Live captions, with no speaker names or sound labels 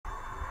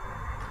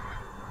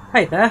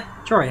Hey there,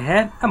 Drawyah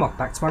here, and welcome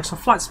back to Microsoft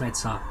Flight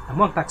Simulator, and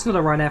welcome back to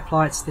another Ryanair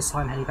flight, this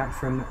time heading back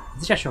from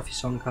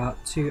Rzeszów-Jasionka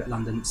to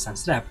London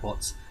Stansted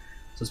Airport. So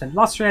I spent the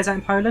last 3 days out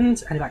in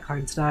Poland, heading back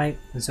home today,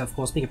 and so of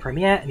course being a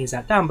premiere, it means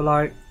that down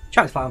below,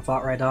 check the flight on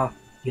Flight Radar.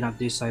 You can either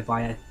do so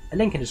via a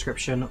link in the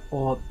description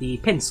or the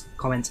pinned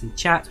comment in the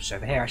chat, which is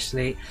over here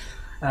actually,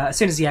 as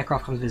soon as the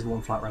aircraft comes visible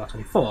on Flight Radar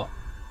 24.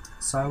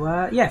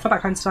 So yeah, fly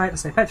back home today,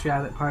 let's say 3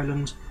 hours in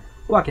Poland,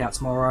 work it out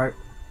tomorrow.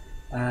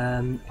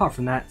 Apart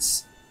from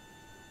that,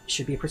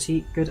 should be a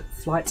pretty good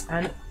flight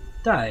and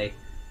day.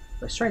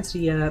 Go straight into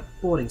the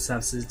boarding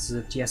services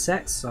of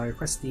GSX, so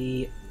press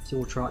the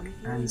fuel truck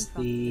and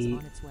the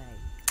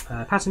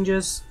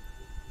passengers.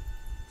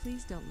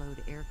 Please don't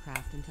load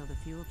aircraft until the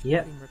fuel truck.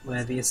 Yep,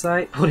 whatever you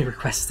say, boarding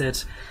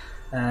requested.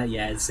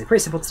 Yeah, it's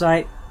pretty simple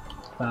today,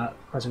 but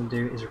what I'm going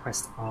to do is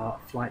request our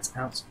flight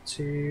out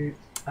to,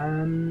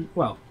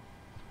 well,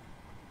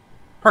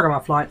 program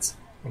our flight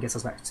and gets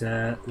us back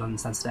to London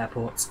Stansted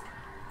Airport.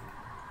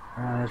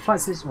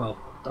 Flights is, well,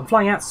 I'm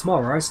flying out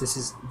tomorrow, so this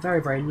is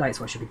very late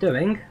to what I should be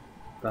doing,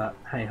 but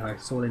hey ho,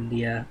 it's all in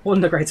the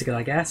greater good,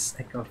 I guess.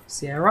 Echo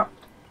Sierra.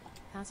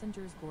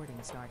 Passengers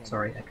boarding starting.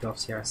 Sorry, Echo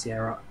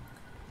Sierra.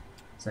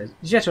 So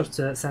Rzeszów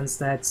to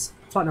Stansted.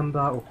 Flight number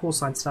or call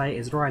sign today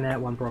is Ryanair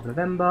 1 Bravo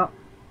November.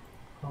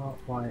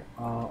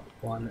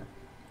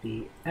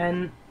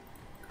 RYR1BN.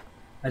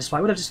 This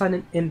flight would have just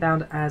flown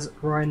inbound as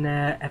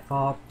Ryanair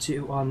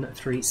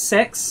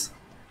FR2136.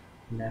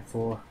 And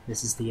therefore,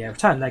 this is the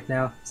return leg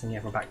now, sending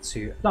everyone back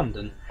to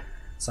London.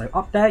 So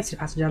up there, you see the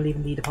passenger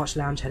leaving the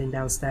departure lounge, heading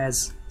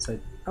downstairs. So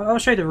I'll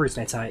show you the route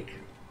they take.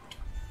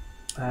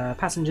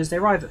 Passengers, they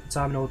arrive at the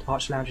terminal,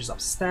 departure lounge is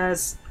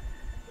upstairs.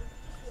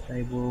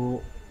 They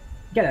will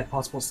get their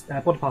passports,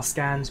 boarding pass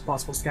scanned,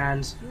 passport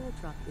scanned,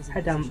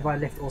 head down via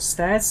lift or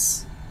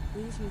stairs,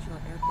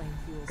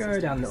 go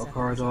down the little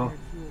corridor, and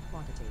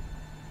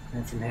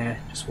then from here,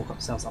 just walk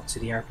themselves up to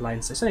the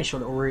airplane. So it's only a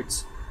short little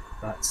route,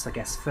 but I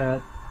guess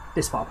for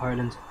this part of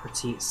Poland,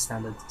 pretty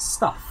standard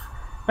stuff.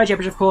 No jet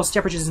bridge, of course.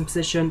 Jet bridge is in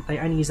position. They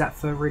only use that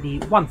for really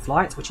one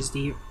flight, which is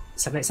the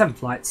 787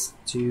 flights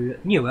to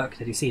Newark.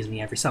 They do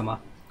seasonally every summer.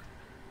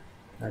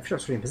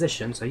 Fuel's already in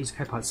position, so use the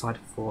co-pilot side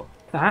for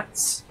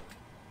that.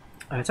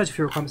 Total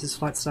fuel requirements this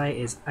flight today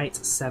is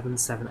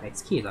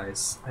 8778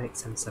 kilos.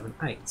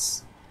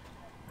 8778.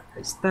 That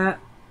goes there.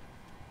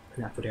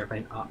 And that for the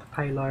airplane up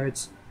payload.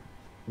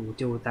 We'll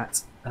deal with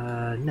that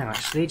now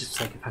actually, just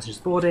for the sake of passengers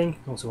boarding.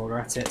 Also while we're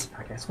at it,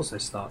 PACX also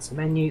starts the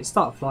menu,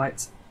 start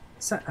flight,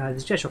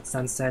 there's Rzeszów to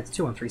Stansted,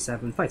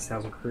 2137,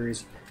 30,000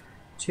 cruise,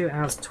 2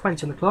 hours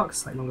 20 on the clock,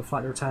 slightly longer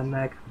flight, the return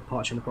leg,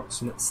 departure in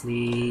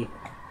approximately,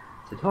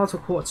 so departure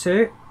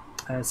quarter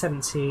 2,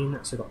 17,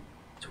 so we've got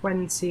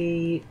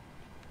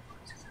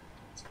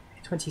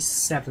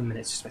 27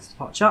 minutes just for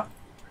departure.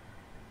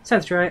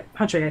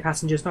 188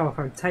 passengers, no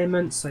other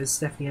entertainment, so it's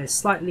definitely a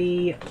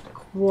slightly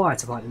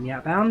quieter flight than the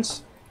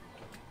outbound.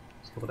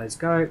 A couple of days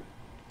ago.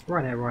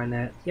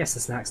 Ryanair, yes, the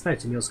snacks, no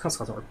to meals, cost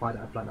cards not required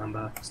at flight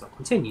number, does not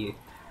continue.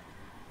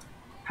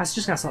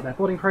 Passengers now start their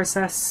boarding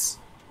process.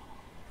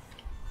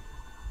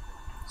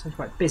 So it's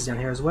quite busy down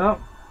here as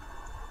well.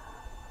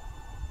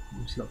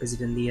 It's a lot busier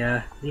than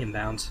the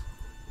inbound.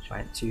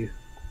 Trying to,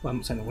 well,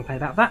 I'm certainly not going to play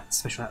about that.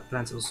 Special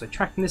Volanta is also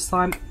tracking this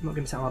time. I'm not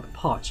going to set our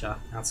departure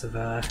out of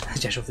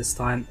Rzeszów this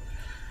time.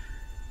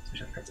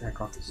 Special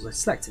aircraft is also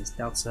selected,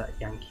 Delta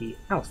Yankee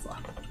Alpha.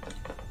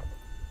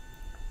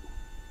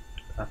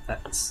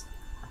 Perfect.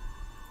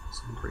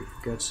 Some brief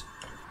good.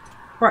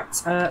 Right,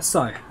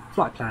 so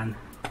flight plan.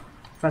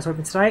 First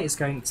open today is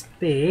going to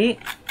be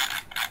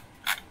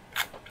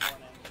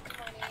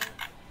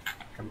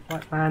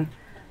flight plan.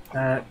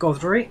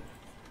 Govry,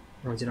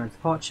 we're on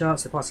departure,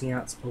 so passing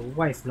out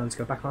away from London to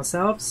go back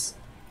ourselves.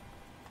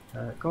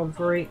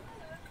 Govry.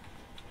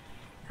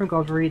 From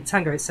Govry,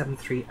 Tango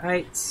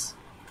 8738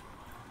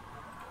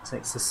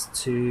 takes us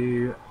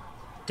to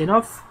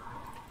Dinov.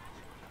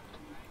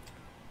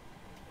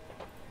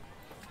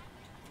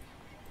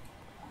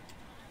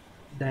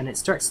 Then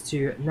it's direct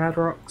to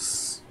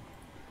Nadrox.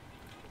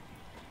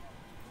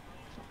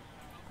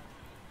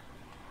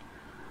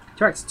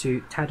 Direct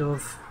to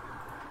Tadov.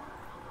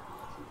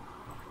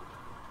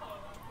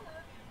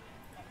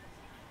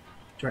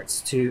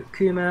 Direct to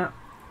Kuma.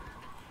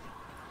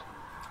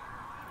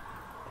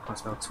 I can't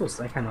spell tools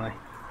today, can I? I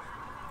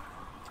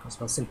can't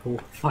spell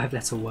simple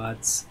 5-letter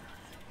words.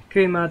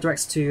 Kuma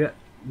directs to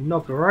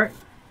Novgorod.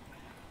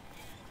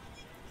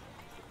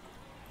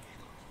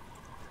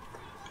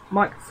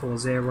 Mike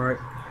 40, and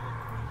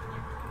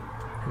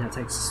that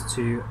takes us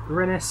to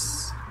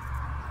Rennes.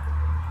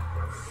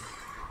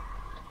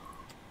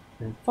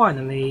 And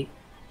finally,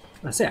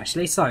 that's it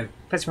actually. So,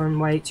 place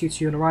runway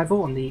 22 on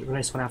arrival on the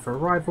Rennes 1 Alpha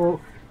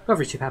arrival.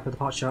 Recovery 2 Papa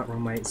departure,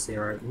 runway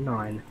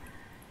 09.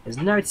 There's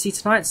no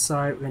ATC tonight, so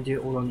we're going to do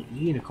it all on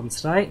Unicom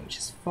today, which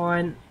is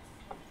fine.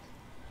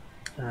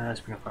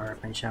 Let's bring up our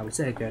airplane, shall we?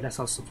 There we go, that's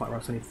also flight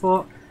route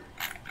 24.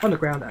 On the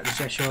ground at the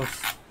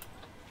Rzeszów.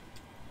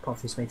 Apart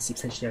from some ATC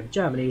potentially over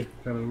Germany,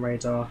 German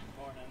radar.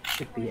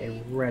 Should be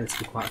a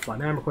relatively quiet flight.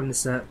 Now I'm recording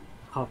this at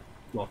 30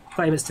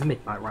 minutes to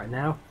midnight right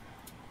now.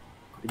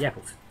 at the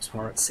airport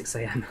tomorrow at 6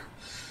 AM.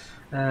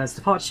 It's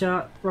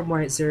departure,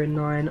 runway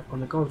 09 on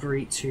the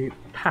Godbury to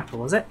Papa,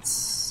 was it?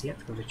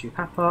 Yep, Godbury to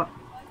Papa.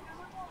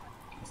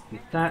 Let's do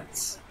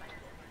that.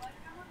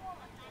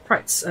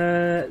 Right,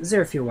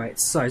 zero fuel weight.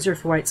 So, zero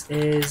fuel weight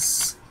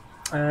is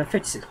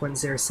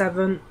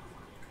 56.07,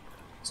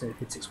 so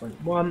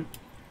 56.1.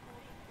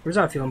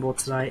 Reserve fuel on board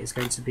today is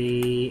going to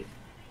be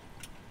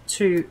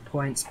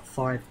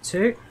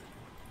 2.52.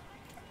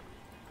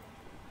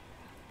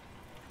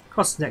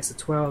 Cost next to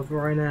 12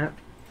 Ryanair,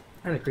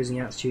 and a cruising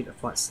altitude of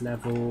flights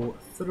level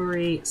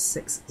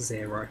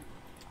 360.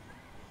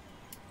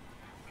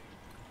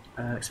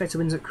 Expected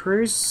winds at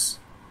cruise.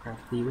 Grab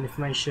the wind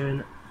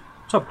information.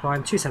 Top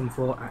climb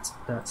 274 at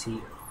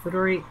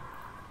 33.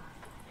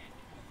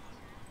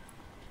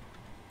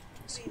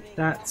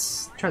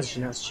 That's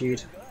transition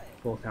altitude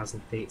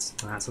 4,000 feet.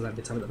 That's a little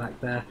bit of the back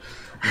there.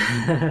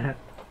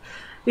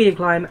 Medium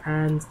climb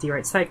and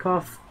derate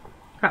takeoff.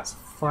 Perhaps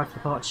 5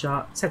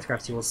 departure. Centre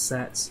gravity was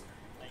set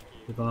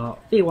with our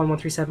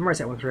V1137,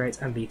 rotate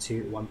 138, and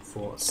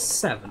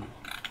V2147.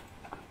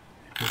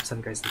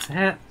 7 goes into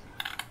here.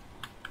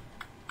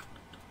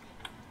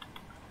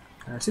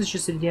 Since it's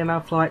just a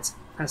DML flight,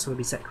 that's going to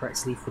be set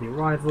correctly for the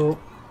arrival.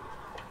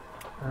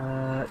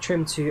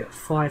 Trim to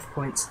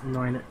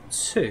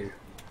 5.92.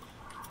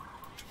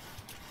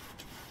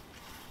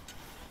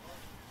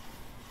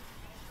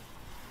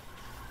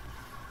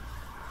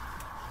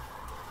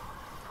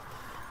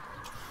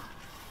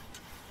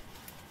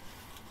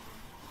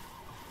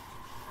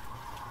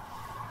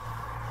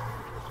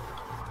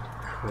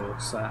 Cool,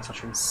 so that's our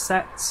trim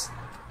set.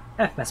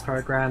 FMS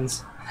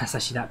programs, that's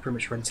actually that pretty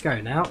much ready to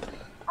go now.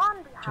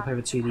 Jump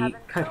over to the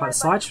co-pilot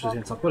side, which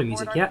doesn't start boarding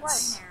music yet.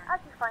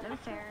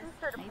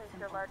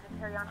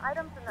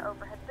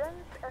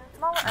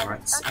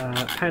 Alright,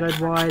 payload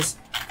wise,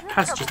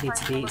 passengers need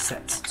to be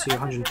set to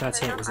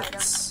 138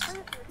 visits.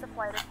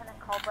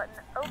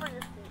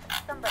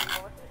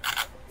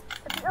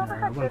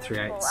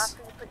 138.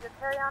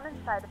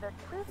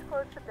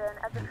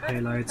 And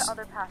payloads.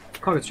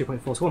 Cargo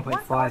 3.4 to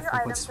 1.5,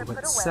 1.6 to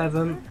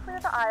 1.7,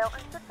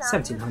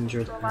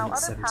 1700 and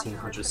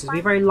 1700. So it's going to be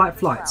a very light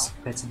flight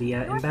compared to the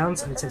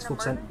inbounds, and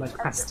 10-4% load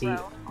capacity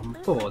on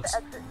board.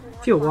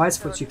 Fuel wise,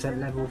 42%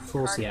 level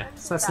 4, so yeah,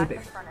 so that's a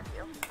bit.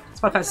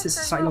 Despite the fact this is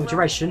a slightly long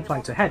duration,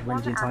 flying to a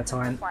headwind the entire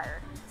time,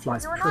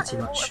 flights pretty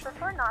much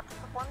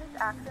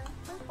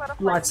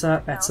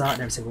lighter, better in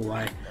every single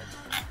way.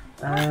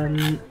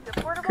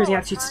 Cruising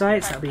altitude today,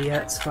 so that'll be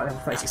at flight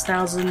level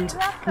 36,000.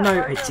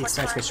 No ATC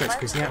today to go straight to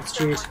cruising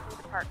altitude.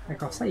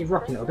 Aircraft slightly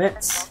rocking a little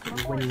bit.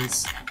 The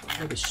wind's a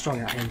little bit strong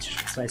out here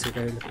today, so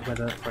we'll go look at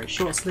weather very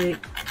shortly.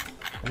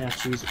 And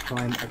altitude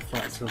climb at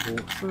flight level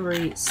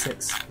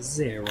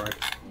 360.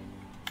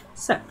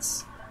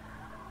 Sets.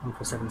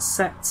 147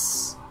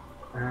 sets.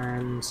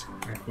 And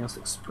everything else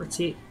looks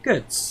pretty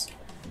good.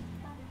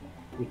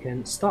 We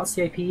can start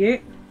the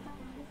APU.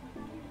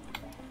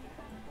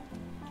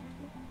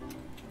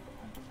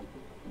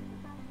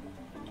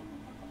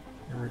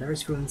 There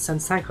is fuel in the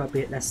centre tank,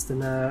 albeit less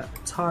than a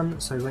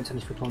tonne, so we won't turn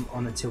the fuel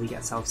on until we get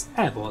ourselves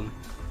airborne.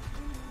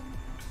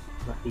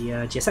 But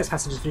the GSX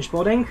passengers finished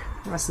boarding.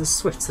 Nice and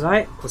swift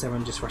today. Of course,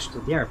 everyone just rushed to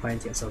the aeroplane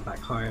to get themselves back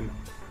home.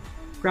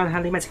 Ground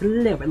handling may take a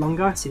little bit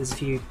longer. See, there's a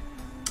few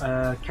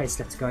cases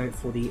left to go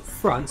for the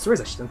front. So there is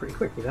actually done pretty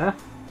quickly there.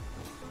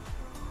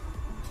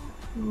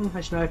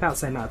 As you know, about the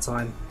same amount of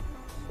time.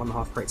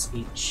 1.5 crates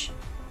each.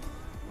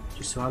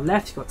 Just to our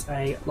left, you've got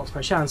a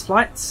Loxpo Challenge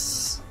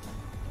flights.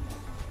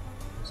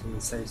 In the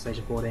stage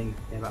of boarding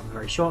about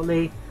very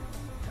shortly.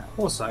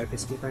 Also,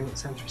 basically going at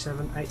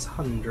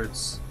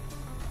 737-800s.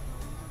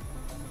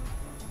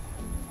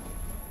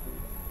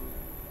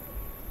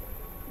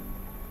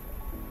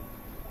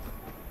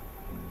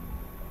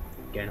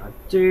 Again, I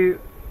do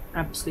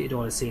absolutely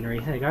adore the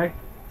scenery. There you go.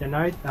 Don't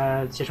know,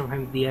 just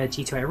from the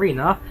G2A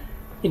Arena.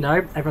 You know,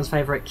 everyone's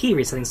favourite key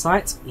reselling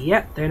site.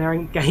 Yep, they're now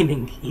in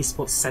gaming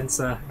esports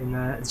centre in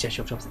the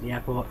Rzeszów shops at the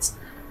airport.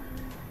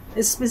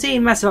 It's been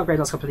seeing massive upgrade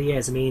the last couple of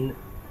years. I mean,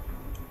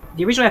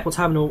 the original airport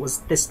terminal was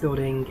this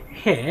building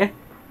here.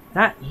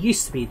 That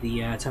used to be the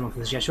terminal for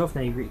the Rzeszów.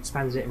 They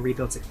expanded it and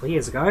rebuilt it a couple of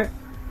years ago.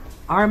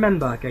 I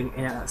remember going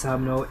in at that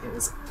terminal. It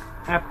was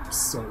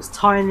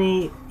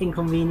tiny,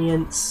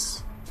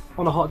 inconvenient.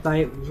 On a hot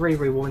day, it was really,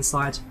 really warm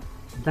inside.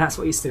 That's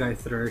what I used to go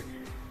through.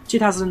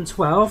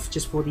 2012,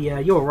 just for the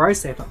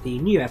Euros, they opened up the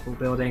new airport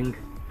building,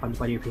 funded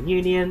by the European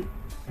Union,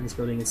 and this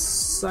building is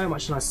so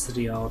much nicer to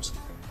the yard.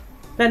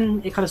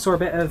 Then it kind of saw a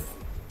bit of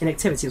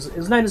inactivity. It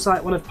was known as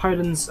like one of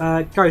Poland's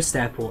ghost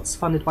airports,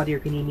 funded by the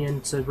European Union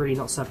to really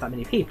not serve that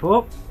many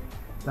people.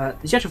 But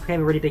the Rzeszów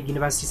became a really big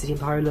university city in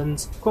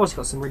Poland. Of course, you've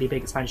got some really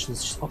big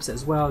expansions just opposite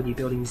as well, new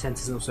building, new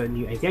centres, and also a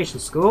new aviation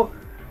school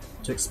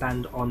to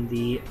expand on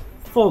the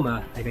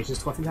former aviation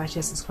school. I think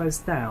actually it's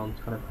closed down,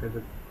 kind of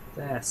over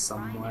there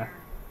somewhere.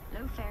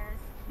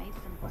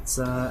 But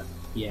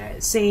yeah,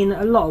 it's seen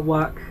a lot of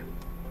work.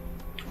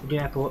 The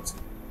airport,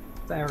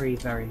 very,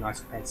 very nice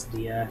compared to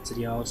the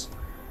yard.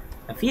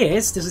 And for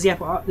years, this was the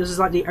airport. This was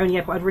like the only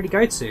airport I'd really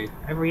go to.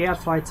 Every year I'd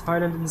fly to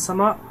Poland in the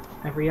summer.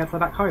 Every year I'd fly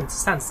back home to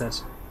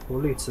Stansted or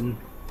Luton.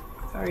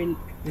 Very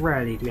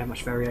rarely do we have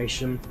much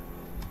variation.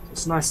 So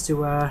it's nice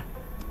to, I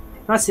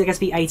guess,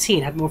 be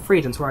 18, have more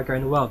freedom to where I go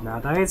in the world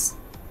nowadays.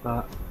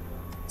 But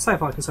so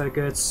far, so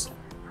good.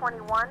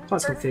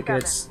 Flights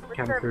configured,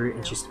 cabin crew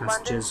introduced to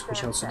passengers,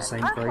 which I'll do the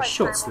same very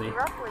shortly.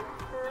 Roughly 2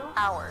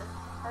 hours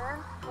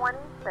and 20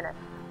 minutes.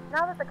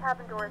 Now that the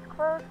cabin door is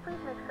closed, please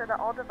make sure that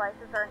all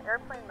devices are in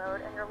airplane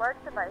mode and your large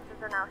devices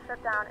are now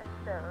shut down and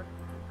stowed.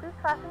 Please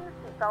fasten your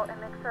seatbelt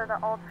and make sure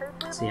that all tray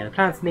tables... So yeah, the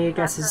plan for me, I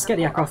guess, is get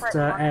the aircraft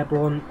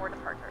airborne.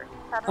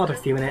 After a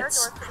few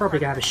minutes, probably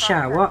gonna have a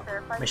shower,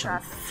 make sure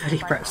I'm fully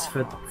prepped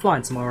for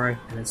flying tomorrow,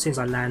 and then as soon as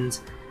I land,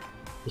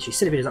 literally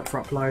set the videos up for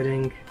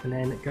uploading, and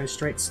then go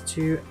straight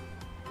to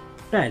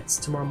bed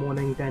tomorrow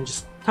morning, then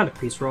just turn the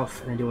computer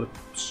off, and then do all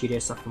the studio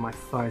stuff on my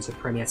phone, so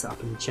Premiere set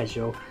up in the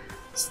schedule.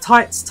 It's a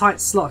tight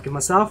slot I've given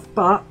myself,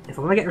 but if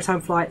I want to get a return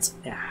flight,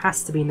 it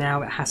has to be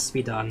now, it has to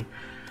be done.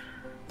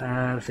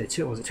 What was it,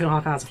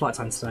 2.5 hours of flight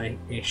time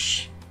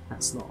today-ish.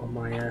 That's not on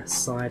my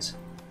side.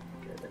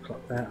 Get the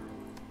clock there.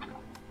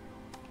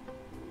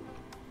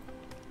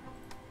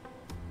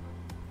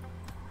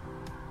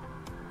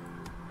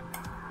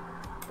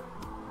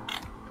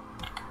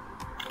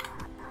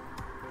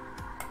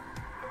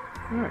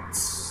 Alright.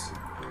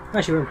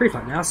 Actually, we're in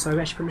pre-flight now, so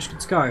we're actually pretty much good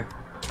to go.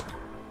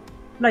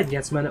 Ladies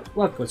and gentlemen,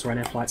 welcome to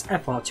Ryanair flight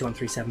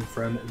FR2137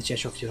 from the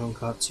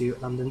Rzeszów-Jasionka to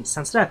London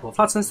Stansted Airport.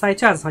 Flight time today,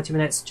 2 hours and 20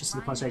 minutes, just in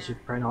the flight station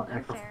preparing our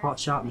aircraft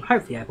departure, and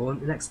hopefully airborne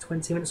in the next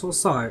 20 minutes or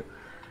so.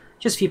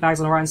 Just a few bags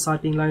on the right hand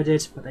side being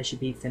loaded, but they should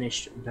be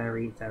finished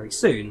very, very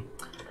soon.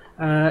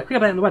 Quick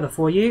update on the weather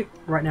for you.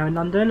 Right now in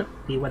London,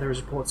 the weather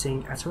is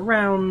reporting at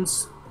around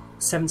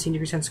 17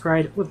 degrees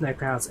centigrade with no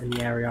clouds in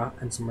the area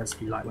and some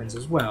relatively light winds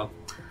as well.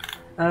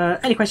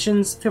 Any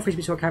questions, feel free to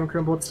speak to our cabin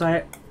crew on board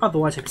today.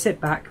 Otherwise, hope you sit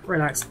back,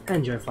 relax, and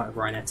enjoy a flight with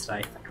Ryanair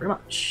today. Thank you very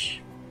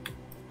much.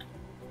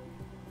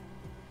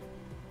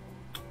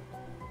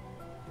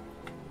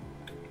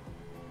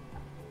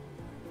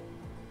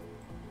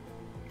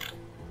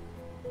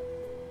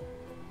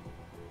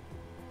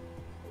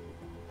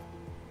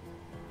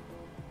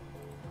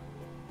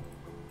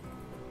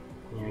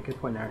 Yeah, good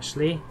point there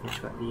actually. Make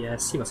sure that the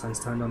seatbelt signs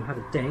turned on, had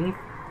a ding.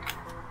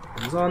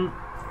 Comes on,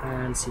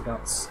 and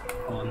seatbelts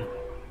on.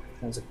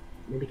 That was a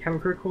maybe cabin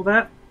crew call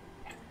that.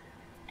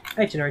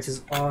 Air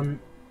generators on,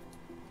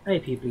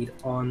 AP bleed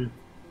on,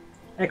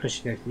 air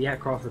conditioning go to the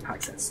aircraft, the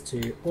PACX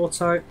to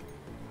auto,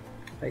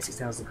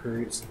 36,000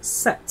 cruise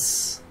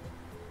sets.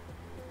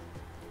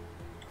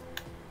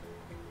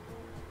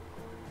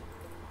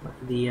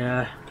 For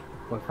the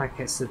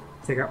PACX to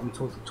figure out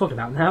what I'm talking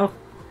about now,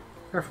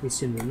 preferably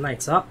sooner than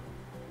later.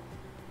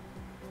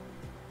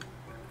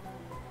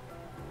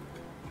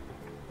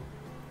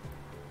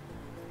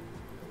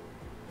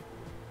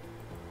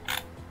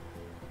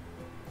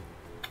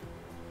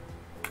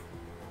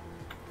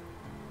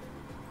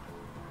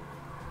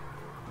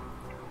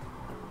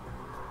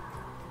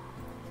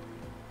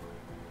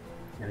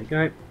 There we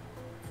go.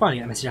 Finally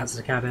get a message out to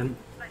the cabin.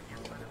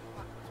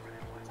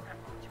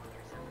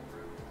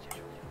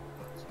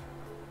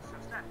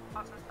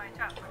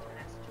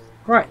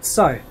 Right,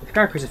 so the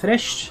cabin crews are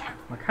finished.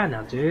 What I can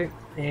now do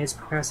is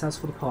prepare ourselves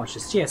for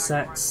departures.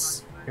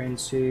 GSX, going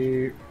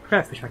to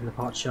prepare for pushback and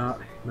departure.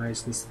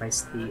 Nose needs to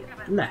face the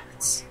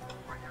left.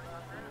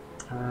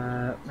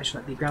 Make sure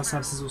that the ground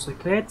service is also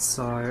cleared,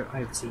 so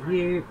over to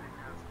you.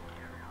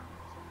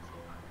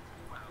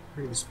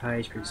 Previous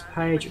page,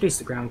 release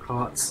the ground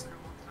carts.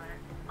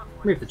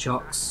 Move the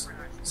chocks,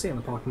 sit on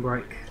the parking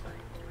brake,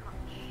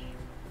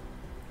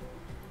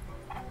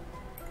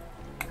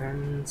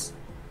 and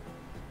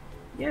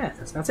yeah,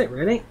 that's about it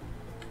really.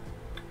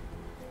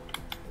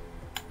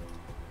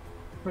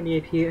 Run the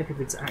APU,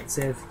 everything is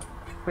active,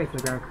 wait for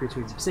the ground crew to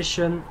move to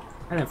position,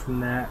 and then from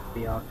there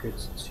we are good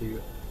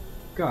to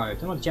go.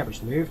 Don't know why the jet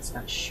bridge moved,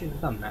 that shouldn't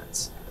have done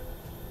that.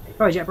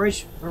 Hello jet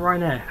bridge, we're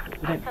Ryanair,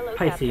 we don't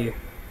pay for you.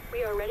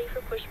 We are ready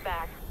for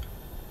pushback.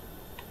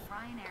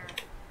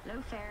 Low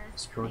fares.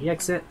 Secure the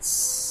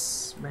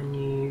exits,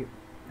 menu,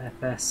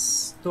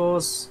 FS,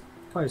 doors,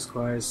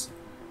 close,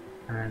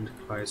 and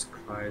close.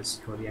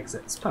 Secure the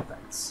exits,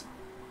 perfect.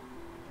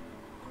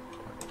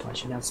 I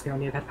should now display on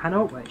the overhead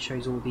panel where it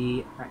shows all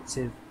the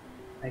active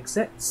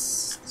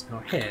exits. This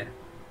panel here,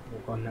 all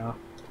gone now.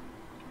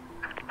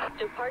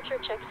 Departure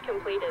checks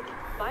completed.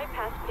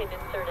 Bypass pin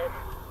inserted.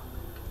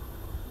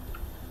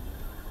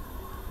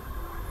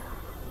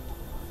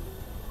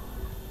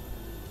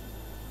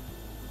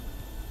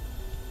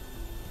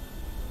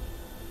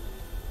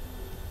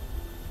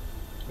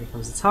 Here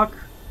comes the tug.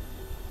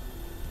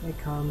 Here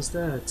comes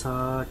the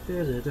tug.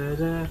 Da, da, da,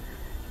 da.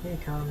 Here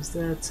comes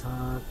the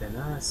tug. Then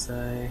I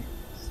say,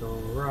 it's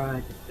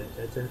alright.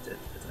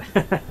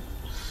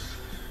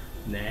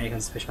 There, here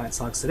comes the pushback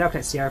tug. So they'll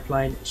connect the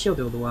airplane, she'll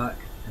do all the work,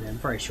 and then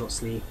very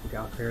shortly we'll get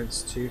our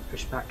clearance to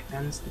pushback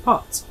and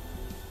depart.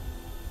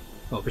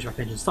 Well, pushback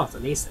engine start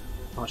at least.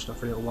 Departure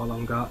for a little while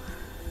longer.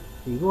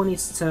 We will need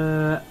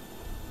to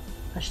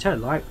Actually, tell a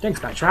lie. Don't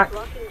backtrack.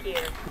 Locking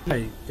gear.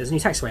 No, there's a new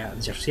taxiway out in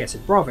Rzeszów. Yeah, so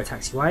Bravo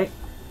taxiway.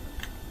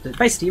 But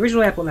basically, the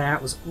original airport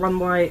layout was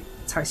runway,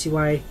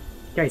 taxiway,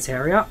 gate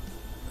area,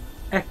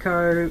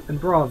 Echo and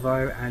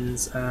Bravo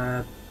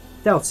and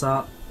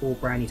Delta, all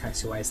brand new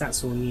taxiways.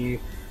 That's all new.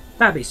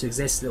 That used to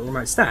exist, little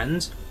remote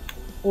stand.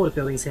 All the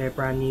buildings here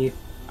brand new.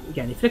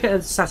 Again, if you look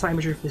at the satellite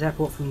imagery from this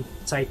airport from,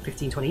 say,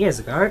 15-20 years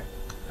ago,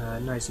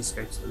 nose needs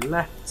to go to the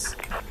left.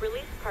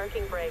 Release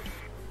parking brake.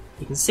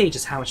 You can see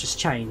just how much has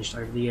changed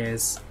over the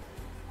years.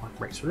 Parking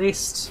brakes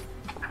released.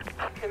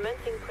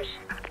 Commencing push.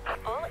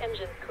 All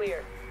engines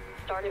clear.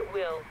 Start at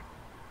will.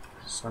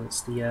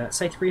 Silence the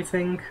safety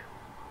briefing.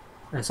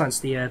 Silence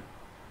the,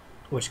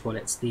 what do you call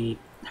it? It's the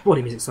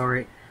boarding music,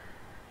 sorry.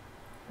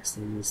 This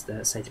is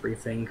the safety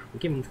briefing. We're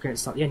giving the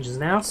clearance to start the engines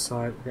now, so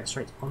we'll get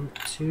straight on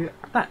to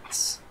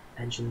that.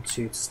 Engine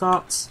 2 to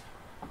start.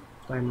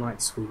 Dome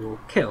lights we will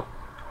kill.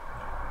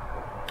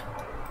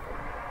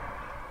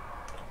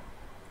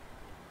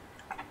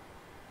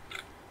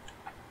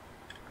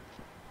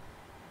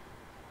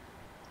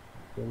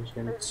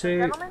 Engine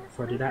 2,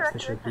 before I do that,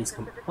 make sure the bees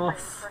come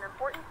off,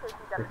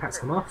 the packs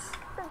come off.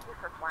 Thank you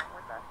for flying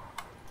with us.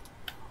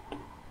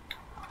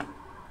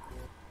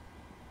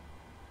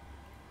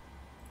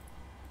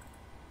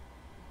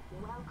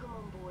 Welcome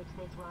on board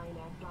this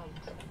Ryanair flight.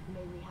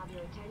 May we have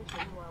your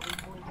attention while we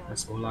point out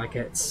That's more like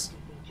it.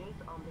 features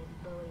on this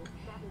Boeing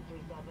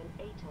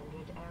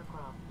 737-800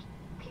 aircraft.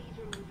 Please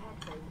remove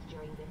headphones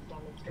during this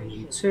demonstration.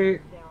 Engine 2,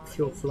 There are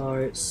fuel 8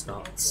 flow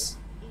starts.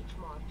 each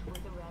marked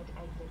with a red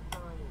exit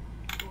sign.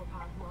 Door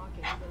path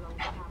markings along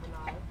the cabin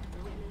aisle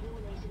will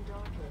illuminate in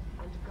darkness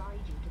and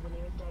guide you to the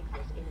nearest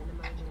exit in an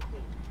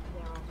emergency.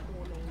 There are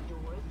 4 main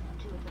doors,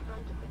 2 at the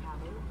front of the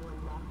cabin,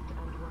 1 left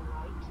and 1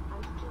 right,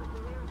 and 2 at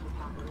the rear of the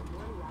cabin,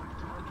 1 left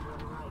and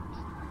 1 right.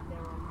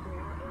 There are 4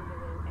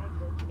 overwing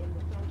exits in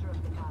the center of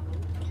the cabin,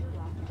 2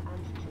 left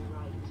and 2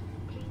 right.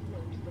 Please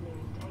note the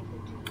nearest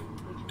exit to you,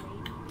 which may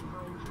be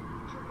behind you.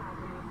 To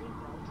fasten your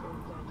seatbelt, insert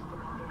the lever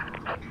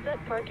button. Set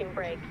parking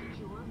brake.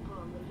 Secure, pull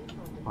on the loose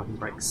end of Parking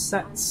brake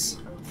sets.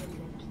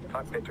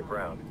 Cockpit to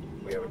ground.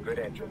 We have a good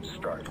engine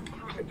start.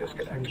 You can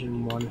disconnect.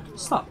 Engine 1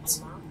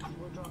 starts.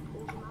 will drop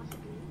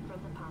automatically from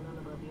the panel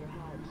above your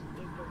head.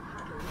 If this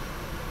happens,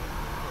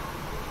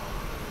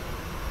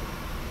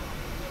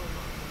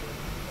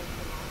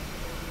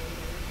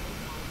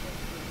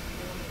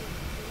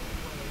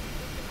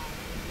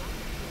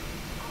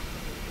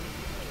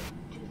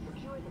 to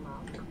secure the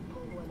mask,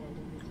 pull one end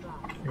of the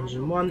strap.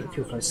 Engine 1,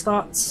 fuel flow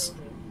starts.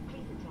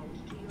 Please attend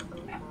to your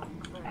own mask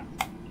first.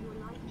 Your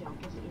life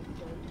jacket is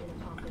stowed in a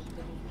pocket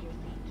beneath your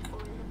seat or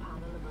in the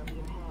panel above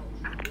your head.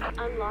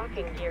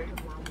 Unlocking gear.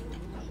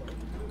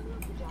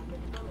 Remove the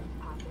jacket from its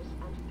packet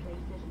and place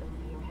it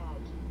over your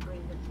head.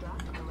 Bring the strap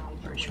around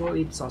your Very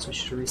shortly, the start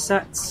switch to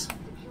reset. secure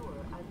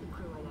as the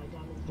crew and I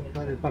demonstrate.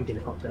 Kind of bumpy in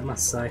the cockpit, I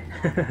must say.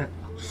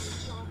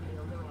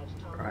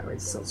 Right,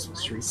 wait, start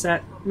switch to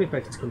reset. Move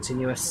both to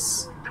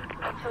continuous.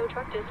 Tow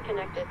truck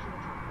disconnected.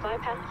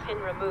 Bypass pin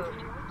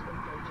removed.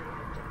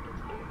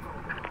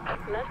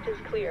 Left is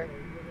clear.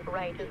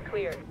 Right is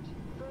clear.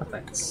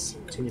 Perfect.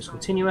 Continuous,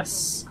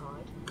 continuous.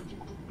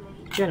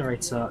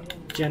 Generator,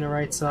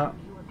 generator,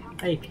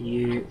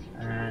 APU,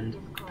 and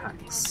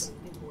PACX.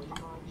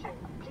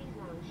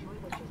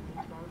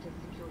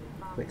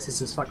 Quick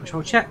systems flight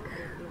control check.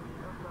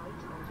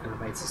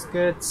 Elevator's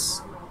good.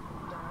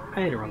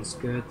 Aileron's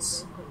good.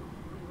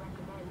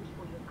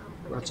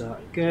 Rudder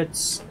good.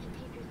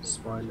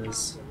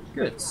 Spoilers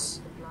good.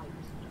 It's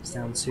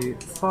down to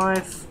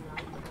 5.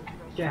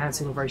 Get a hand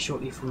signal very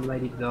shortly from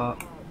Lady the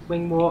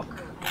Wing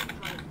Walk.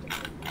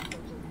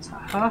 Is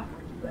that her?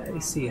 Barely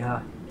see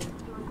her.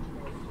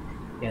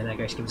 Yeah, there you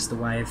go, she gives us the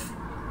wave.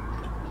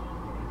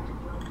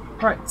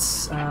 Right,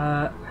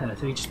 so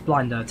we just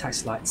blind the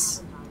taxi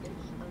lights.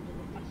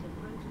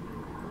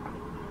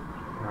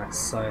 Right,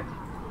 so,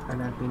 and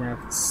now we now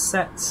have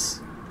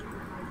set.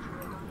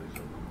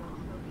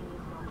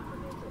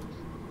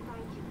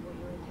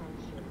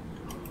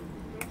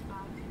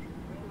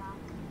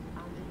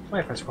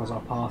 Wait for us to cross our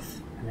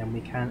path, and then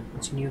we can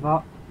continue with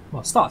our,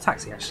 well, start a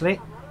taxi actually.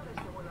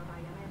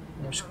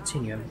 And we'll just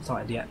continue, haven't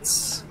started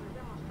yet.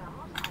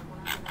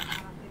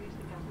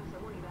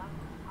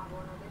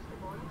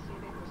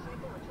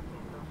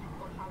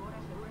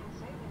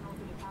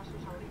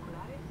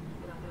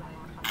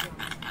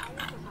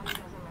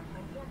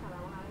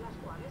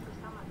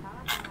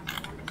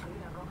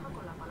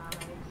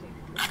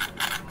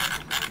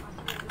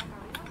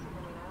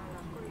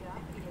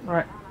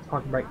 Alright,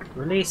 parking brake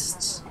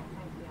released.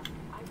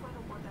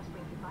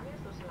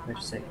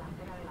 Let's see.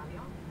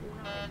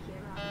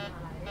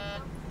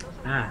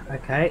 Ah,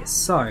 okay,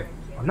 so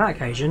on that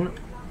occasion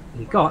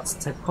we got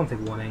tail config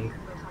warning.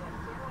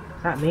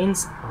 That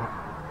means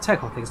tail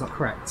config is not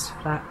correct.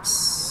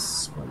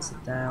 Flaps, once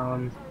it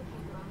down.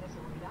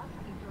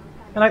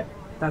 Hello,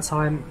 that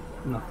time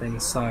nothing,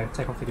 so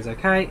tail config is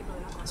okay.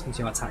 Let's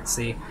continue our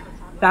taxi.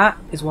 That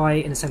is why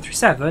in the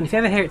 737, if you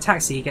ever hear it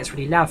taxi, it gets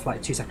really loud for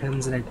like 2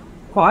 seconds and then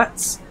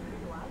quiets.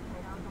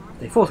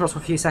 They full throttle for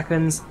a few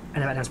seconds,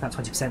 and then back down to about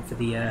 20% for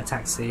the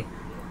taxi.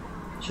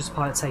 It's just the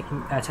pilot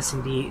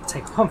testing the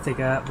takeoff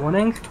configure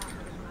warning.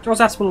 Draws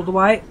adjustable all the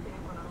way.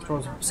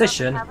 Draws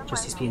position,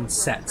 just is being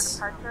set.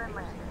 Departure and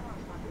landing.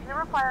 If you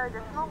require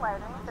additional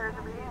lighting, there is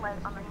a reading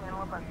light on the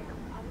panel above you.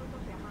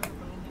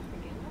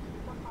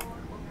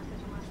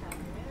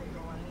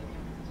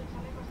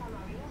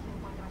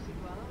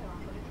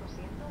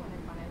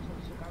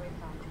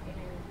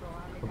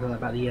 We'll talk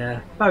about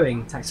the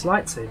Boeing taxi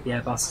light, so the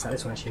Airbus,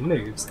 this one actually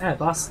moves.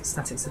 Airbus,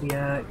 static to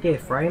the gear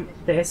frame,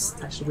 this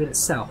attached to the wheel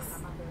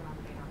itself.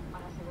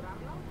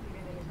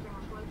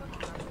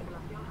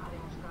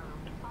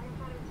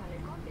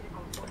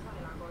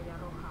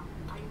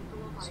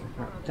 So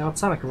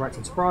Delta, make a right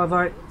into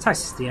Bravo,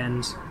 taxi to the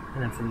end,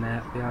 and then from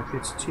there we are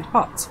good to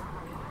depart.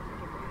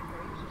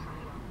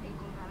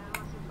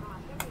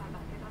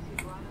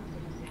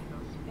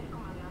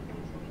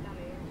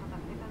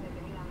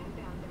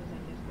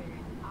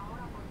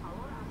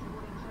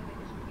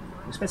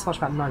 We spent so much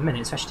about 9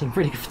 minutes, actually doing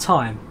really good for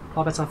time.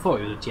 Far better than I thought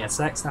it would with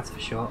GSX, that's for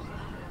sure.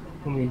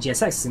 When we're in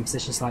GSX, it's in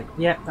position, it's like,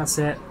 yeah, that's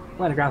it.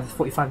 We're on the ground for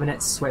 45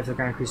 minutes, wait for the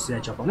ground crew to do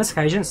their job. On this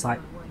occasion, it's like,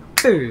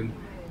 boom!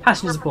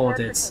 Passengers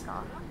boarded.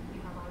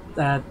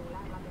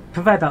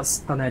 Conveyor belts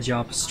done their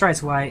job,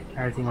 straight away,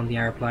 everything on the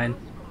aeroplane.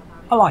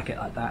 I like it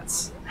like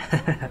that.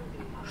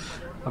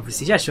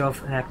 Obviously,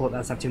 Rzeszów, an airport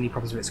that's having too many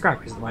problems with its ground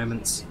crews at the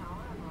moment.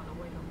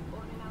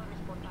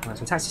 Right,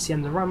 so taxi to the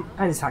end of the run,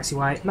 end of the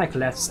taxiway, make a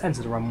left,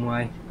 enter the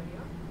runway.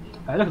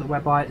 Look at the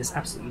website, there's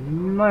absolutely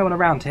no one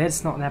around here.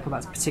 It's not an airport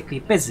that's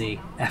particularly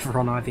busy ever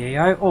on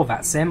IVAO or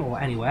VATSIM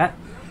or anywhere.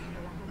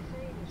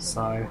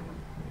 So,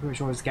 which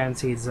always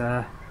guarantees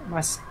a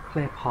nice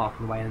clear path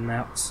on the way in and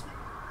out.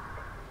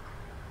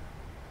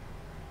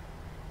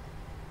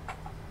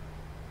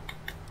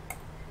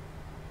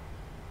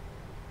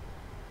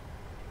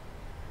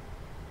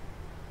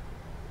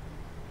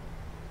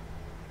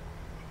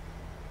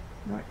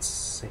 Right,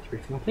 safety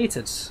briefing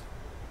completed.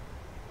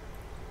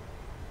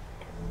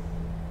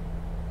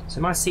 So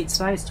my seat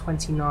today is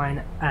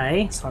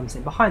 29A, so I'm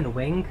sitting behind the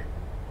wing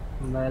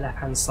on the left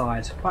hand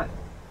side. Quite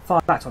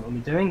far back to what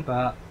I'm doing,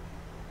 but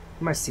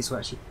most seats were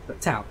actually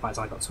booked out by the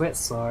time I got to it,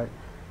 so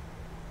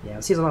yeah,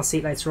 we'll see on our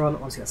seat later on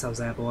once we get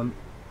ourselves airborne.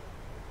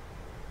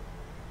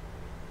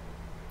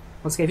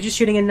 Once again, if you're just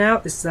tuning in now,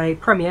 this is a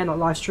premiere, not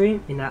live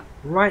stream, in that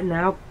right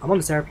now I'm on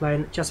this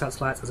aeroplane just about to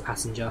fly as a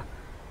passenger.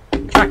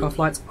 Track our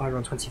flights either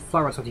on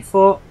FlightControlReplay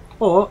 24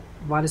 or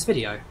via this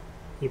video.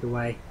 Either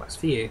way works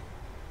for you.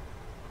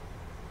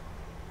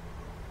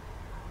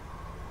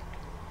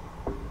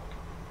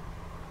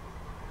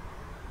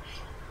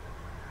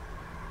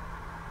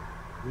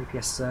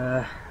 UPS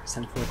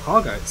sent for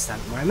cargo at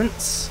the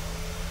moment.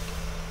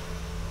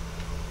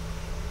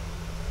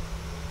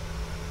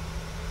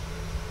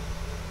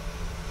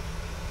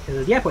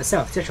 The airport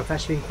itself, Rzeszów, has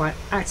actually been quite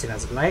active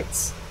as of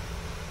late.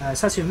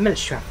 Especially with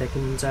military traffic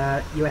and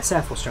US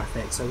Air Force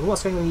traffic. So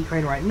what's going on in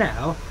Ukraine right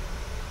now,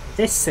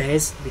 this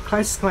is the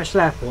closest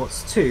commercial airport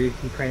to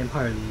Ukraine and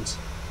Poland.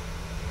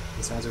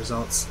 And so as a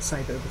result, it's a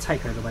bit of a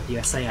takeover by the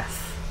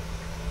USAF.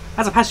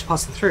 As a passenger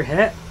passing through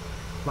here,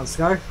 months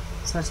ago,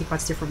 it's actually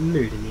quite a different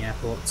mood in the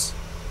airport.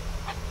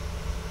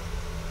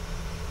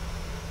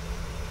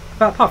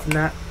 But apart from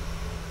that,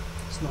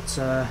 it's not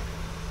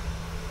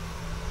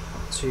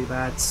too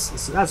bad. As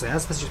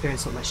passenger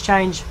experience, not much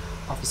change.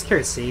 After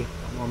security,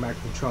 more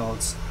American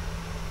controls.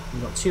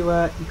 We've got two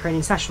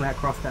Ukrainian national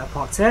aircraft that are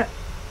parked here.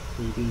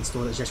 They've been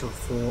installed at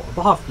Rzeszów on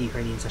behalf of the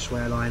Ukrainian national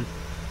airline.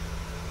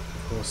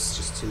 Of course,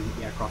 just to keep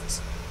the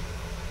aircraft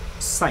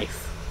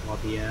safe while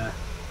the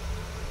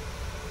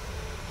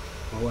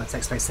while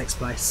takes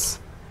place.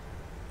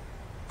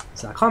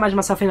 So I can't imagine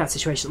myself in that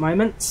situation at the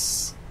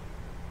moment.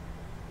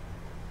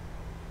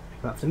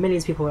 But for the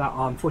millions of people that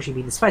are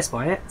unfortunately being displaced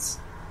by it,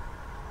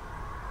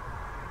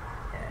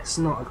 yeah, it's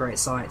not a great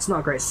sight, it's not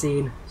a great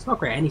scene, it's not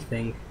great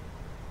anything.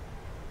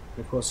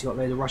 And of course you've got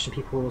loads of Russian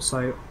people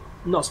also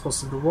not supposed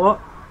to the war,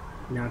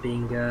 now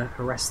being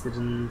arrested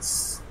and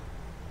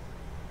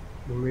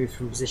removed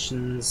from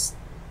positions,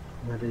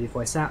 and having their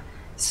voice out.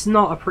 It's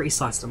not a pretty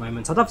sight at the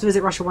moment. I'd love to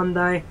visit Russia one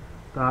day,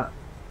 but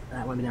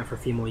that won't be down for a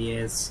few more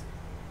years.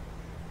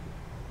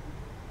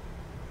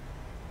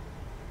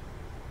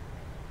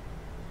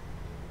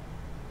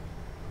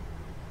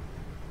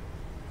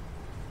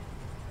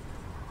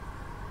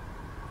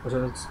 I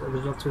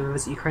would love to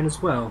visit Ukraine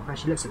as well.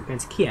 Actually looks like we're going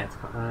to Kiev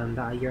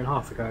about a year and a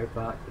half ago,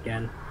 but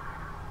again,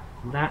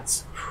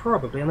 that's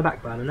probably on the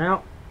back burner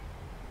now.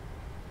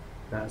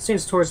 But as soon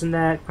as the tourism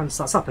there kind of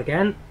starts up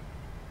again,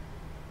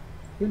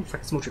 even if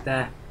like a small trip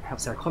there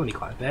helps their economy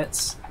quite a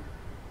bit,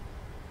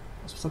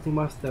 that's something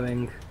worth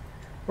doing.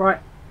 Right,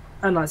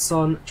 and lights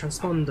on,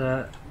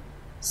 transponder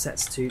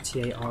sets to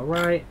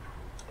TARA.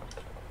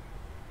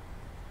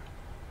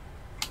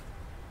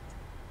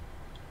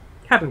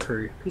 Cabin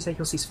crew, please take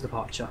your seats for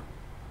departure.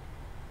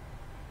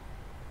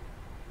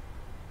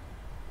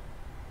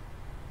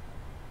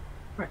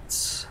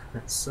 Right,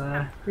 let's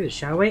do this,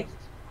 shall we?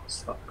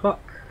 Start the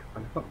clock,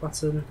 find the clock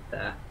button,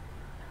 there.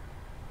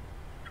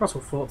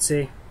 Throttle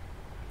 40.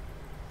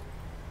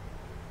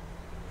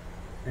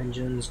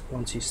 Engines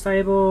 1, 2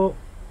 stable.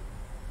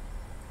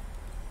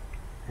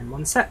 And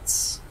 1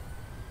 sets.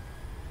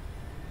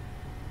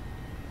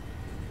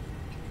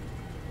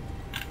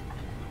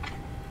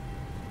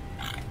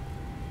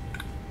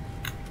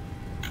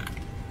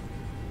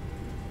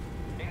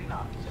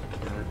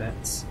 Another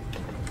bit.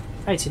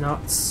 80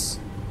 knots.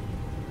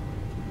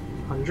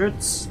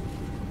 Hundreds.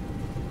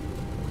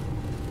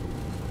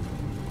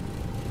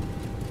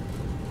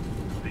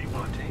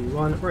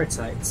 V1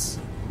 rotates.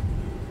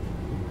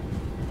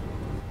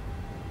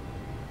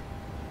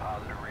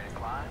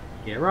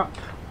 Gear up.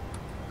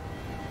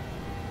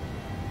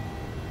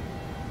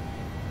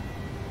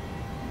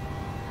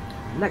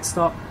 Next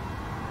stop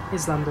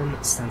is London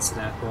Stansted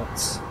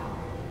Airport.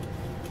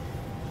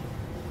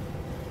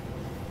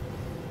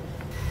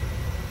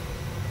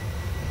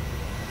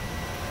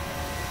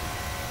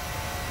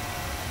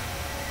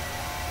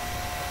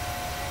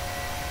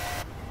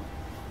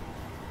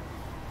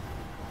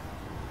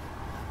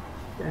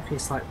 Definitely a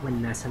slight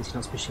wind there, 70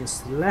 knots pushing us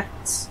to the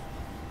left.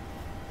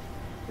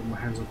 Get my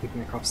hands on keeping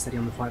the aircraft steady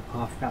on the flight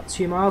path. About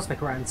 2 miles,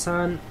 make a right hand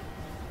turn.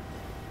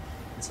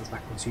 Gets us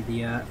back onto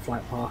the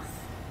flight path.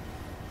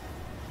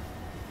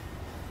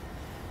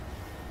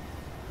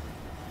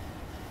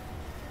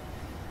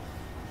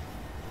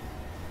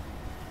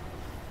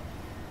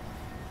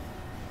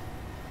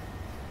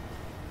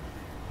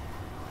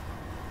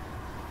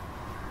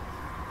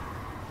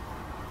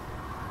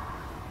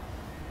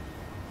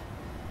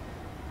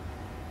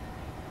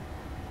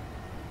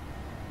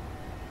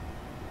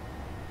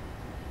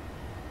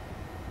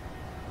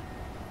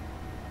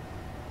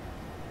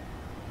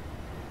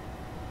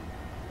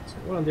 So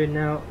what I'm doing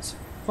now is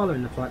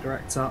following the flight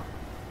director.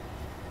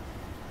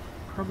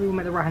 Probably will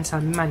make the right hand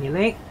turn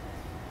manually.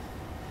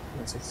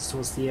 Looks like it's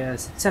towards the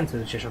centre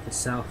of the Rzeszów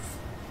itself.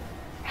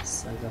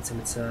 So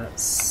altimeter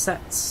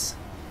set.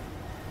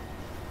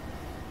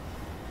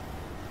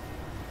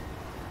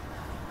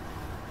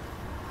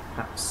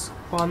 Perhaps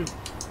 1.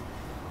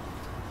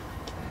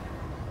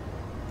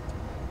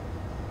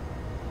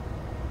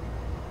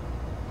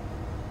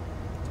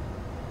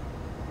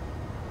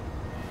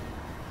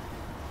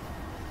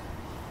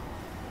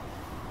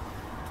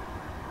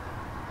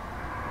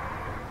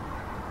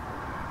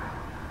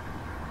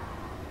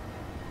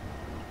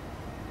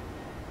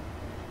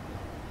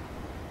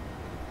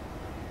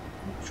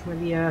 Where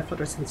the flight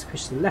director needs to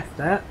push to the left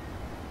there.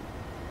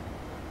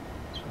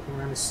 Just walking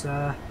around this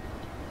turn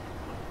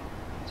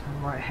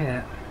right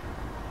here.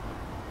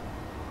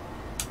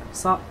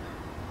 That's up.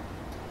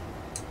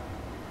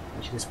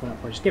 Actually, this point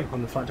I'll just give up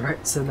on the flight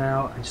director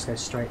now and just go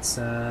straight.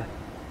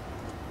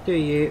 Do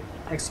you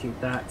execute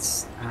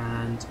that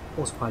and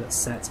autopilot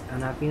set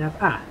and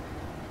nav.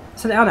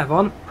 So the nav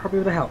on probably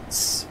would have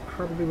helped.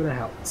 Probably would have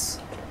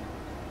helped.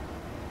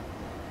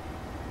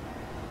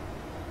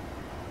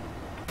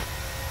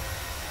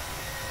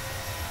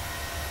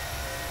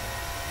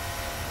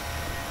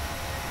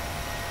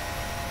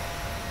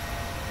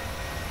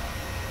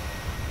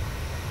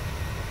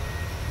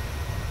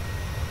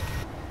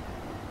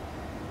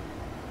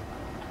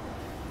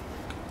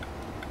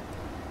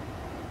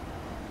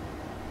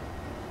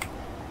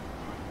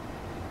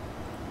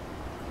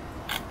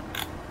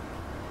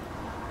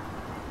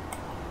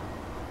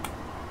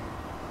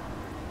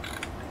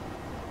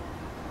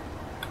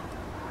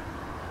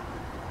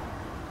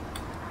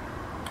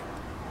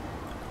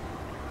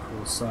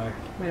 So,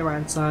 made a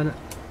right turn,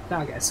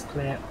 that'll get us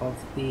clear of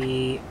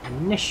the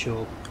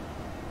initial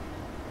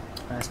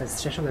space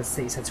station, the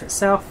city centre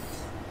itself.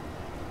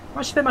 I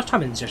actually spent much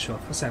time in Rzeszów.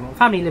 I say, my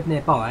family live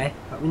nearby,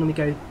 but we normally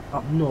go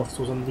up north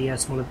towards one of the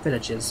smaller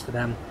villages for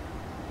them.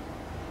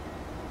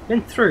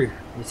 Been through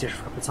Rzeszów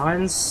a couple of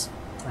times,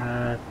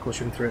 of course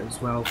been through it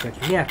as well, going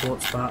through the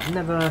airports, but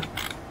never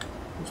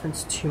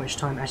spent too much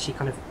time actually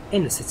kind of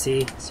in the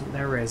city, see what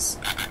there is.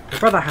 My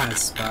brother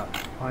has,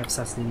 but I've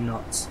certainly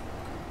not.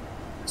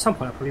 At some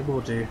point I probably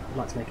will do. I'd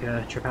like to make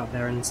a trip out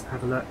there and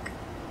have a look.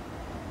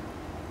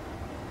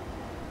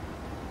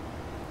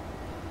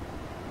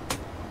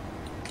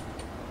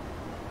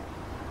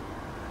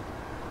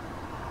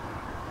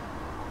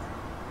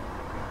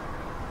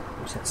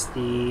 Resets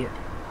the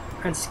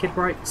anti-skid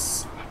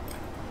brakes,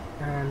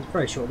 and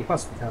very shortly,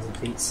 past 1,000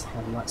 feet,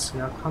 the lights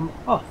now come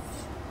off.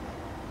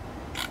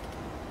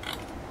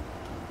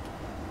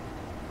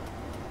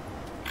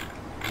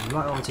 And the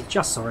light I wanted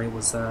just, sorry,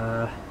 was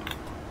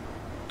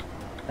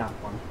that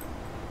one.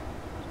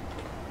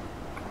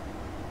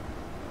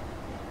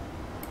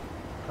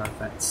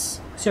 Perfect.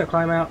 Zero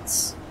climb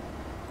outs.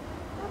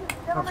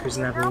 Cruise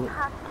level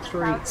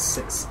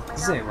 360.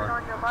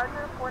 On your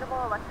larger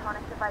portable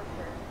electronic devices.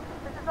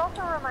 This is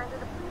also a reminder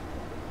to please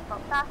keep your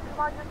seatbelt fastened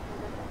while you're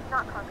seated and do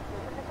not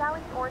congregate in the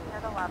galleys or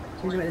near the lavatory. So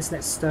we're going to make this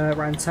next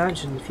round turn,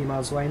 which is a few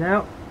miles away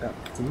now, about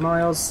 15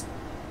 miles.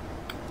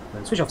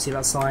 Then switch off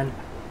seatbelt sign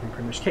and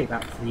pretty much kick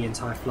back for the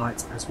entire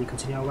flight as we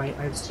continue our way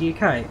over to the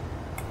UK.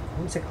 I'm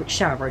going to take a quick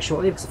shower very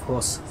shortly because of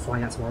course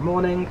flying out tomorrow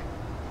morning.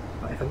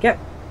 But if I get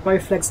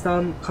both legs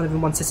done kind of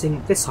in one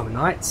sitting this time of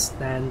night,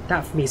 then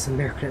that for me is a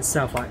miracle in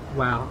itself. Like,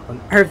 wow, I've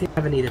done everything I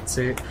ever needed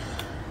to.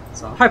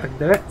 So I hope I can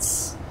do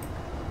it.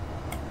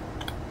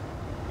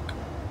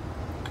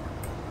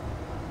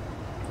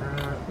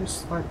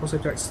 Which line also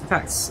directs, in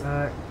fact, is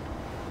that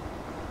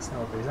a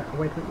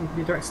way that we can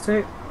be directed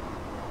to?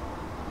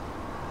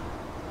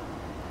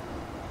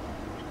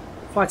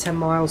 Fly 10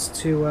 miles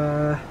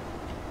to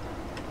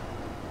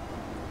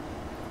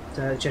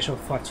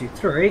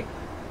Rzeszów-523.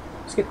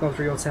 Skip Golf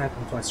through your tab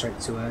and fly straight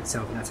to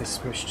itself, and that takes us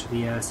push to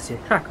the city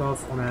of Krakow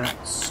on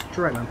a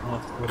straight line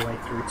path all the way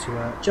through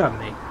to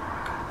Germany.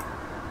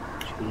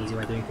 Should be an easy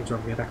way of doing things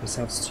rather than go back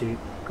themselves to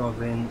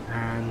Govin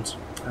and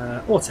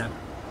Ortab.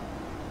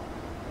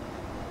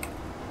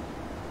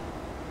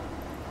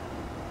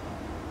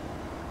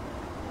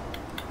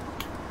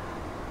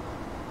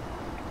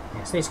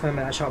 So need to come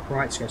that sharp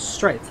right to go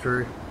straight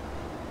through.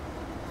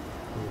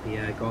 We'll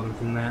be gone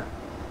from there.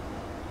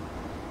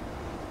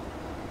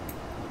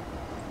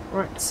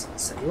 Right,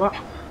 set you up.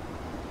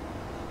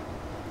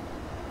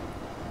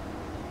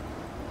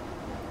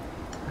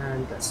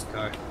 And let's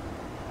go.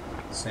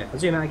 So if I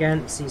zoom out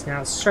again, you see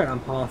now it's straight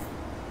on path.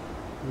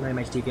 No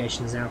major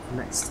deviations now for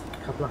the next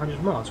couple of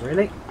 100 miles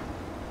really.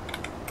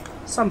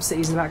 Some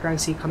cities in the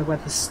background see kind of where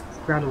the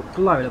ground will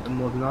glow a little bit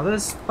more than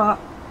others, but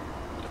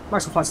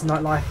most of flights and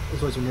nightlife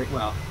has always been really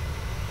well.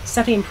 It's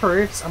definitely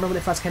improved. I remember when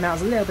it first came out,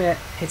 it was a little bit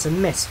hit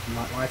and miss from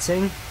night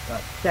lighting,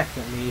 but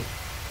definitely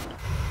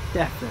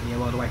a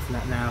world away from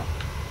that now.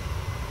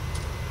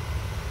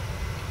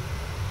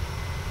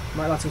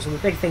 Night lighting was one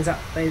of the big things that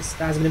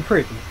hasn't been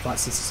improved in the flight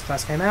since it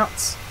first came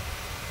out,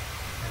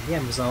 and the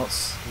end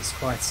results is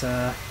quite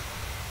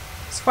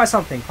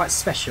something, quite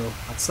special,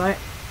 I'd say.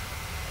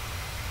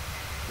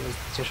 There's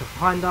the Rzeszów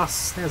behind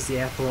us. There's the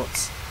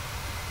airport.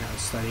 Now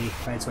it's slowly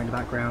fades away in the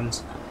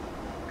background.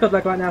 Good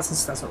leg light now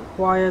since that's not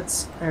required.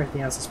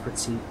 Everything else is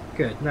pretty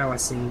good. No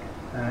icing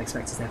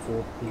expected,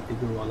 therefore leave the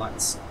blue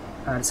lights.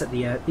 Set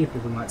the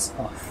blue lights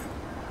off.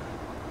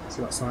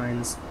 Seatbelt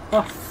signs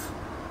off.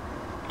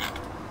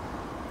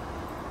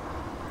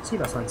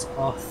 Seatbelt signs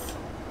off.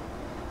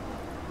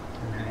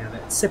 And there we have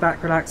it. Sit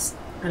back, relax,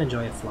 and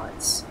enjoy your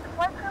flights. The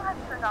flight crew has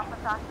turned off the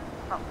fasten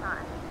seatbelt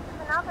sign. You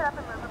can now get up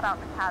and move about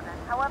the cabin.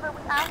 However,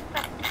 we ask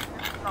that you keep your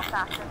seatbelt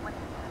fastened when you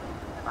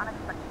of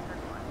unexpected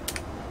turbulence.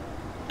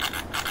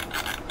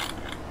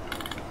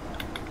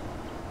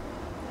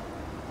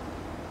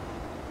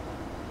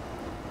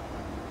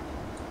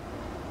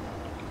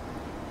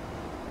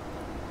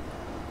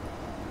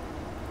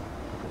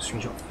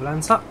 Screenshot for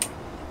Volanta.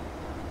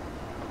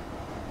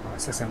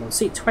 Alright, so let's have on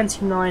seat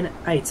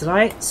 29A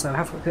today. So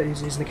have a look at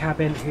who's using the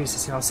cabin, who's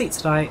sitting on our seat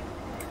today.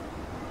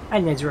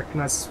 And you need to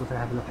recognise this, we're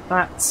going to have a look at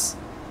that.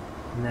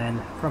 And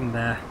then from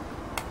there,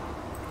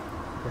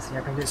 I guess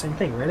I can do the same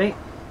thing really.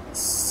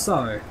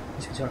 So,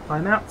 let's go to our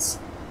climb outs.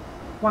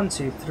 1,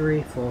 2,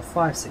 3, 4,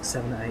 5, 6,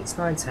 7, 8,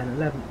 9, 10,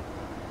 11.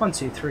 1,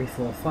 2, 3,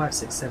 4, 5,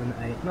 6, 7,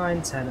 8,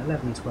 9, 10,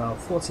 11, 12,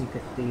 14,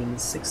 15,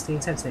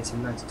 16, 17,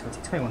 18, 19,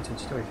 20, 21,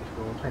 22, 23,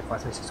 24,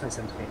 25, 26,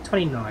 27, 28,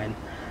 29.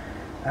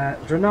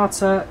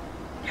 Renata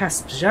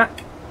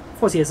Kasprzak,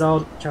 40 years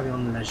old, travelling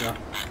on leisure.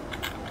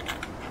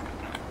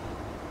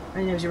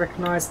 Any names you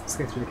recognise? Let's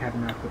go through the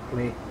cabin now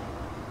quickly.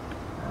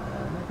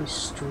 Maybe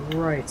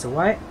straight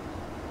away.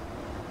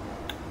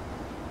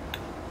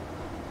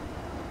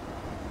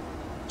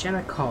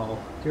 Jenna Cole.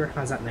 Do you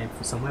recognise that name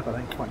from somewhere, but I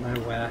don't quite know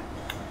where.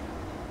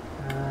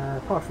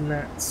 Apart from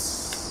that,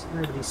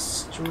 nobody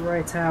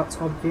straight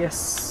out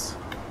obvious.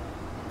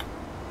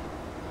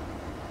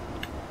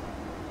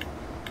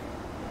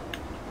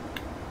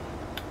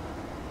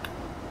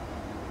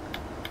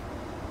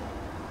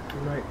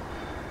 Nope.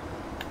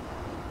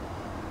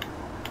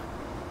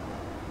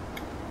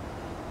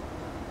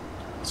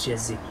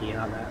 Rzeszów-Jasionka, I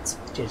like that.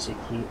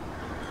 Rzeszów-Jasionka.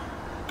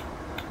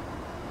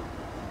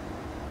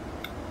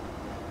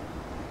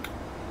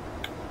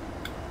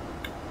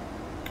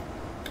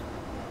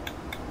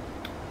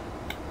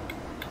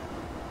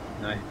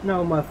 No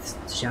one worth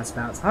to shout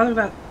about. I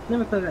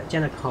never put that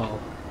Jenna Cole.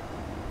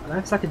 I don't know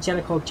if it's like a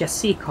Jenna Cole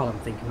Jessie Cole I'm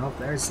thinking of.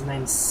 There is a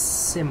name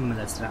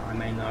similar to that I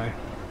may know.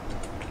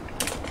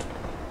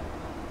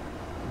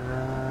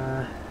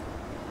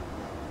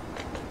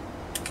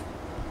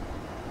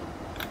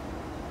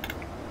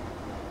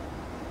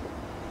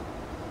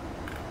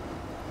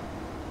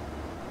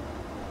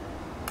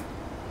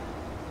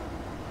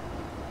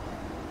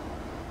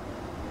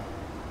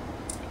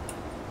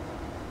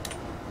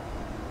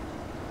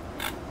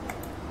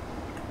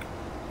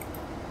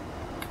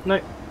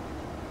 Nope.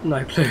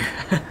 No clue.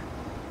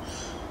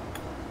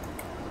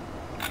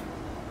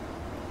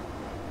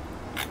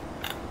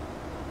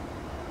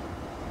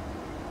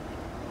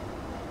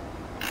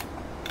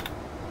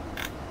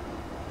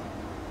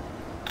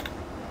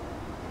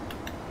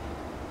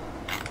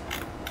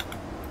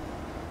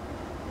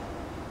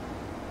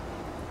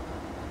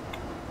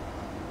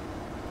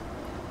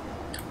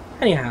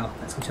 Anyhow,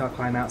 let's continue our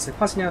climb out. So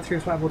passing now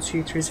through flight level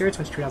 230,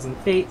 23,000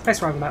 feet.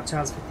 Best arrival about 2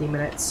 hours and 15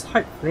 minutes.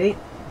 Hopefully, we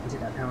can take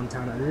that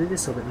downtown a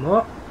little bit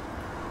more.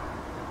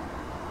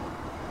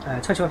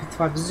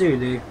 21:55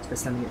 Zulu,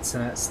 it's landing at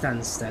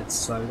Stansted,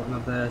 so we've got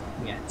another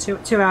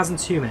 2 hours and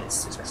 2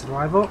 minutes expected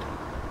arrival.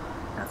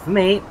 At for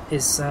me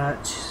is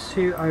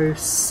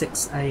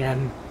 2:06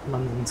 AM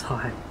London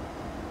time.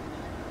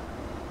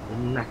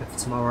 I'm knackered for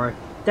tomorrow.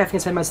 Definitely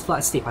spend most of the flight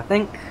asleep, I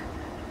think.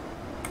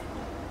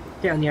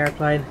 Get on the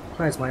aeroplane,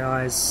 close my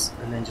eyes,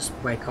 and then just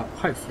wake up,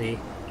 hopefully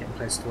getting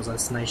close towards our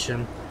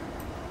destination.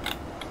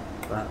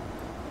 But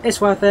it's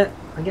worth it.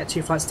 I can get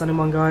 2 flights done in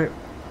one go,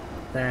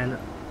 then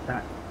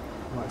that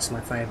works in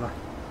my favour.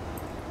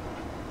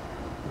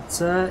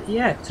 But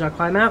yeah, did I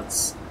climb out?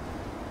 As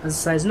I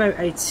say, there's no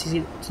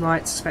ATC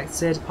tonight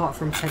expected, apart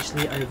from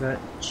potentially over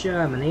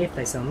Germany, if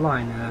they say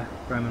online,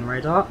 Roman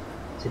radar.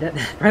 See,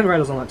 Roman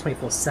radar's on like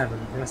 24/7,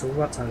 no matter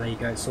what time there you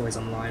go, it's always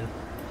online.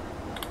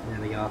 There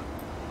we are.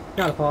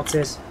 Now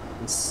departed,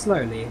 and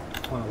slowly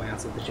on our way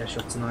out of the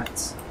Rzeszów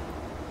tonight.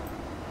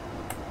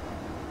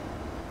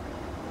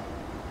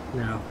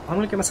 Now, I'm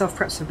going to get myself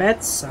prepped for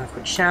bed, so have a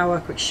quick shower,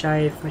 quick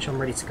shave, make sure I'm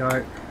ready to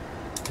go.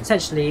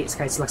 Essentially, it's a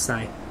case, like I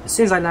say, as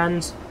soon as I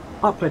land,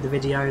 upload the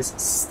videos,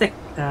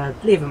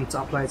 leave them to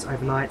upload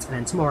overnight, and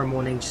then tomorrow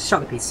morning just shut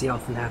the PC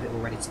off and have it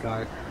all ready to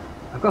go.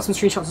 I've got some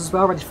screenshots as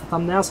well ready for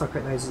thumbnails, so I'll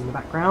create those in the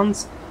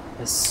background.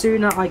 The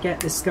sooner I get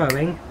this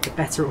going, the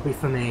better it will be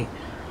for me.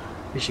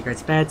 We should go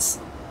to bed,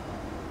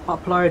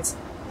 upload,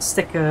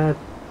 stick a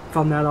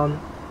thumbnail on,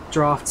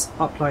 draft,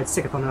 upload,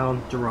 stick a thumbnail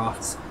on,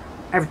 draft.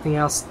 Everything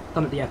else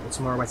done at the airport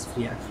tomorrow, waiting for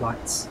the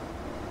flights.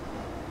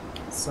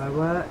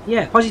 So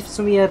yeah, apologies for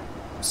some of your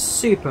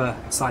super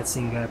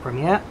exciting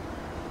premiere.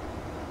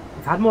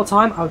 If I had more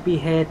time, I would be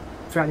here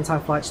throughout the entire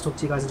flight to talk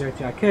to you guys and do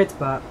everything I could,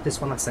 but this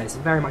one, like I say, is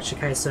very much a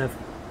case of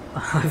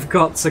I've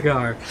got to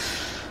go.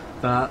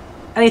 But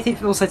anything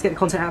also to get the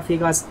content out for you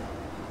guys.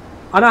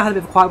 I know I had a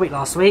bit of a quiet week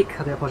last week,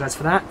 I do apologise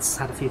for that.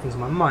 Had a few things on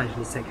my mind I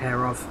need to take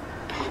care of.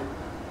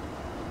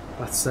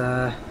 But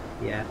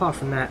yeah, apart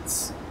from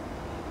that,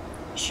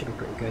 it should be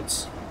pretty good.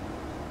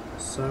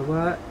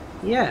 So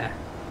yeah,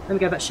 let me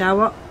get that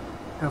shower,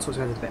 and I'll talk to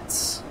you guys in a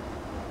bit.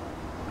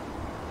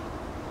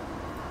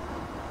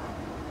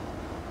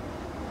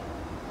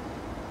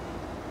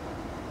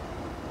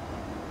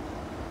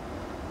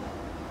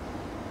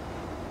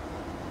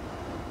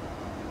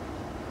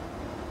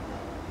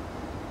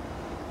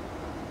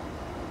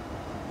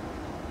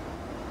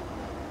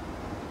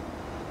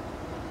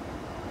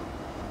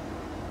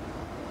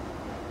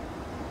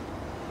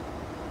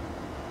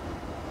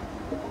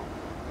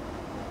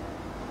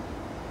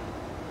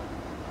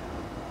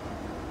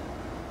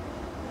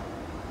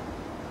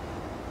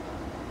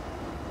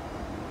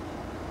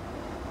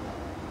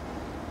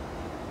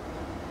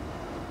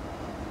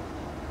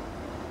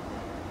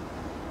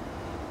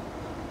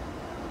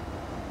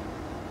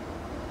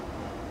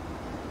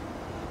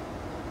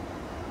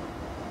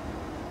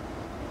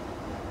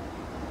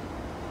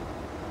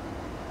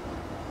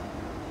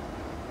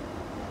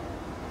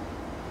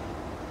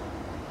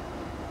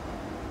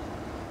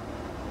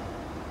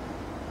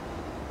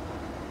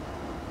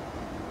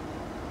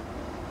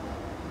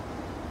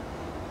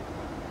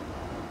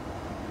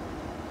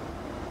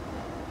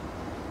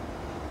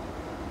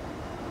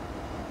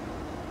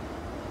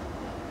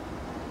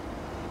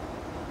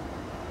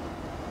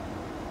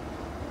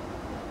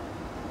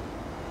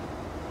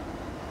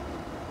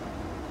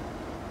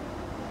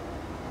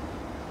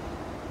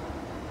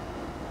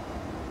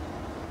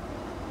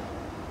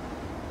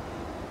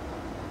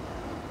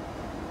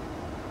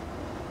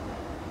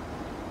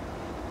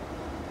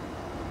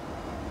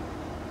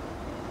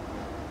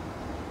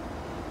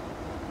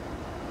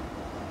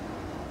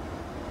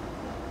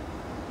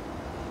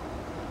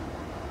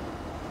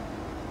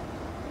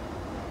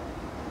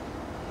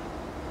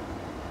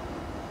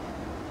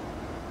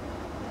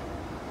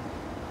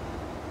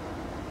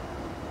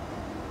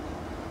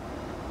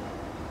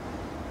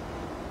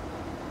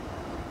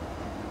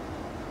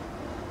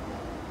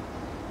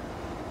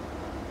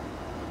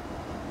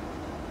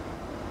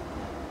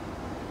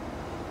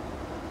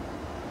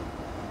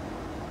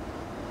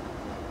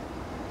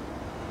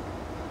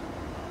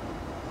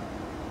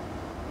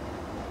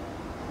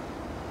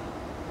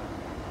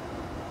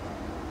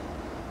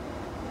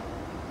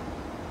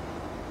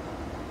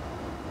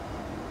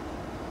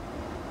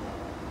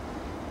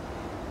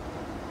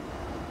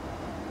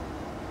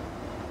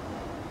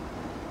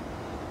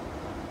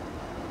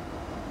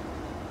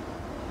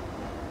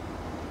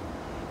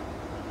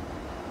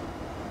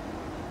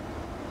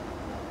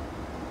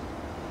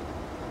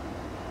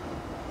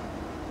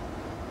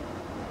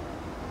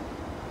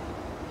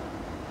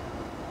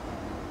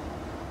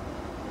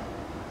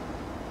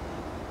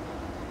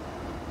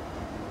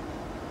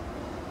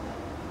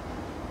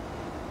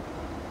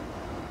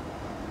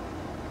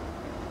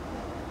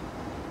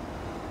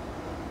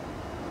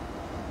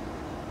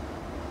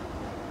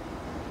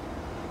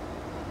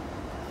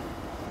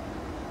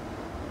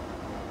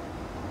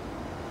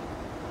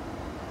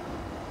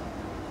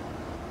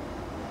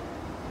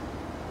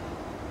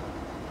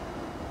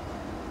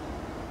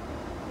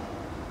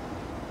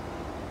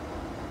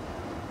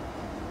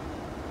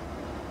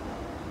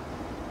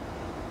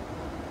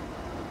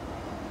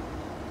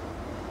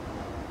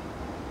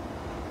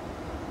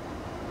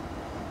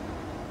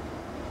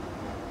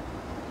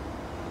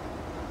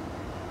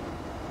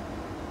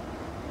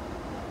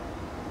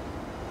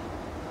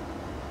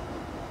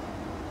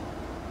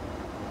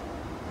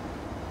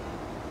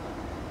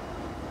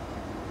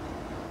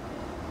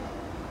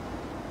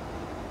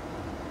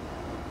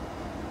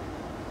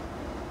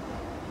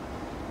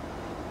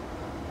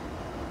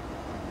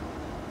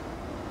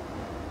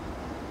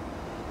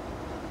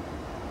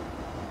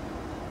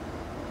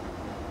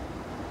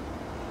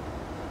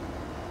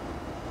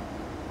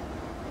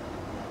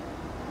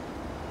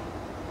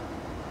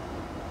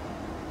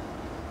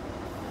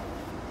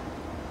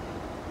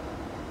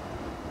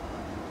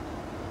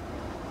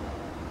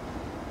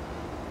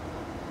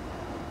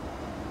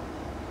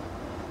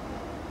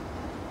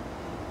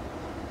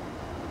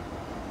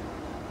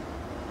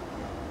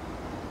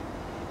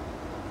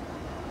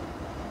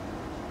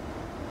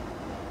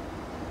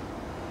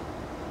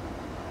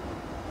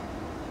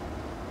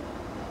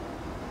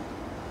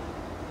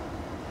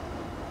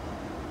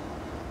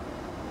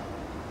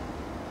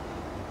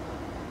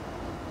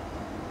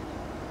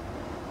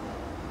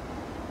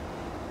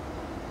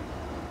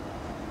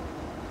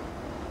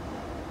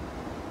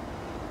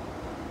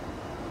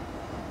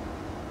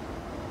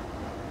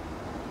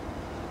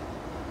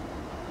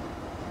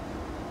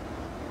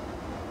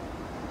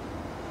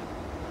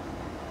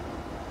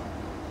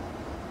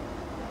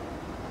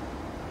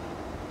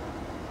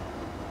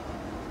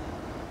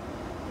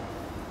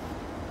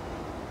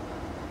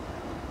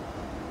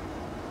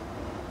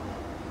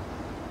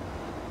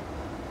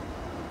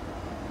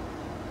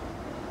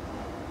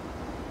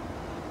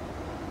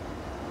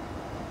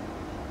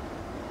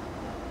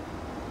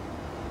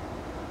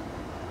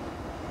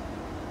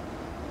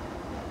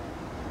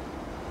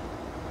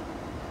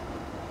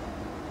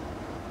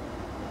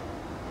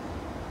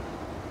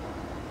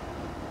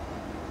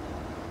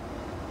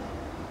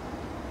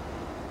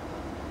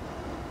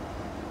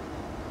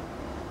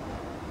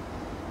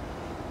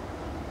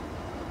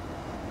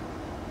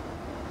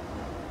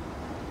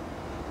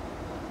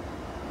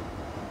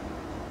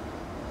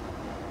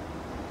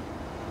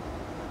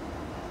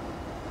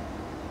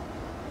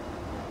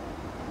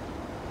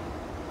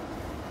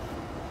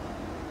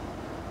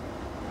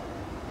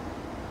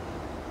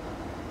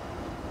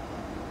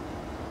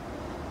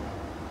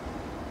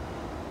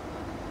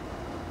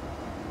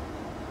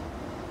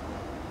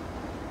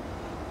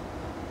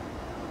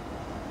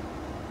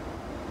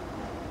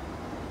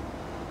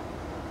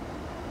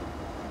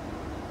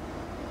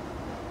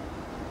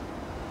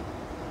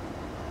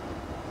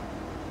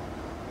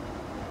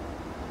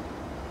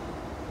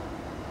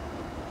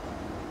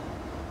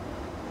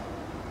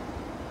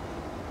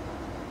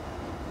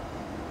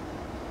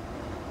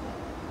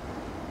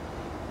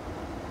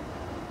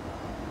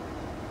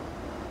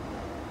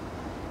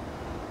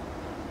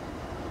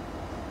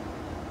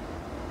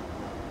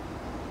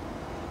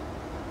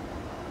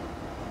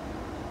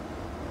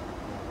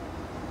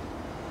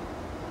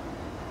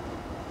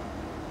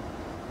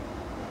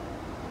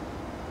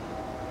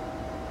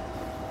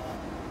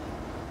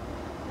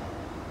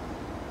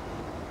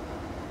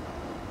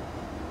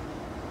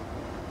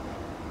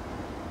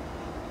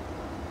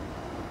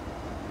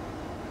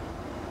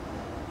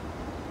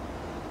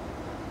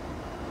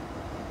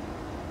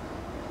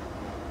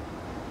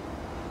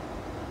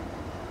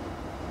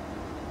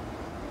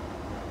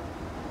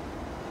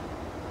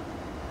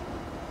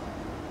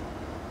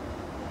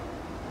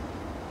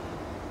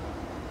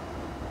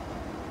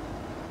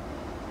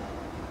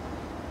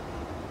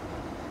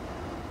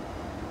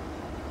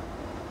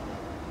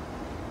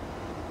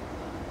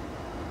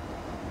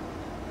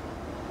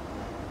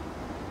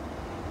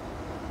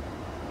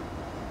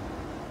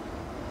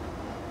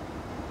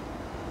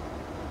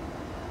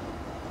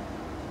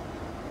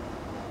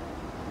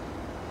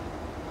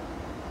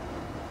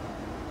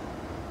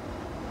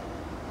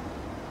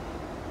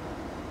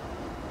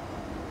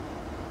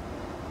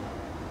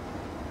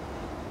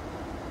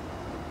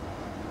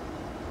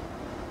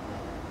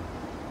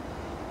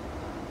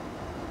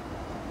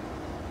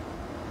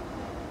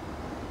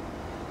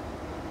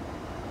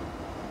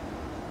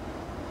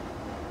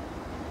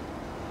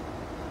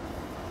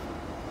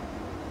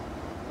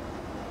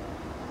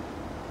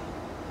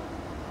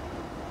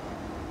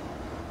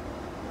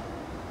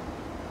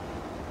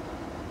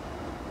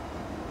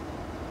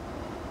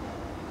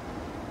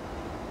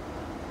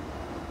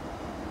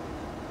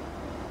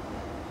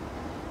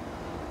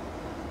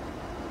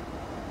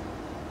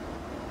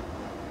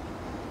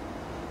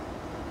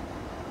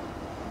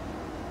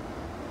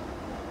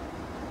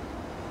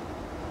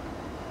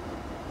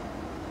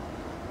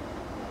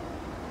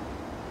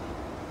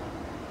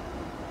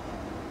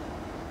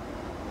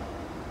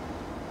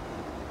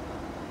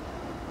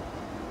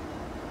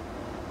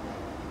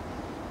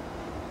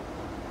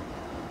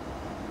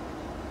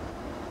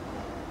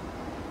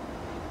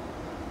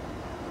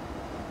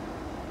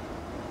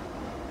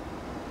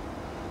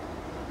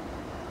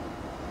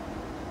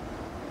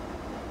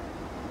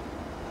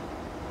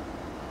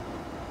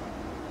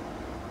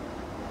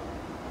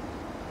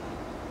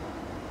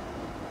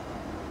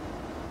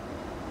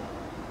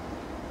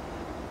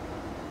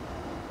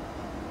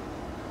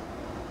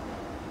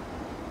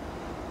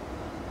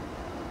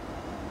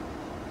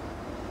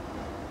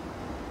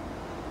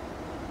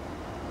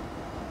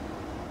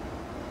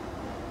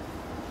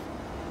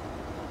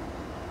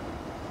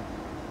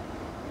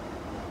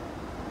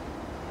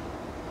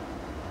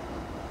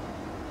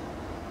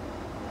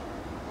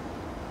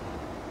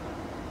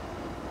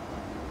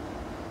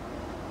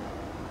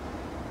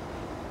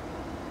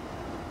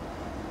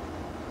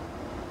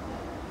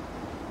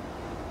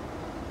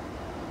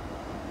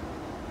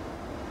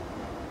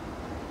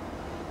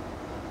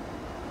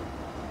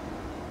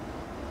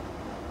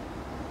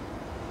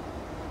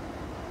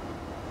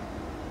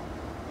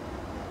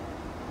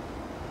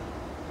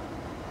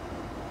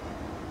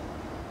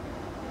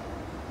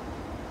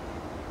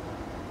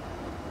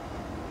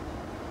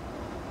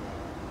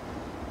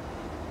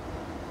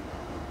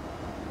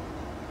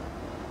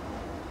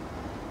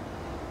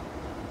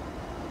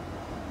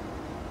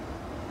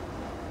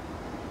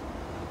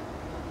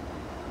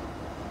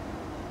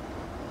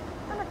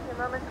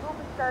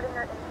 starting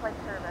our in-flight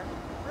service.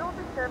 We will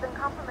be serving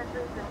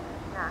complimentary drinks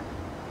and snacks.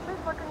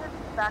 Please look in your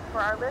seat back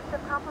for our list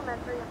of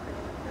complimentary and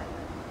premium drinks.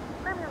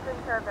 Premium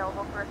drinks are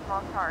available for a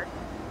small charge.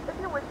 If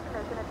you wish to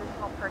make an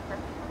additional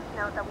purchase, please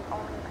note that we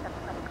only accept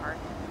credit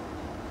cards.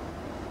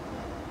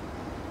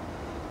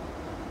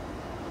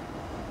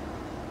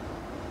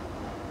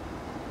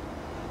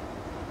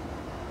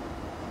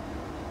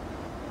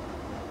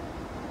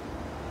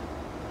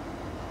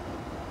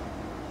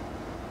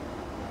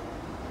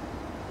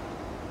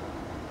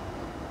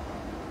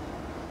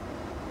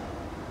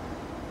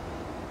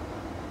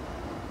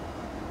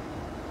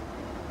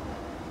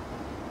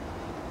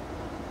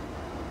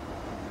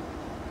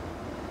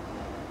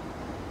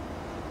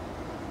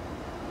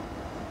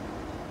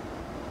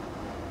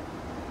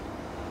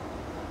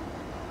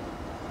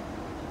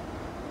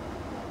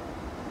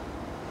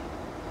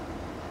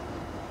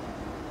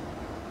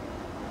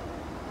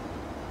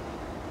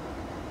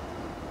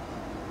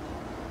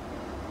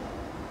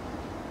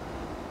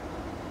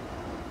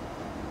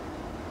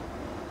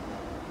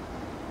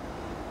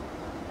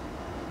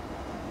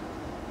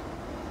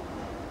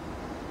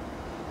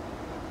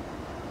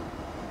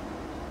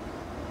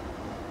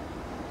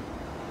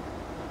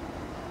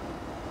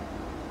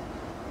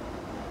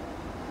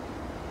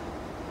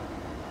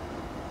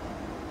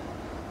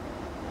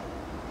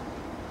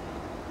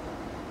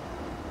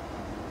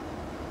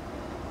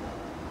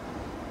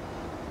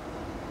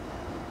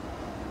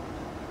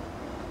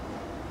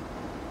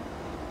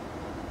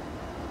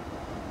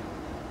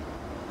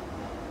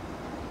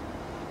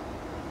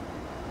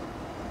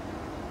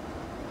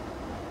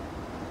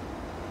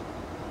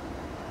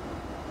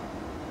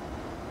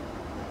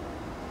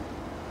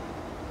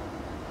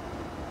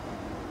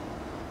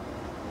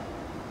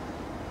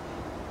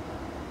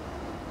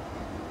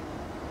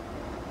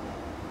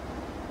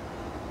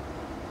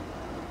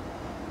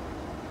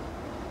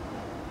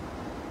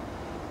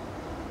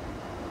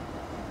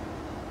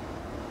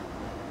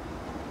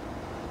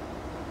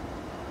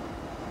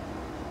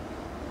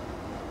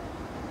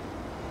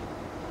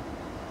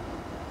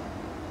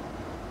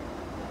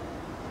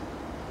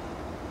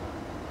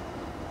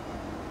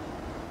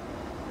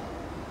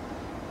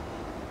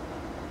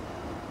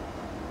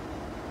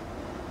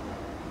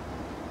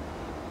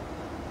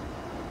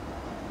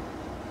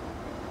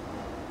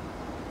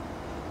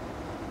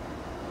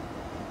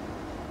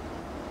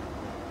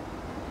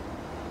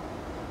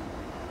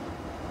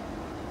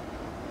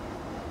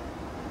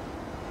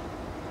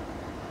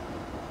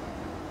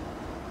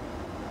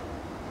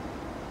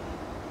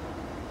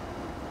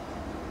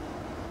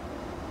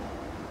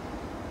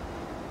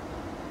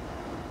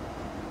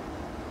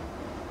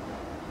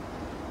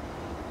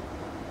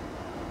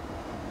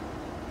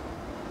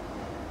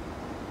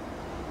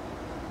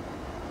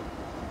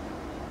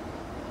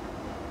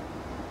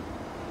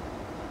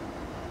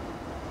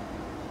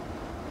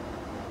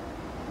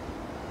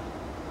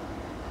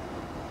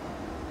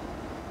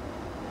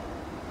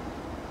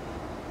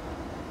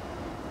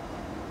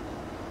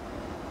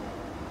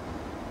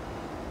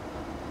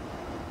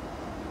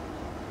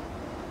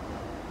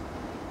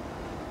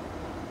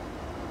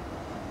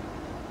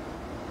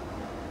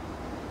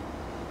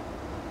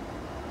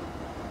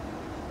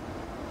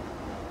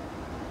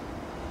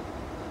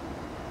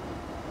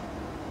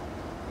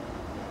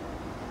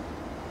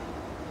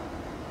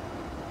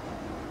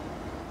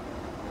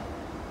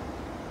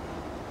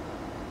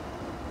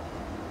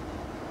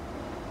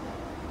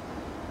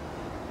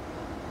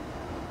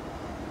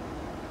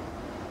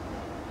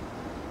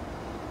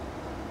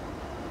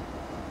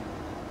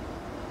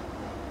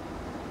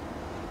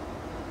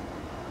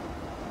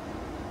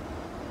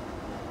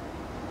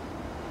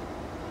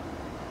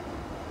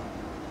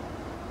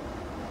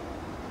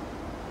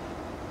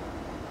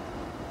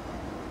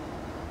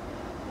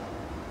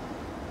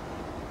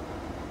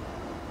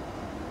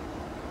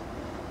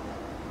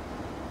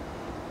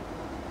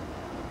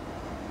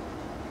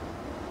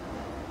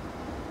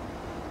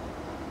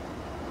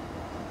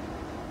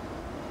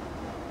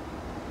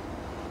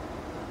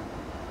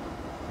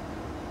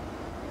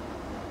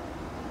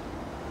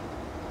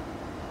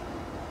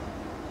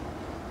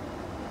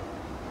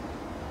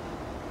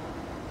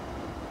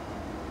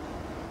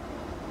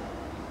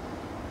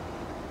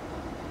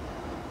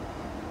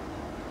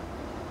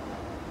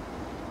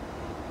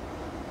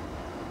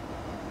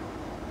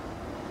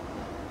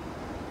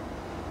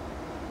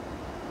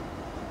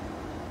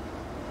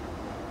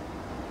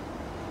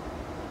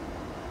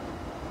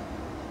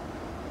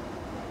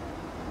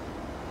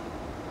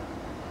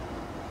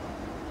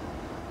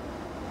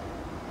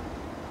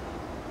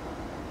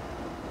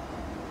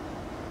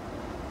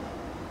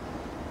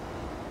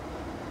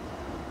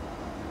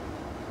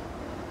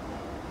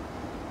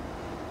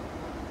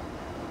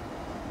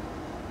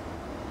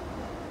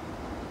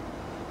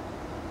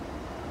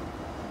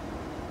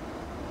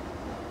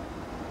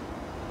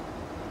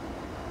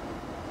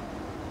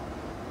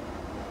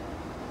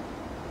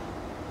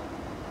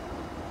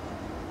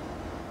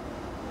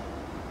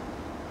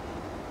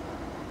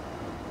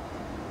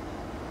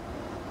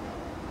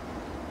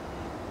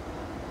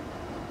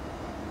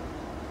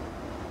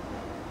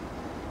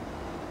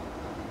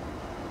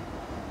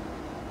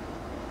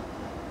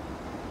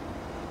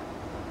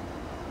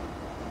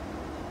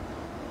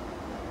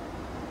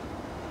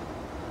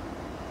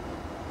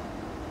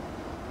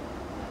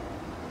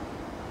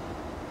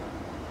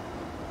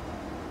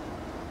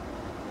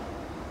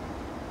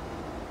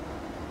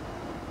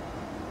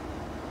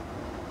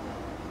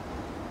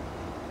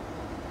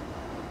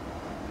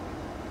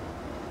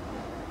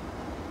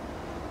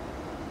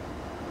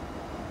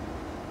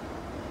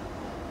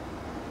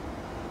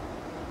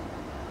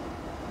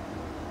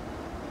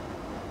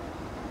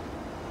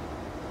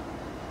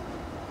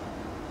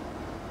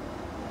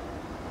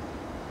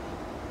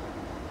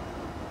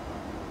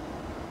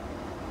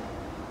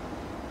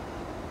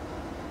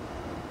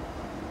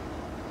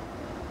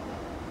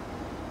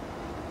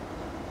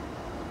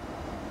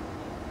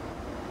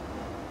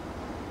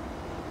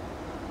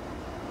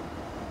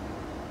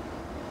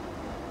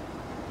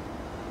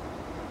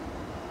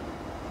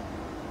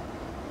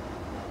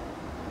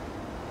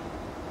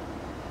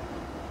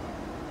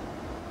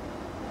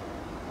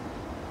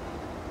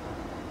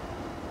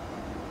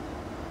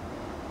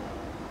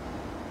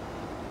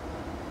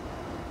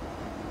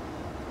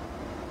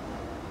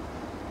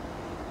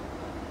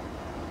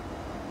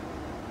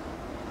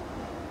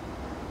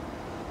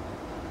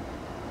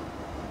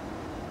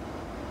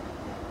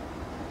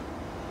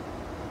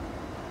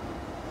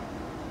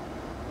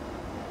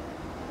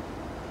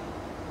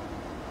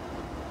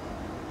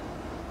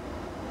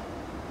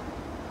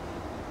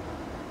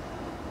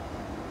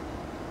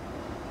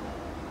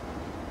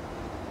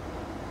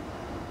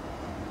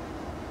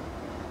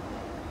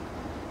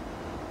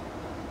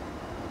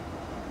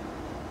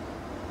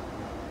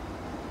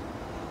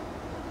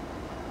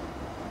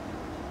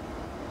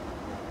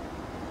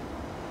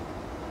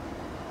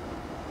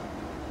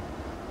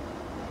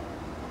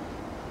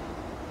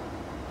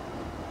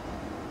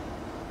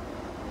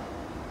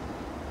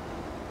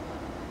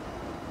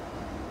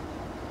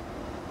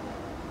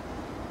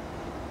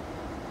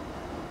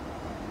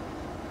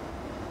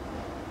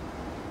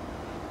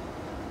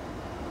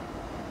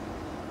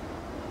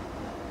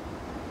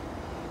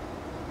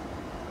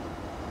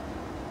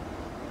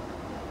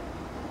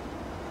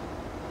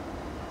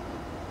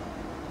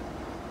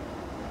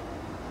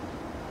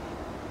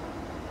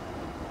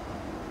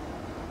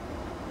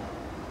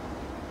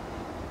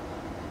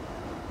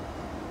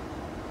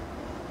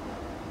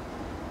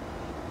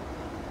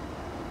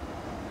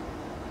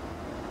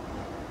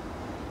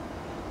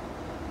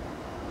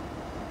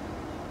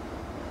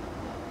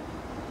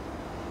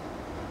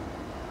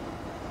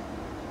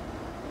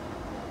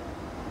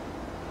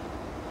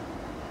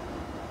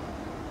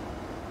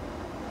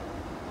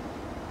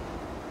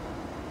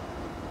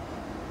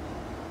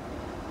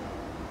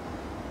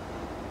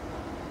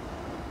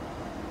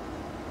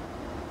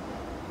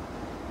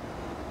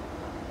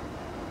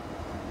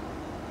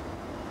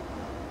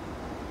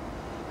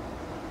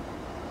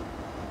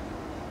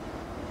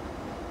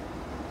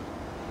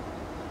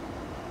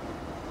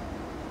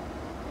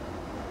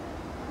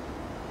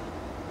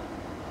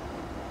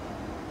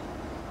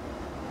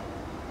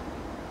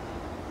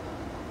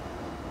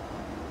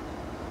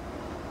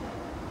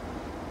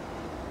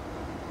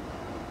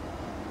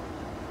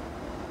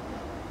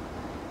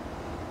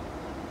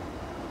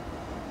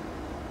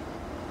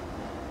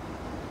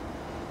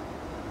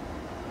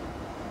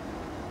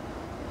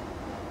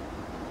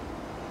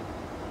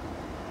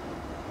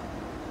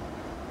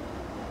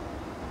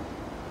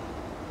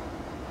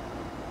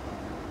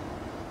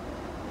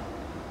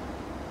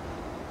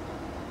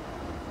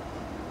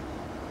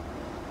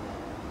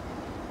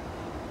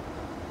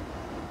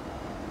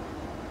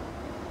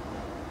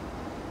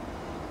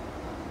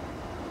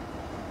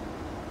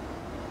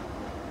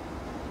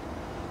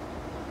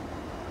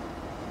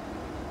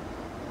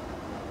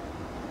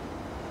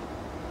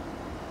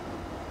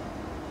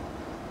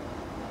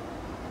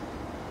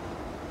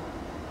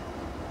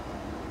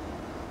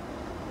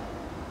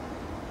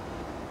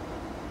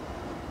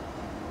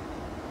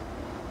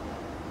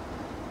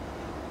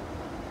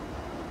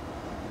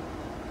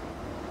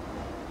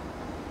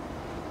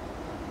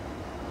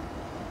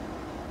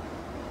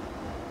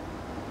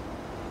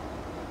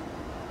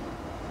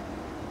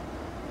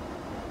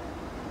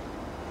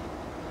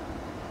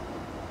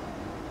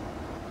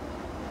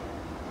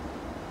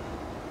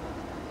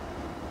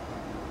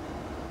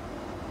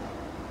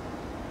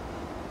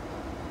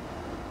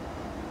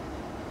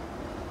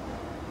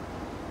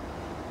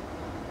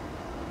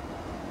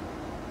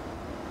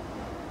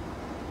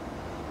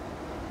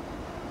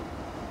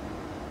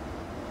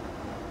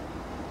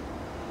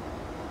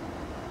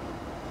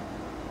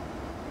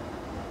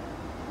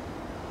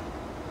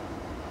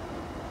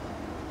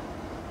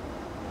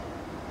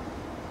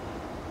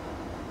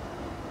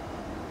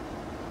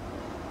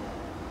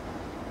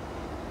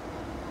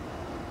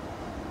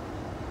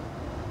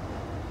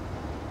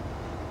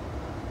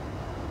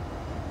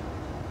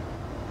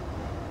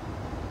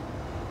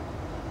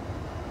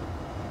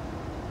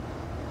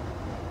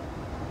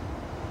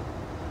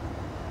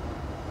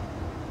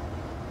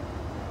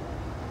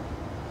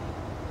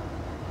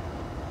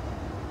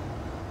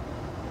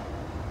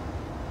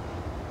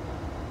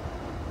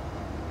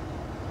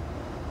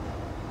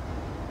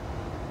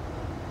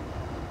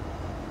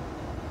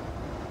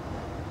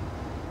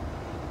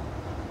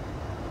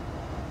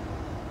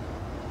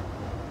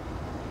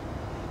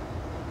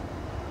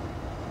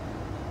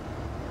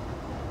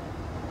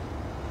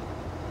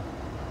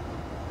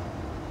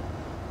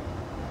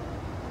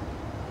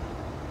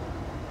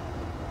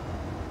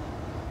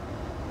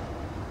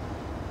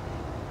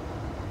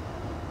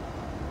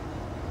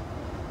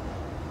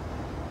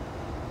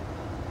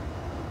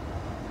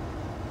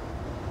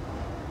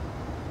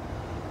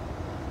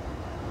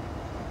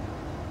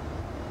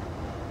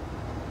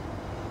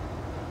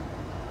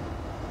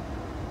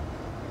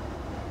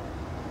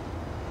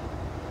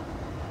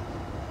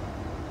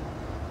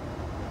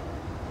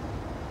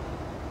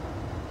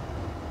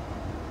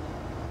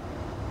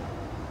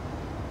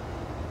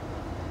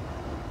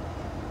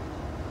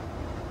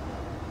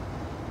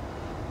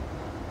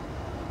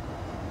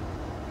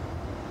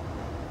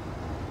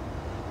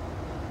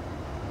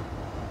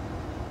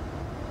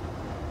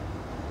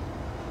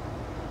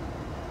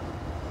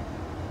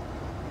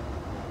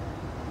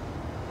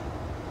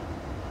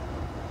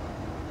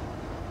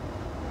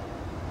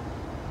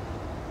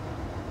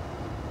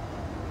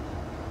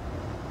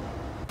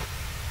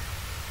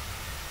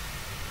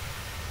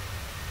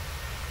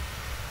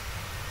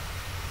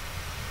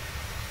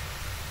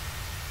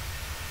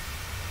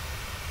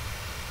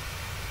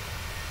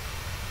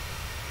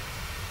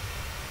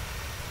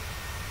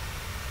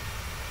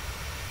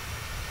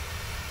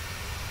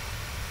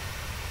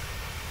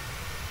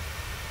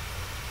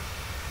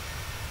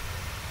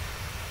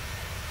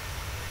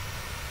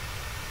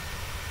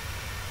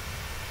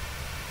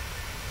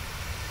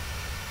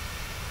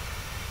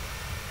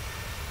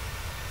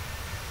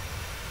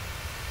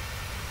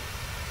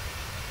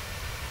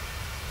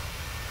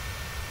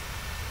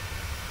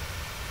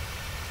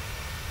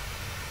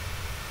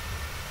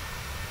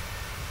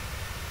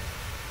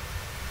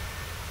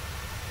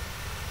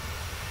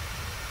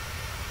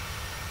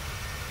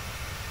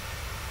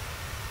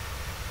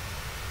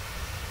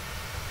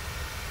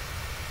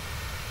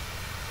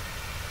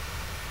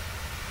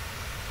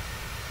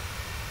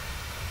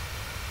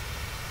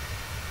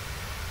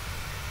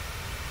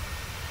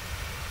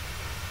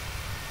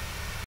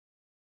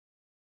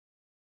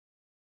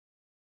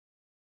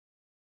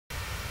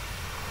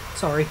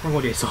 sorry, wrong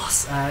audio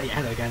source. Yeah,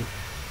 hello again.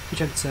 We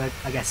jumped to,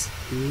 I guess,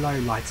 low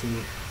lighting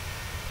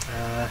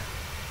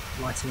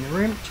in the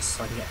room, just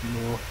so I can get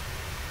more,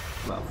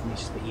 well, for me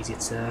it's just a bit easier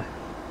to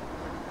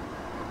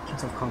keep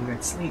myself calm and go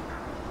to sleep.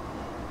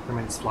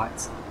 Remember this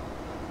flight.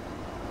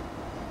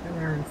 An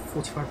hour and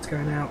 45 to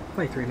go now,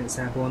 33 minutes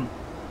airborne.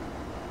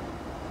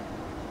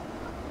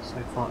 So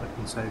far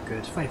looking so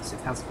good.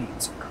 56,000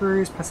 feet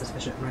cruise, pressure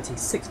efficient at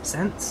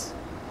 96%.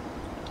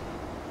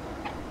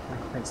 No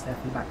complaints there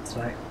from the back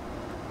today.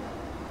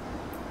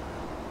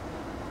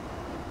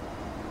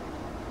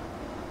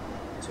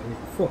 So we need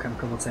 4 camera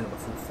convoys in at the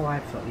full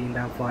 5 for the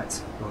inbound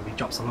flight. Well, we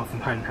dropped some off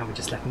from home and how we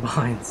just left them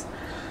behind.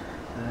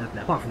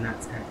 But apart from that,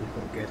 everything's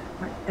pretty good.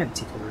 Right,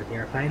 empty toilet of the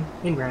aeroplane.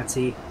 In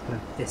reality, kind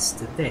of this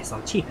to this are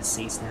the cheapest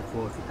seats, and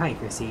therefore if you're paying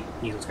for a seat,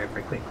 these will go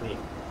very quickly.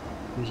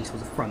 Usually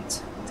towards the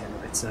front, it's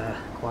a little bit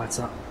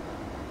quieter.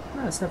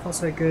 No, so far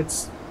so good.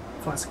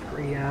 Flight's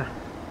pretty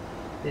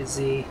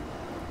busy.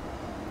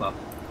 Well,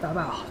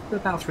 about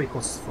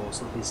 3/4 full,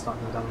 so it'll be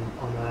starting to go down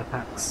on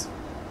PACX.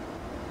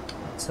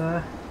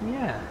 But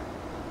yeah,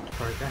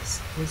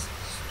 progress is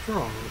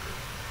strong.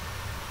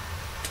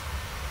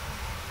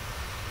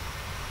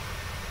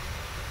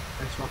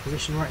 That's our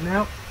position right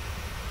now.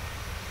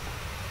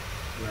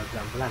 We're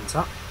down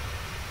Volanta.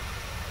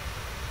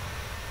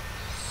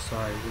 So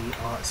we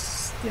are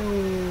still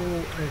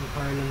in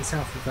Poland,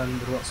 south of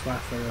the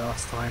Wrocław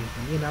last time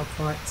on the inbound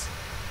flight.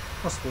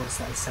 Cross border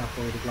slightly south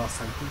where we did last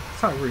time. The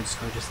entire route's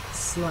kind of just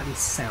slightly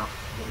south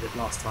of what we did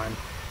last time.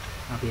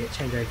 Albeit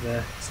change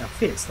over South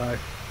Felix though.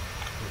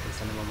 We're going to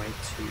send them on way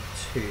to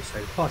 2.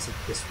 So pass it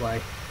this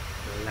way,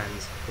 and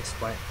lands this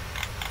way.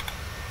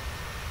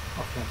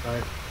 After that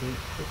though,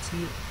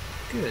 pretty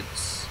good.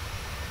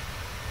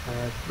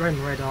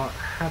 Roman radar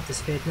have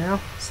disappeared now.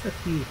 Still a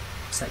few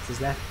sectors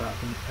left, but I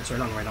think, sorry,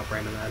 long radar,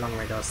 Bremen. Long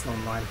radar still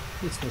online. A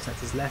few small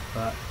sectors left,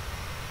 but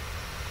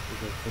we'll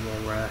go for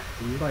more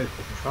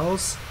local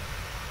controls.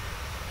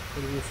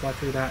 We will fly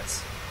through that.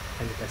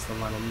 Depends if they're still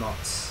online or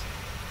not.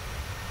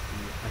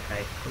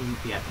 Okay,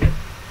 yeah,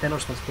 they're not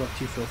responsible for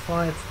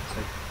 245,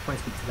 so try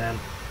to speak to them.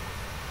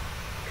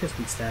 Could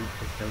speak to them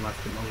if they're alive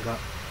a bit longer.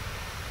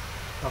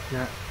 After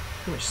that,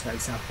 pretty much slightly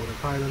southward of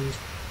Poland.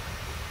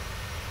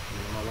 And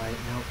on my way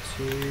out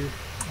to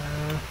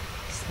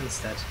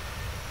Stansted.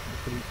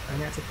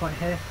 Only active flight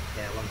here?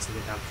 Yeah, one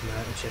single down from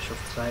Rzeszów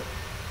today.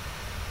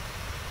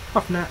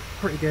 Apart from that,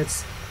 pretty good.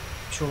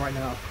 I'm sure right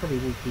now I probably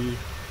will be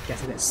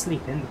getting a bit of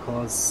sleep in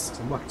because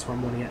I'm working tomorrow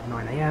morning at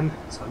 9 AM,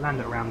 so I land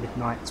at around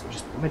midnight, or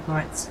just before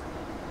midnight.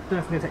 Don't know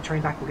if I'm going to take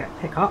train back or get a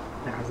pick up.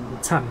 That hasn't been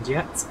determined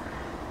yet.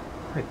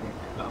 Hopefully,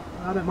 well,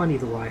 I don't mind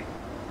either way.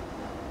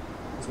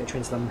 Just get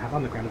trains to London, have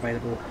underground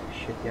available,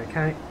 should be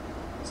okay.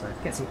 So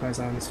get some clothes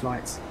on this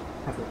flight,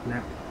 have a little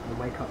nap, and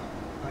wake up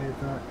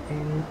over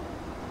in,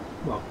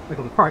 well, wake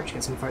up approach,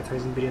 get some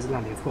photos and videos of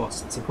landing, of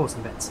course. It's an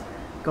important bit.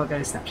 Gotta go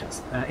to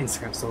Snapchats,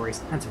 Instagram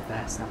stories, and to be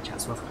fair,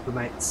 Snapchats with a couple of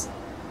mates.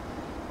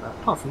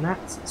 Apart from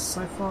that,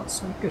 so far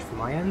so good from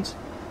my end.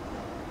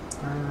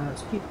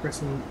 So keep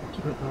progressing,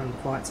 keep an eye on the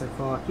flight so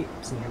far, keep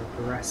seeing how we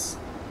progress.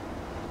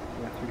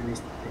 We're at 3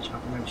 degrees pitch up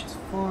at the moment, which is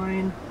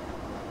fine.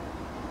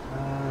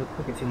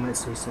 Probably a few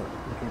minutes to start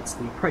looking at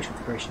the approach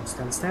configuration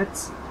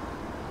Stansted.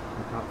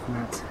 Apart from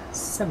that,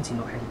 70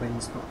 knot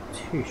headwinds, not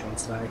too strong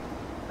today.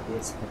 Maybe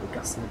it's a bit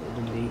gusty and a bit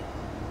windy.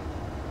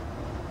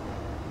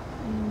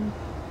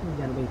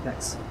 Yeah, the wind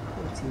effect's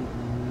pretty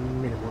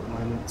minimal at the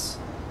moment.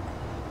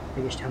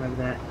 Biggest town over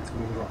there, it's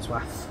going to be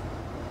Wrocław.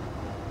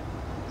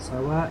 So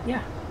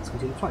yeah, let's go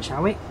do the flight,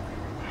 shall we?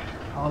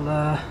 I'll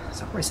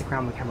probably stick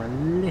around the camera a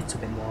little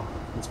bit more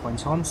from this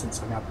point on, since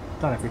I've now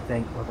done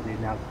everything. What I'll do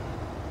now,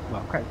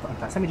 well, great, in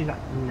fact, let me do that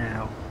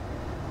now.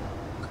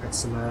 Let's create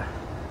some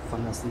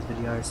fun else these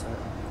videos. So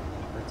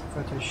go to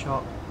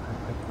Photoshop and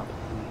open up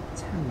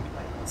the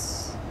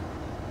templates.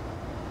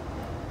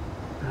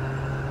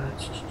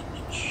 Right,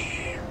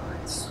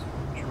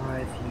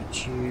 OneDrive,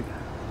 YouTube,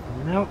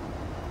 no.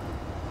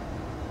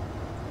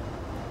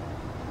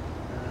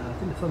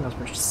 I think the thumbnail's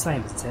pretty much the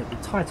same as it. The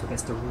title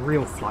gets the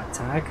real flight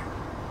tag,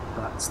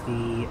 but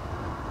the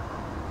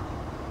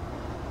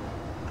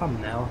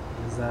thumbnail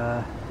is,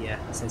 yeah,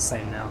 it says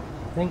same now,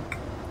 I think.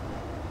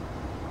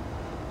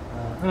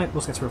 No, we'll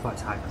just get to real flight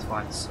tag, that's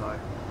fine, so.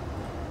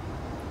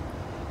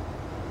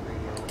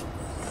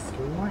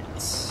 Real flight.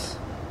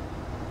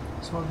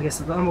 So I guess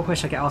the number one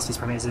question I get asked these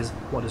parameters is,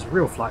 what does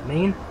real flight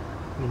mean?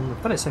 I mean,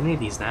 I've done it so many of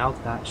these now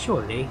that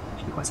surely it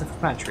should be quite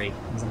self-explanatory.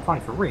 As I'm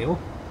flying for real,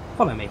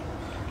 follow me.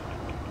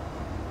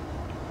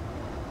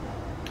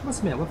 I must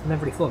admit, one thing I've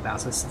never really thought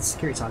about is the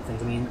security side of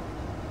things. I mean,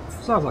 as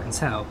far as I can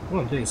tell, all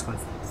I'm doing is kind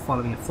of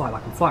following a flight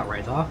like on flight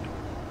radar.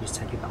 You just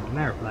take it back on an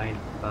aeroplane,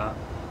 but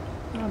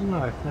I don't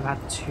know, I've never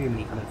had too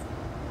many kind of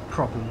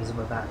problems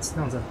with that.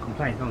 No one's ever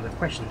complained, no one's ever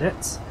questioned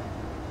it.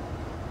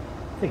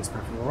 I think it's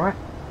perfectly alright.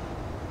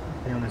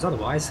 If anyone knows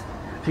otherwise,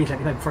 please let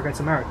me know before I go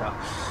to America.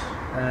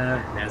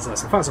 Yeah,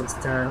 so far as I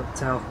can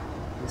tell,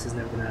 this has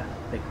never been a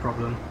big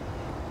problem.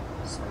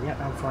 So yeah,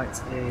 our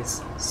flight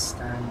is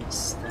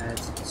Stansted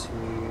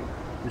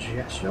to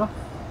Rzeszów.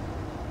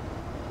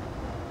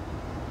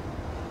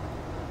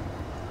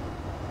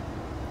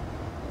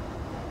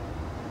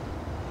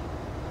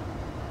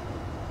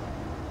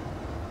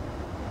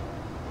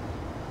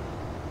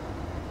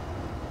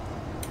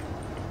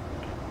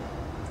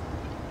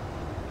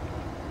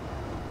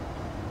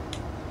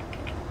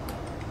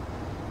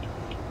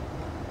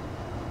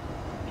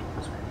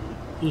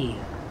 E,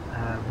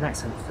 an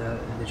accent for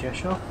the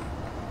Rzeszów.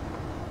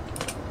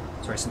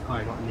 Sorry, it's an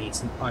O, not an E,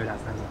 it's an O that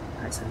has an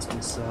accent on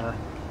this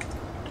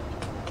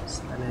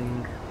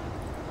spelling.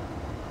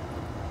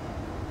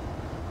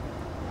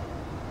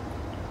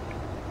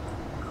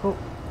 Cool.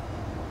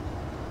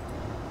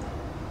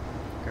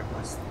 Go for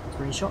nice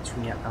screenshots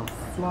from the outbound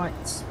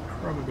flight.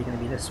 Probably going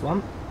to be this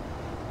one.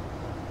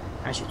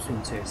 Actually,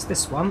 between two. It's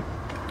this one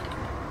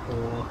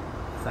or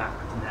that.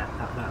 Yeah,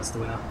 that's the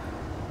winner.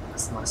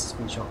 That's the nicest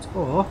screenshot.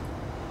 Or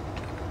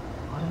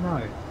I don't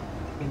know.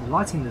 In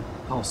lighting the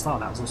whole start,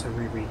 that was also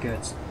really, really good.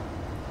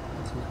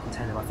 That's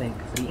contender, I think.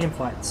 For the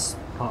in-flight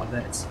part of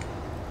it,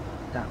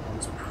 that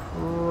one's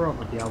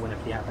probably our winner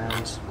for the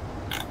outbound.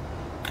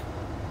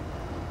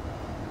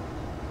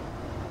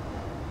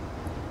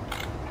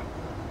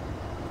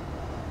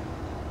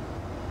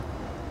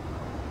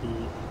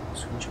 The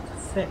screenshot to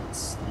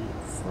fix the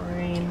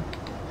frame.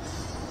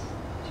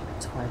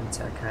 Time it.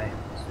 Okay,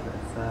 just a bit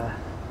of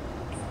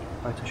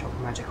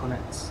Photoshop magic on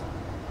it. So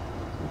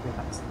we'll go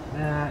back to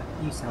there.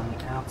 Use down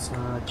the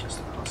outer, just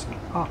across and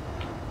up.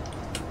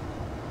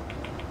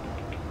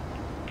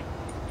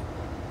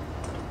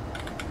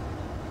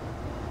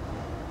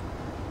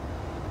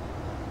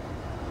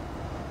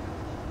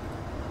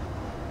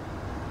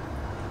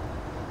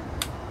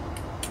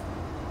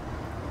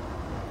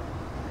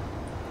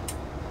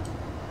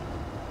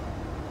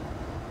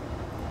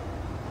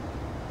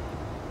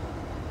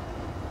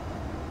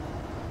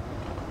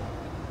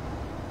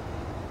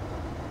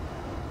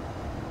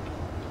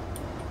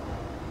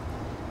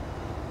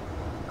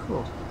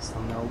 Cool, that's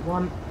thumbnail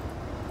 1.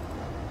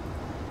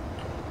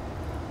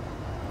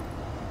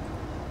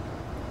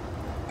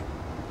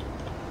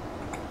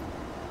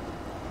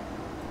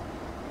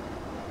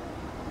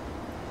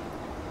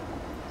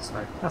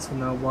 So that's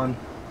thumbnail 1.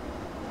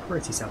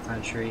 Pretty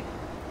self-entry.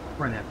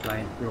 Ryanair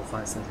plane, real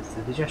flight centre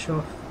to the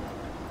Rzeszów.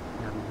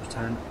 Now we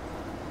return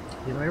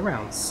the other way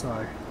around.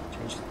 So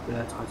change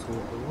the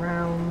title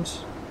around.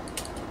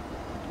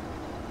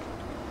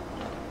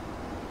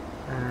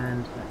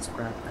 And let's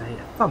grab a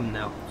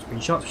thumbnail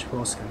screenshot, which of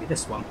course is going to be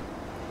this one.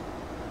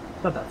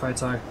 Love that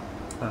photo,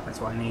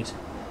 perfect what I need.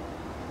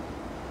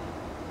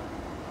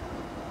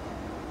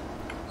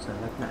 So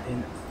load that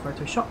in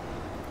Photoshop.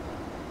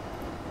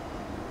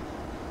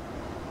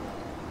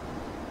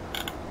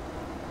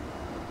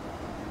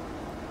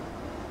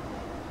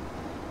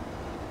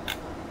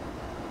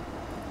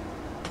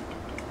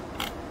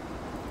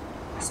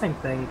 Same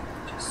thing,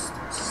 just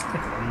stick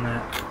it on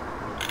there.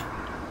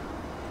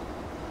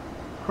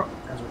 Crop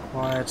as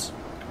required.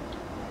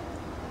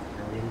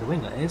 In the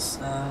winglet is.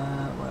 Where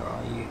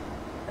are you?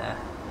 There.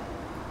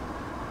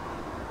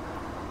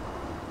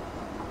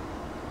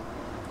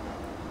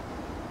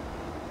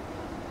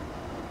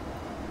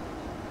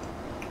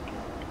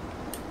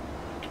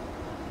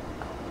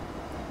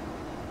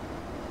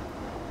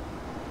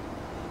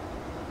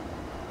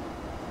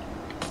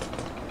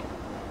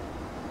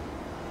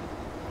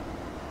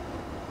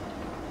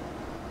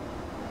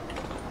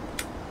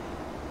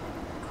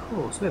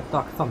 Cool, it's a bit of a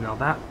darker thumbnail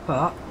that,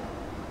 but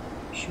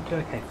it should go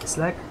okay for this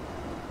leg.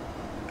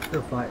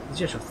 Real flight, the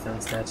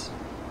Rzeszów-Stansted,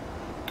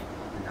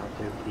 and now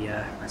we'll do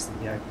the rest of the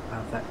video.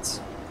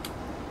 Perfect.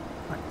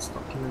 Facts,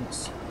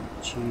 documents,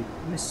 YouTube,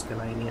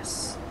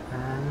 miscellaneous,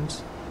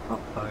 and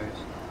upload.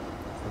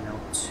 Thumbnail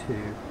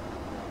 2.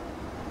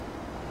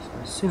 So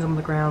as soon as I'm on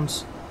the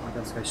ground, I'll be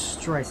able to go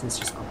straight into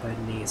just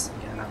uploading these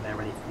and getting that there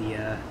ready for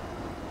the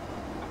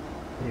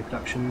video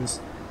productions.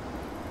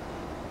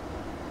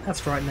 As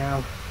for right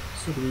now,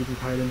 still leaving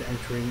Poland,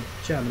 entering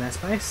German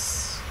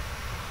airspace.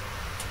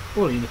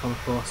 All uniform, of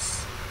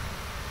course.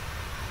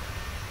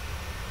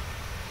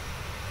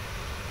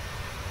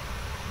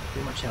 Not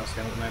too much else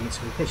going on at the moment,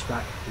 so we'll pitch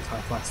back the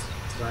entire flight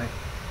today.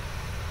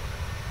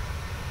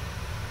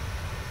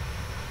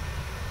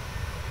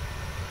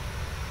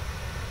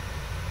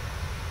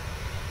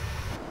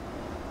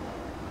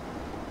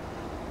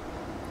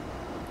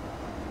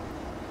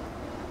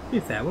 To be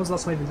fair, when was the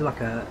last time we did like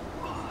a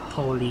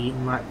holy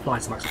night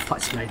flight on Microsoft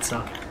Flight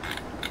Simulator?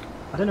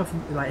 I don't know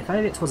if I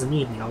did it towards an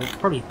evening, I would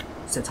probably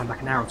set time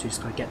back an hour or two just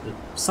kind of get the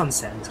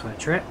sunset in this kind of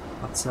trip.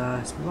 But it's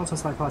been a long time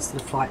since I passed to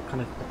the flight,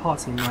 kind of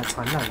departing in night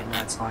time, knowing at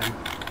night time,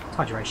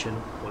 time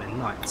duration, all in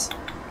night.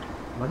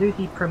 If I do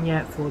the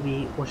premiere for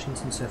the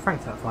Washington to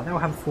Frankfurt flight, then I'll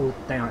have a full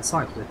day-night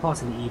cycle.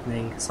 Depart in the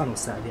evening, sun will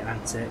set at the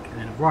Atlantic, and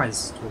then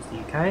rise towards the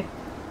UK.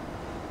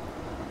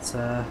 But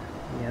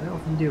yeah, I don't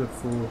often do a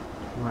full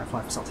night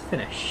flight from start to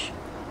finish.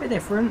 A bit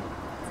different.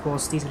 Of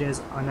course, these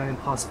videos I know in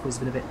past have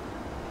been a bit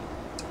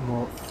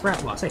more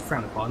I say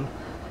frowned upon.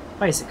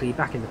 Basically,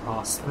 back in the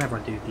past, whenever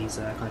I do these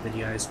kind of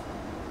videos,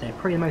 they're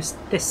probably the most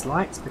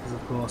disliked because,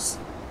 of course,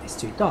 it's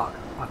too dark.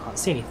 I can't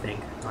see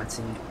anything.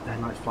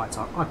 Night flights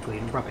are ugly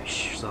and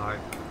rubbish, so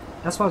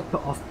that's why I was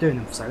put off doing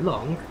them for so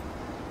long.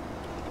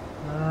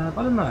 But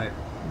I don't know.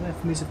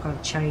 If movies have kind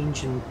of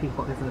changed and people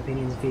got different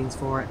opinions and feelings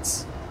for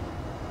it,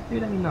 do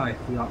let me know if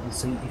you like.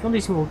 If you want to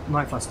do some more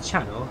night flights on the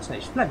channel, so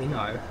just let me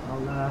know.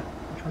 I'll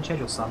try and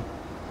schedule some.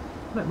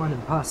 I don't mind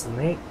them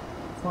personally.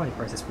 The flying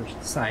process is pretty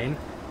the same.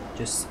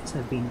 just instead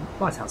of being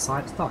light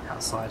outside, it's dark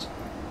outside.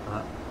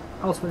 But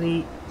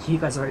ultimately, you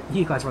guys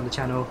run the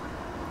channel.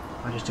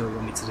 I just do what you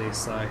want me to do.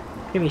 So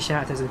give me a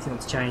shout if there's anything you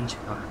want to change.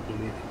 I'll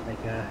happily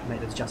make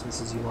those adjustments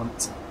as you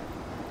want.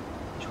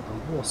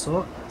 Shotgun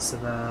Warsaw. So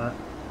the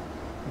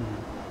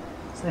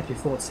it's an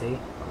F40.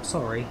 I'm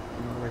sorry,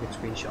 not a very good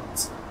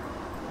screenshot.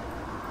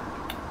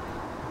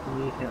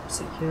 Anything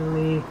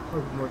particularly,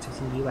 probably more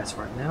activity in the US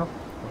right now.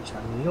 Watch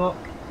out in New York.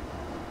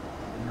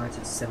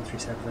 United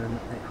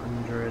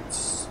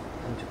 737-800.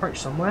 Going to approach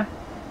somewhere.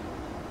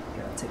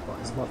 Get that tick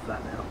box as well for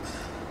that now.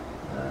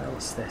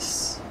 What's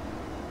this?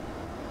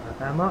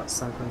 Alabama,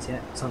 Sun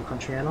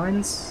Country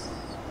Airlines.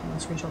 I'll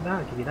screenshot that,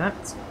 I'll give you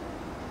that.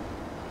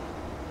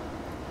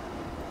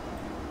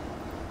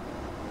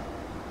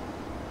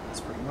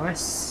 That's pretty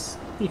nice.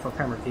 Default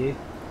camera view,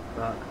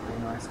 but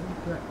pretty nice.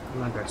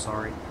 Logo,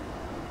 sorry.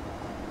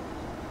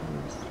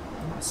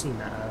 I've not seen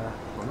that,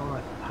 well, not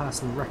a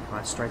person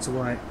recognised straight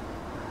away.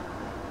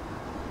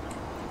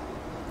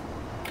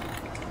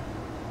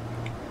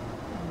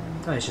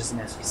 Oh, it's just an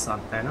S for Sun,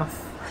 fair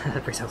enough.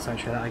 Pretty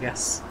self-explanatory that, I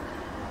guess.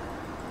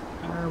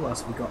 What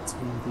else have we got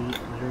in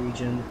the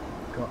region?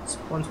 Got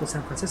one to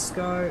San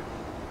Francisco.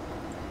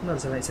 Another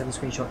 787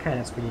 screenshot. Okay,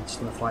 that's pretty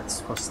interesting on the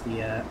flights across the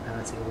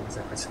Atlantic over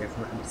San Francisco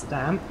from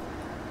Amsterdam.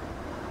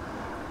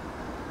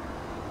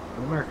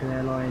 American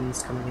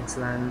Airlines coming into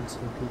land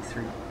in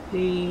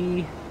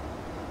P3D.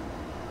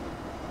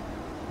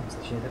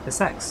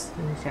 FSX.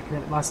 Checking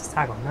the license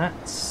tag on that.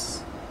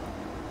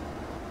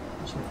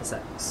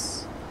 FSX.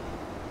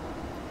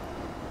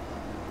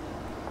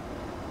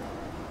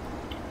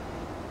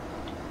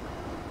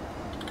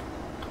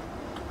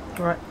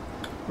 Right,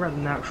 we're at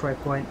the neutral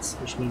waypoint,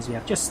 which means we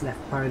have just left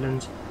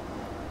Poland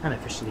and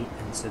officially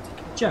entered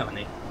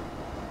Germany.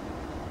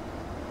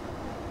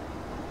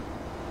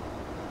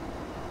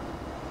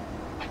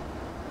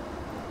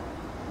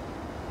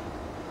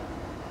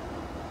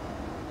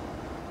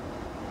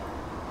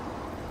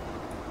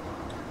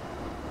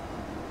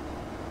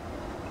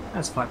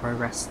 As flight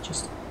progress,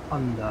 just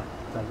under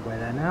the way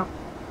there now.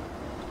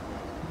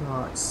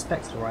 Our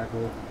expected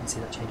arrival, you can see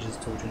that changes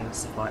at all during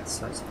this flight,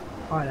 so it's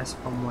ILS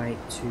runway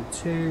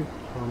 22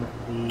 on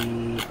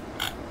the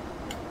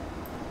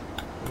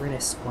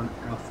Rennes 1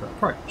 Alpha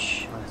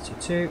approach. ILS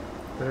 22,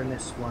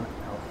 Rennes 1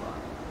 Alpha.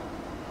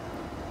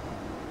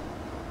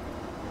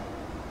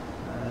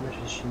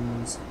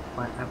 Notifications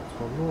by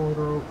Abbott or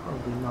Laurel,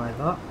 probably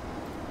neither.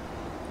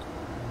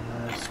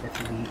 Just go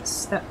through the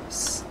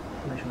steps,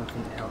 make sure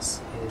nothing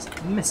else is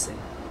missing.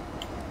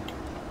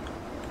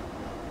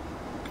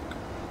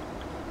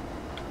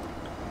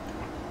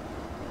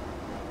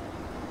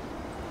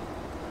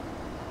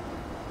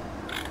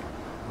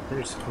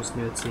 There's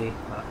continuity,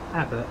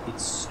 Abbott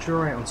leads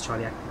straight onto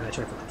Charlie Echo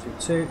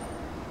 22.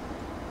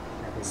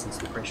 That is into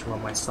the approach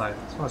runway, so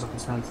as far as I'm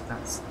concerned,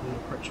 that's the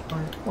approach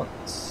I want.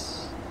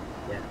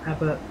 Yeah,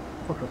 Abbott,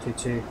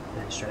 422,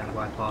 then straight down the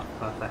wide path,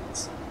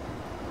 perfect.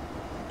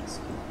 Let's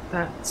do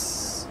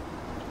that.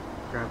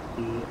 Grab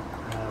the,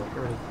 we'll get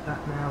rid of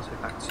that now, so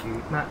back to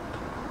map.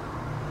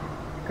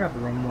 Grab the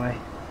runway,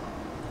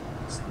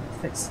 see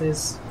what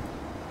fixes.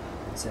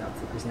 Set up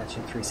for cruising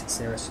altitude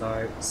 360,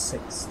 so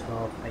 6,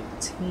 12,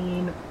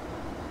 18,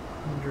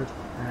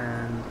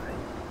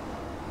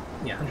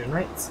 108. Yeah,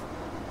 108.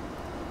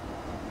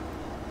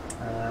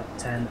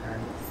 10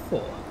 and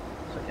 4.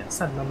 So again,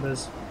 7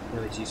 numbers, we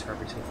always use for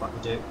every single flight we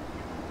do.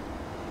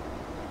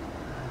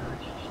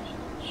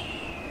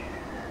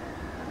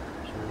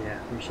 So yeah,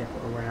 reshape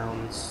it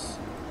around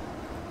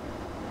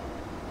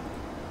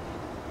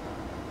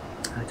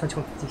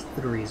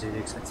 21:53 Zulu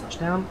expect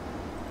touchdown.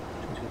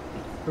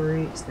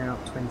 21:53, it's now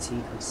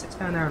 20:26,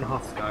 about an hour and a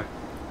half to go.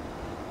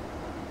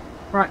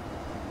 Right,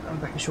 I'm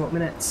back in short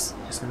minutes.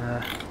 Just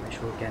gonna make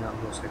sure again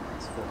I'm also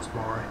practice for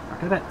tomorrow.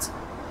 Back in a bit.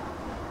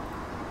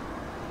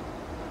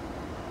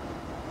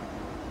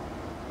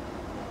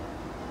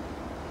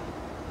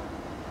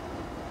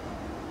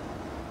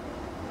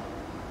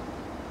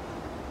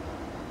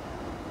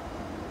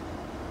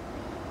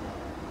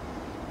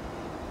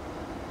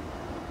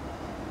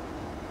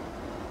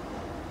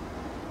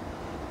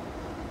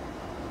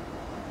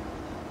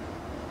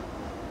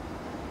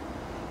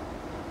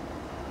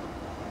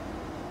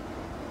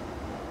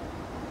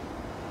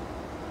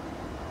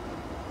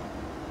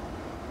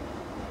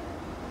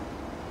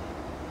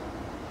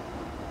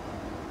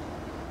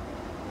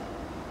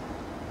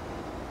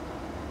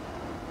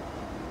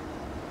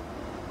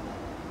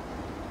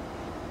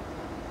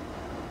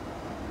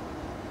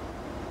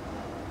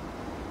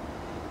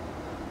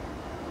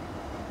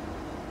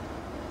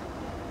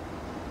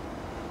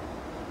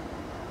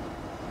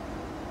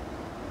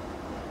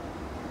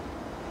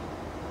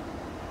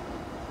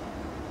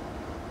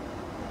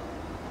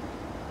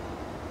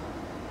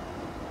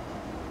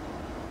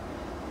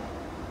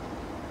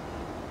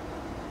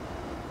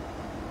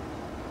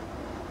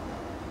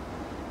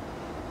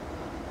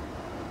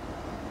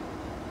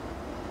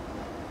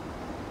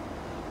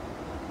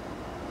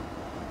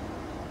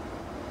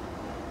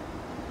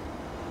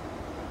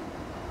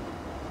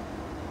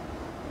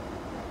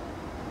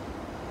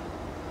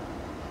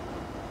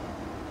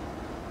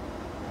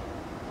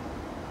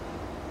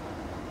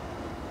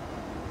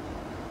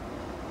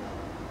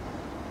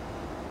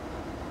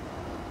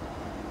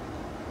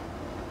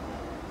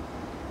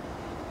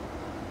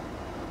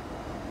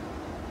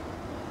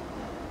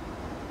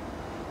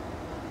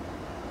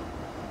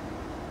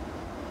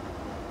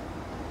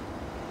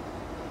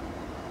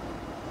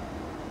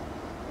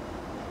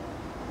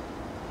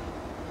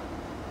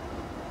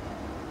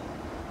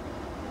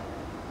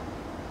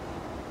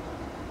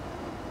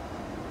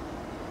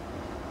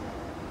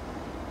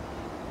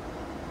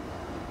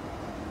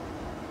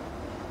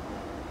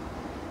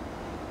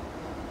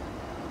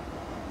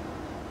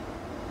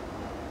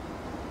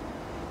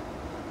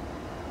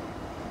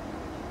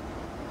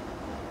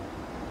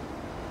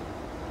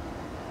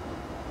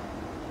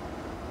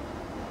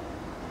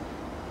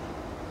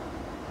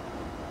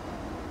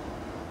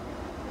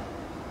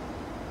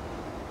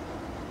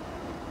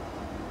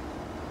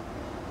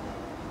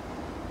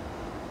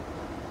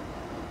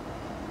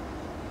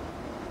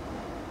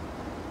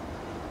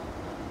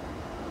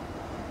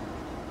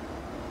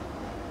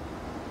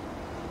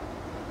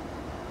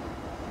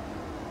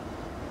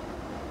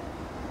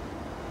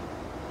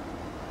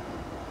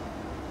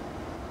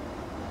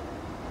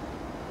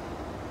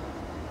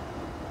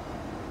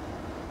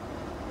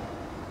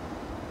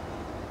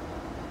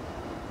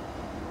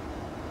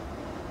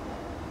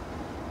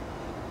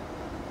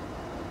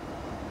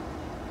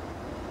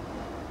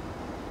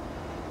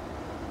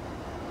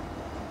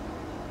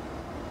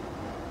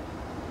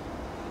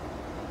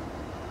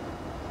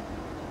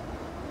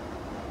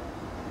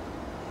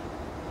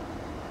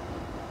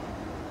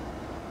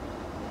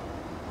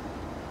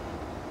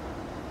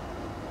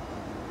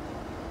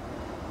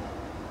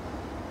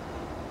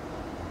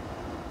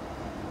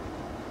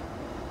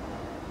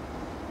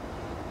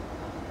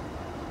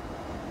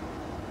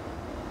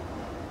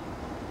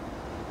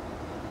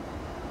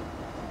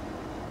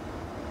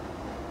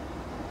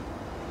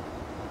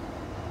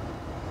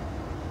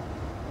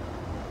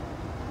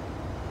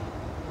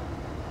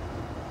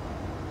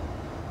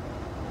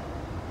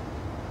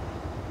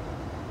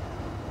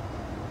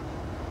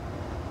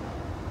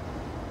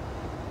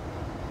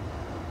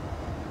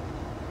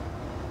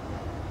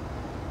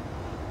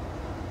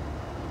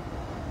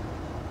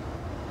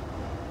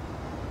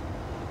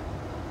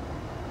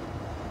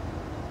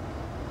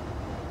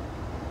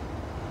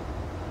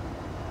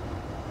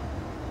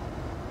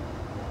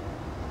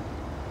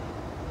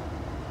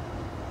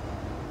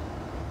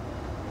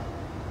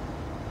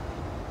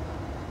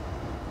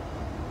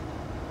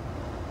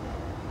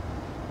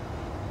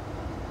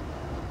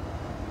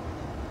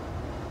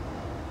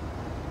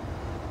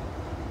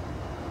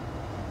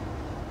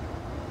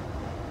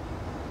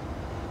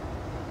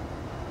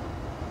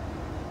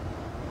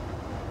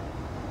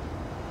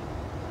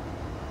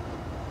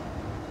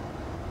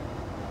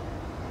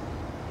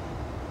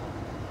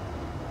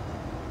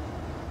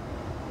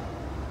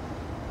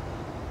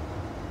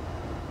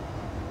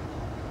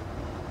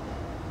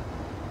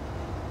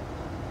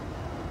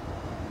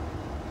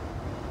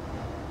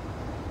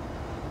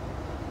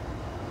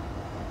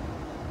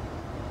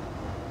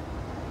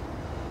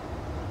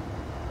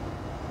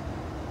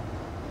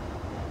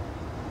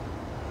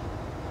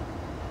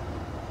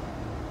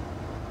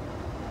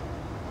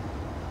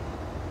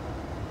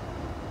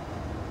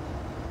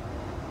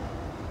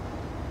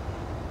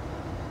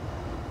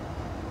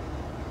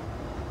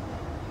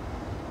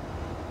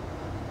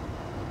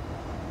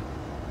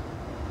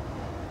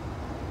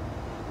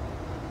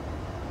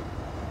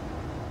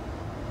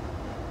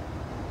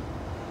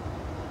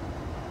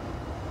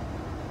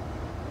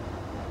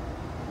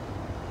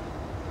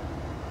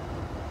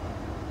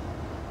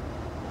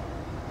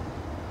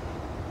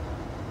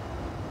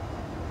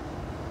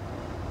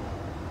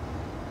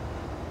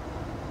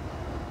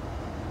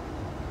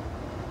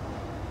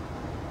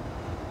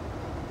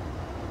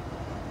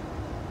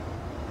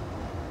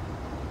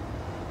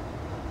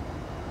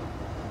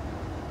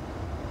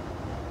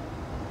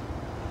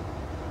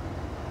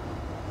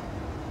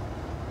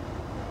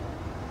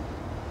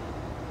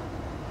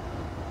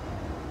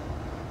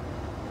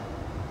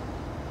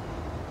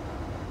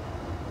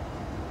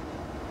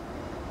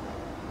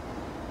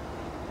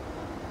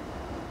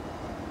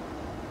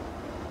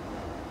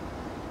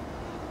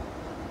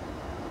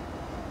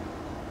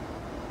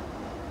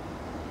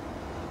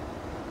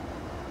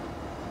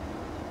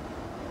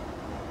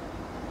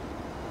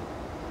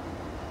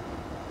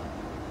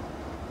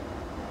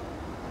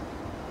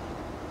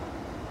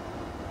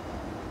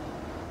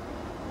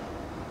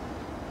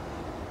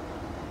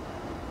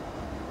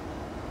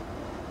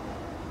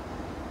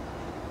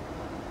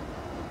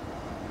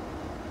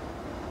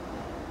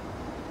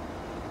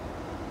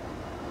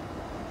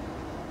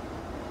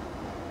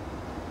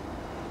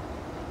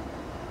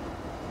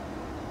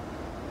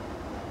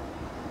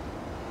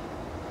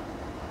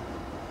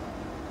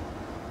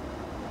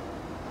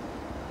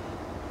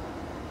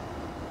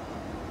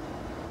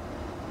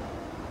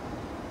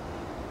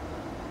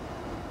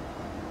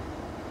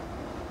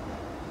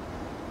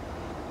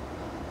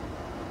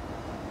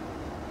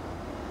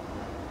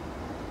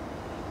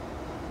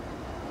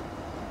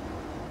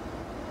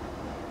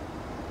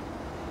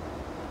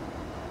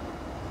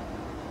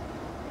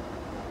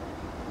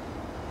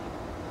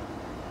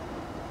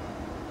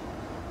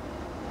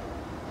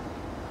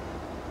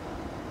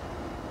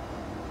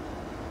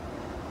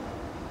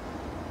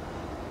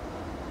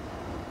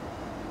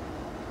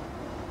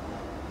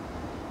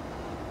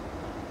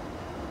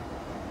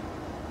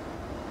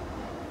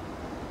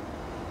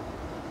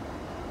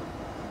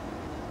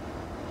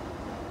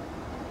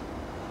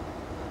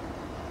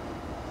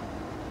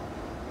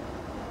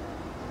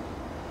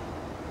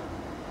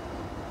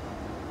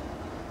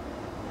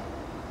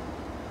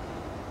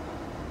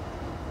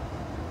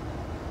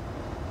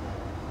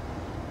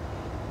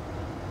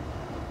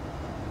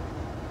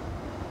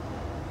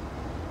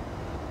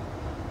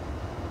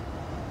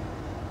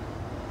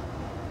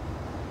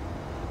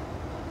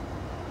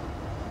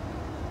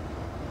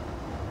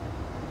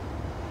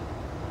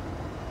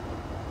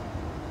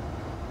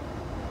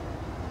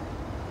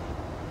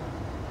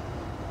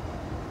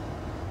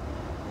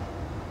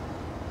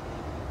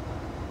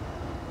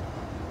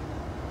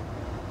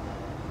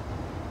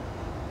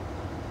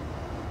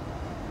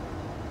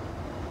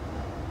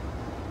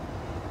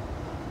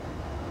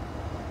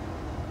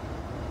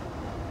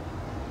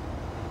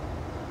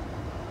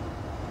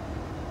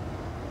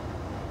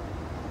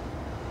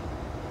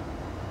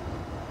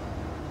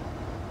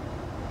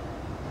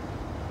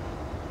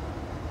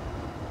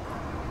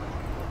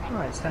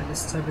 Right, so that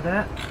distance over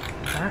there,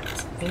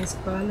 that is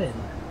Berlin,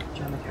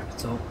 German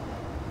capital.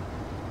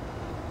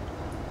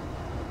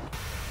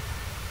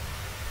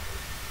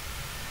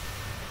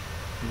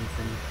 You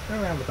can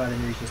go around the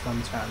Berlin region, it's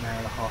London's about an hour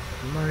and a half at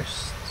the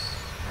most,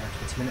 around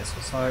 20 minutes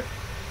or so.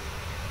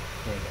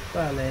 Here you get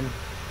Berlin,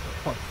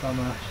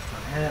 Potsdamer, just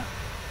down here.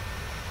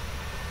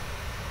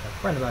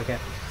 Brandenburg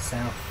Airport to the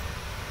south,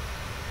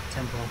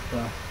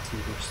 Tempelhofer,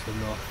 Tegel to the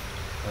north.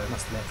 So it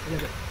must admit, it's a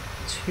little bit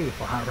too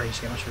far out range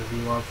to get much of a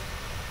view of.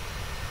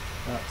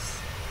 But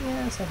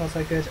yeah, so far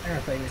so good.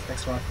 Aeroplane is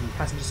next right from the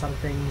passenger side of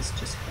things,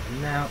 just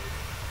heading out.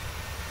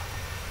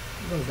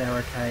 As long as they're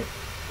okay,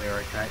 we're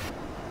okay.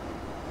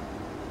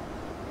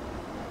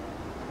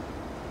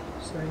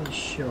 Slowly,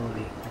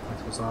 surely, the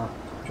metals are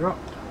drop.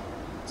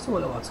 Still a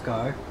little while to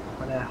go. Not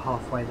quite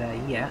halfway there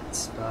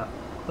yet, but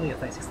quality of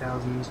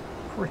 36,000,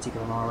 pretty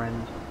good on our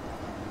end.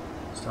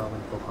 Start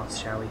wind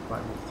forecast, shall we?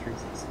 Flight level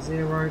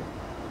 360,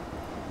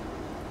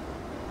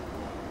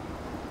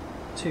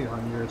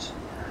 200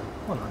 and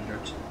 100.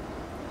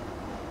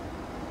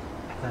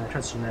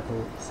 Transition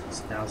level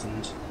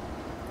 6,000.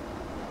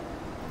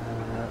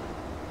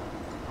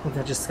 I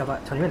just discovered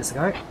that 20 minutes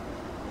ago.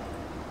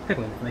 Click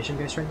on information,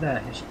 go straight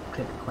there. You should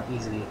click quite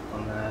easily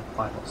on the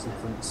Firefox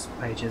different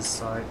pages.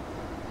 So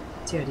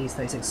TFDi is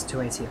 36,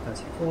 280 at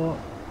 34,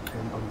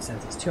 and on the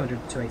Stansted it's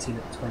 200, 218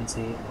 at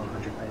 20, and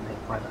 100,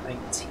 85 at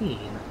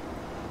 18.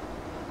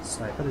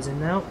 So put those in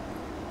now.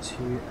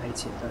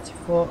 280 at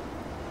 34.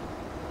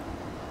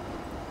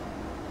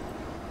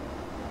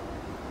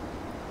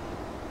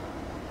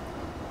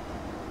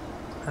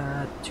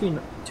 Uh,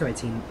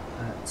 218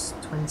 at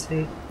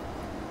 20.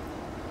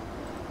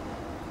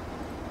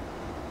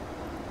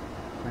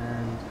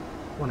 And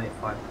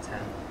 185 at 10.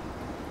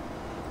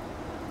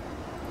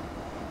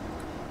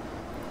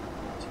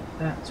 So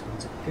that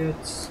one's good.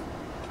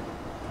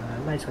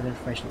 Latest weather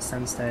information at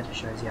Stansted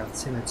shows the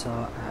altimeter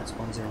at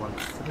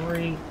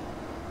 1013.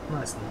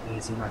 Nice and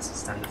easy, nice and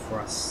standard for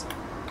us.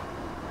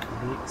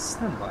 And the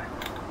standby.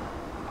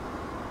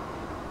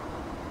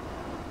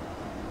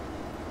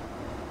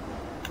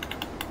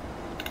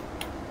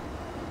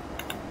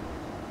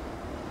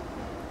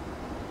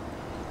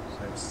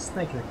 So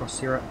snaking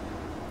across Europe.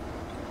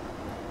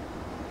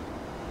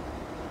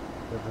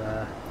 With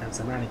and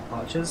some landing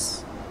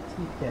departures.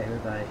 TPA, who are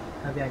they?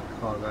 Avian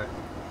Cargo.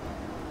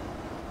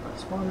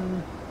 That's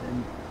one.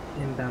 Then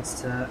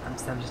inbounds to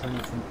Amsterdam, just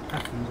landing from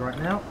Athens right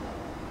now.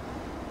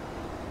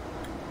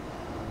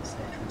 Let's say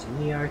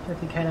 20 Neo. Don't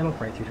think KLM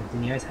operate through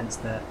 20 Neos, hence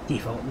the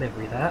default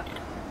livery there.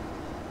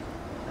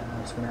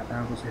 Just going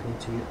outbound, also heading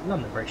to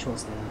London very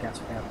shortly in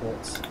Gatwick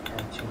Airport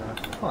and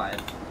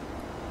 295.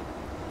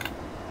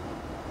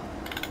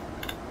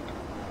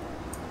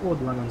 All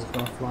the Londons have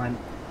gone offline.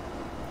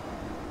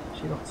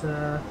 She got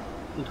a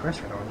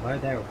decompressor radar on low,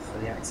 they're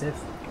fully active.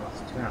 The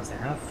last 2 hours they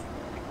have.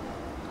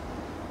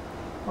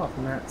 Apart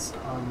from that,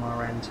 on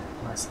our end,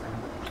 nice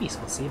and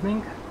peaceful this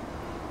evening.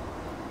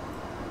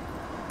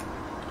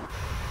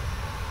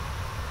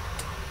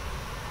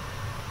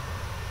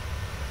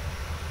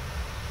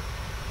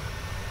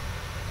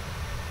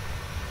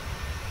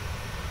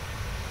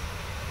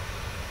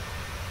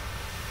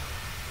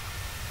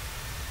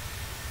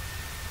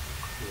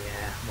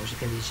 Yeah, more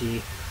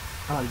PMDG.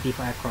 I like the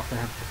default aircraft that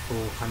have the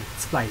full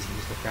displays you can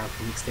just look around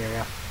from the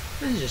exterior.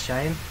 This is a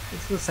shame.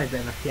 It's the same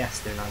bit of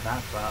FPS doing like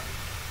that, but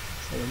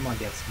so we might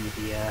be able to view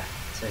the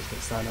associate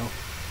external.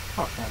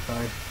 Apart from that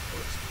though, it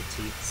looks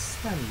pretty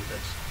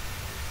standard.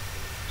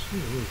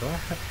 Actually, I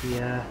have the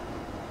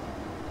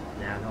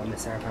nah, not on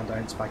this aeroplane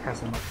don't, but I can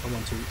send them I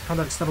want to.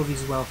 Conduct double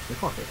views as well for the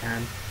cockpit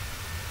can.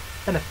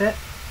 Benefit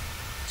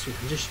to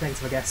conditioning,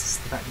 I guess,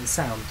 the fact that the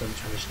sound doesn't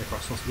transition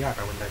across the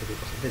IVAO window to be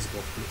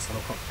visible from the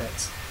external cockpit.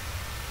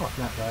 Apart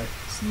from that though,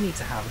 it's neat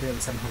to have. I do it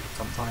at 700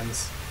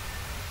 sometimes.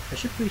 I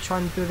should probably try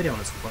and do a video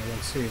on it at some point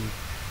again soon.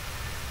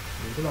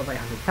 There's a lot of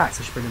 800 packs,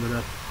 I should bring them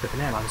with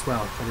an airline as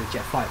well. I did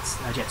Jet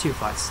 2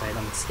 flights, say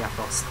London to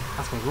Gatwick.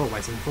 That's what we're all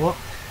waiting for.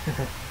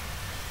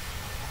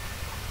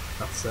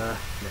 But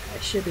yeah,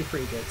 it should be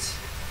pretty good.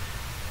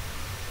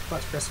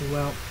 Flight's progressing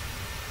well.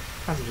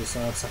 Passengers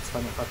are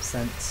satisfied at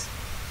 5%.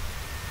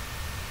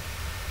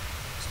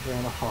 So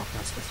around a half an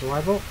hour to get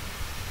arrival.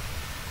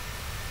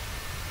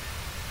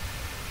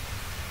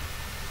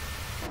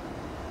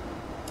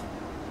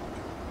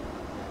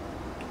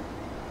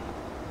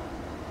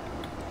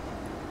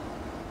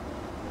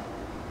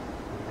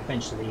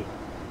 Eventually,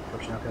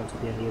 correction, I'll go on to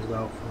the end as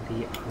well for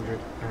the 100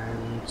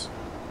 and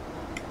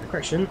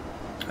correction.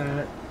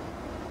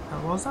 How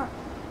was that?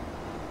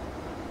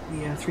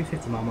 The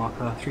 350 mile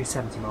marker,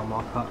 370 mile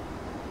marker.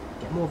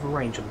 Get more of a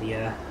range on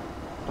the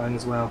Boeing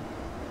as well.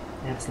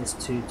 Airbus is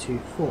to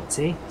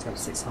 240, so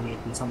 600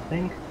 and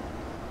something.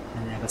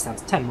 And the Airbus down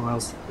to 10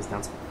 miles, it's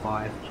down to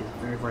 5, which is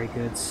very, very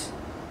good.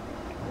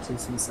 This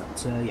instance up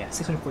to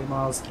 640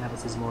 miles.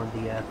 Airbus is more in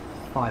the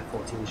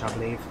 540, which I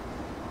believe.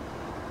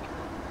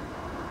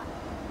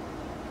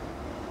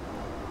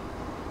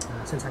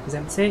 Center tank is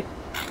empty.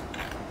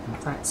 In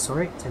fact,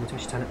 sorry, tell me to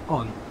actually turn it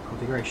on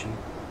configuration.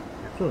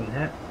 Fuel in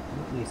here,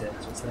 not use it,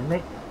 that's what's telling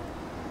me.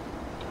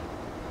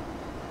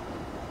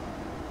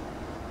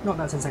 Not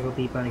that 10 seconds will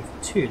be burning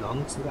for too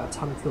long, so we've got a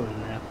ton of fuel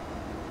in there.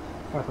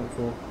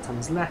 5.4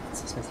 tons left,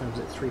 space numbers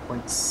at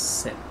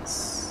 3.6.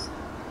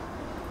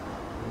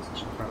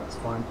 That's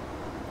fine.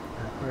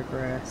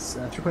 Progress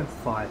 3.5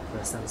 for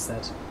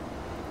Stansted.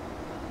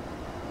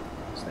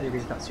 Steady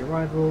breeze back to your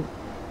arrival.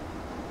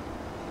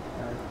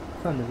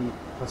 Firm the V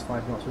plus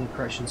 5 knots wind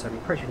correction, so we're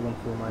approaching to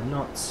 149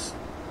 knots.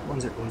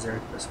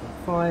 1010 plus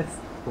 15,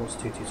 course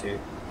 222.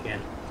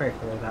 Again, very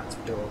familiar with that,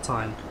 we do it all the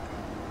time.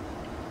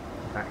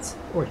 In fact,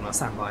 already on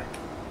standby.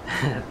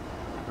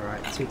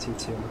 Alright,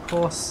 222 on the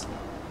course.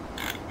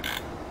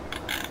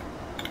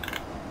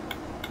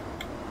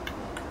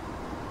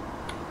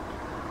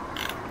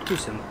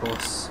 On the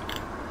course,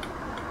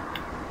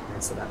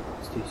 and so that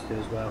was 222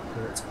 as well,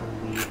 so it's on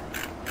the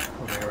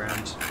way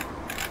around.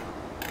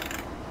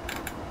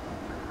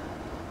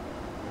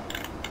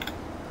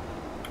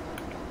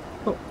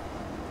 Cool.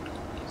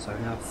 So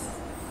now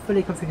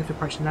fully configured for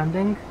approach and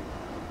landing.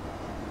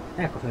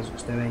 Aircraft knows what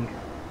it's doing,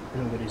 and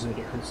all we're going to do is when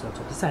we get close to our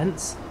top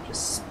descents,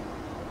 just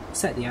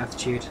set the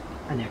altitude,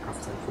 and the aircraft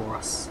will send for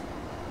us.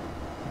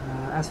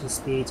 As for the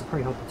speeds, I'll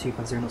probably hold the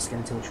 250 knots again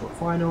until short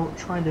final.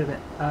 Try and do a bit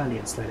earlier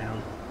and slow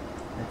down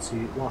to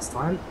last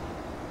time.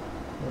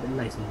 A little bit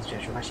later than the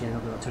schedule. Actually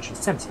ended up with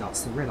 270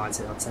 knots to realise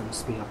it I'd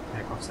speed up the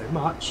aircraft so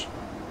much.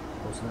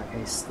 Of course, in that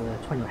case, the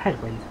 20 knot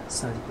headwind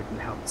certainly couldn't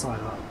help us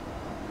either.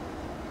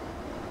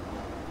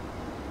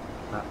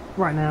 But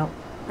right now,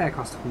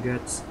 aircraft's looking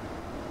good,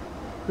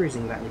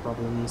 cruising without any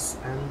problems,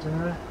 and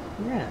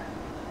yeah,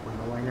 on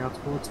my way now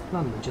towards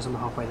London, just on the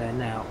halfway there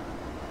now.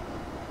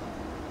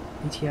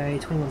 ETA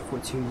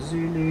 2142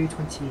 Zulu,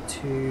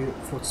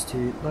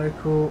 2242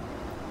 local.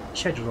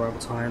 Scheduled arrival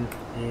time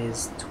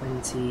is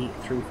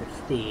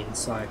 23:15,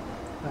 so I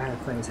had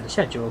 30 minutes ahead of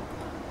schedule.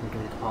 I'm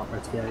going to depart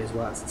relatively early as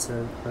well.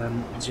 So the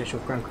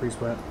Rzeszów ground crews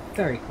were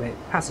very quick,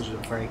 passengers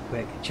were very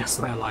quick, just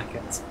the way I like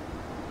it.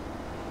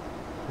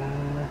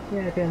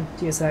 Yeah, again,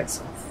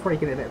 GSX, I'll probably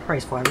give it a bit of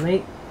praise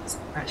finally. It's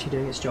actually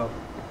doing its job.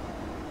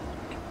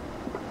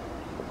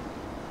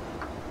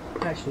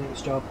 Actually doing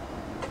its job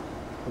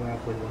the way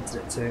I've really wanted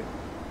it to.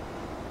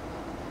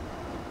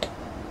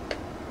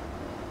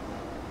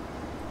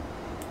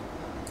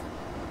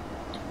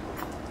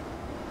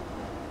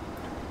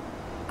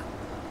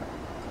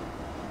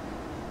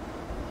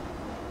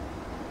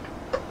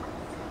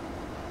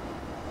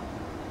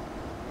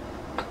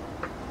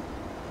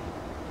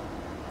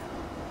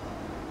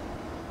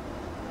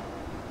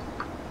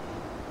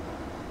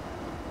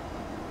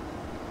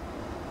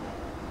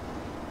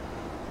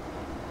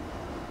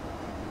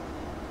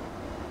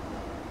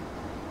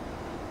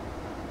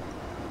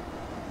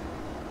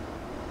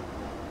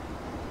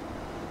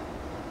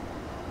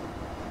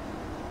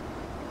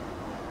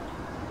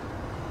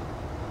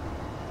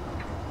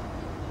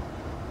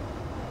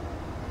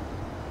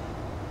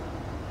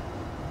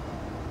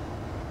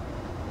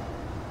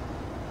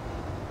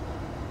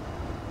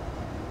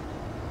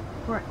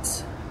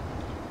 Right,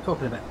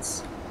 talking of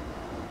bits.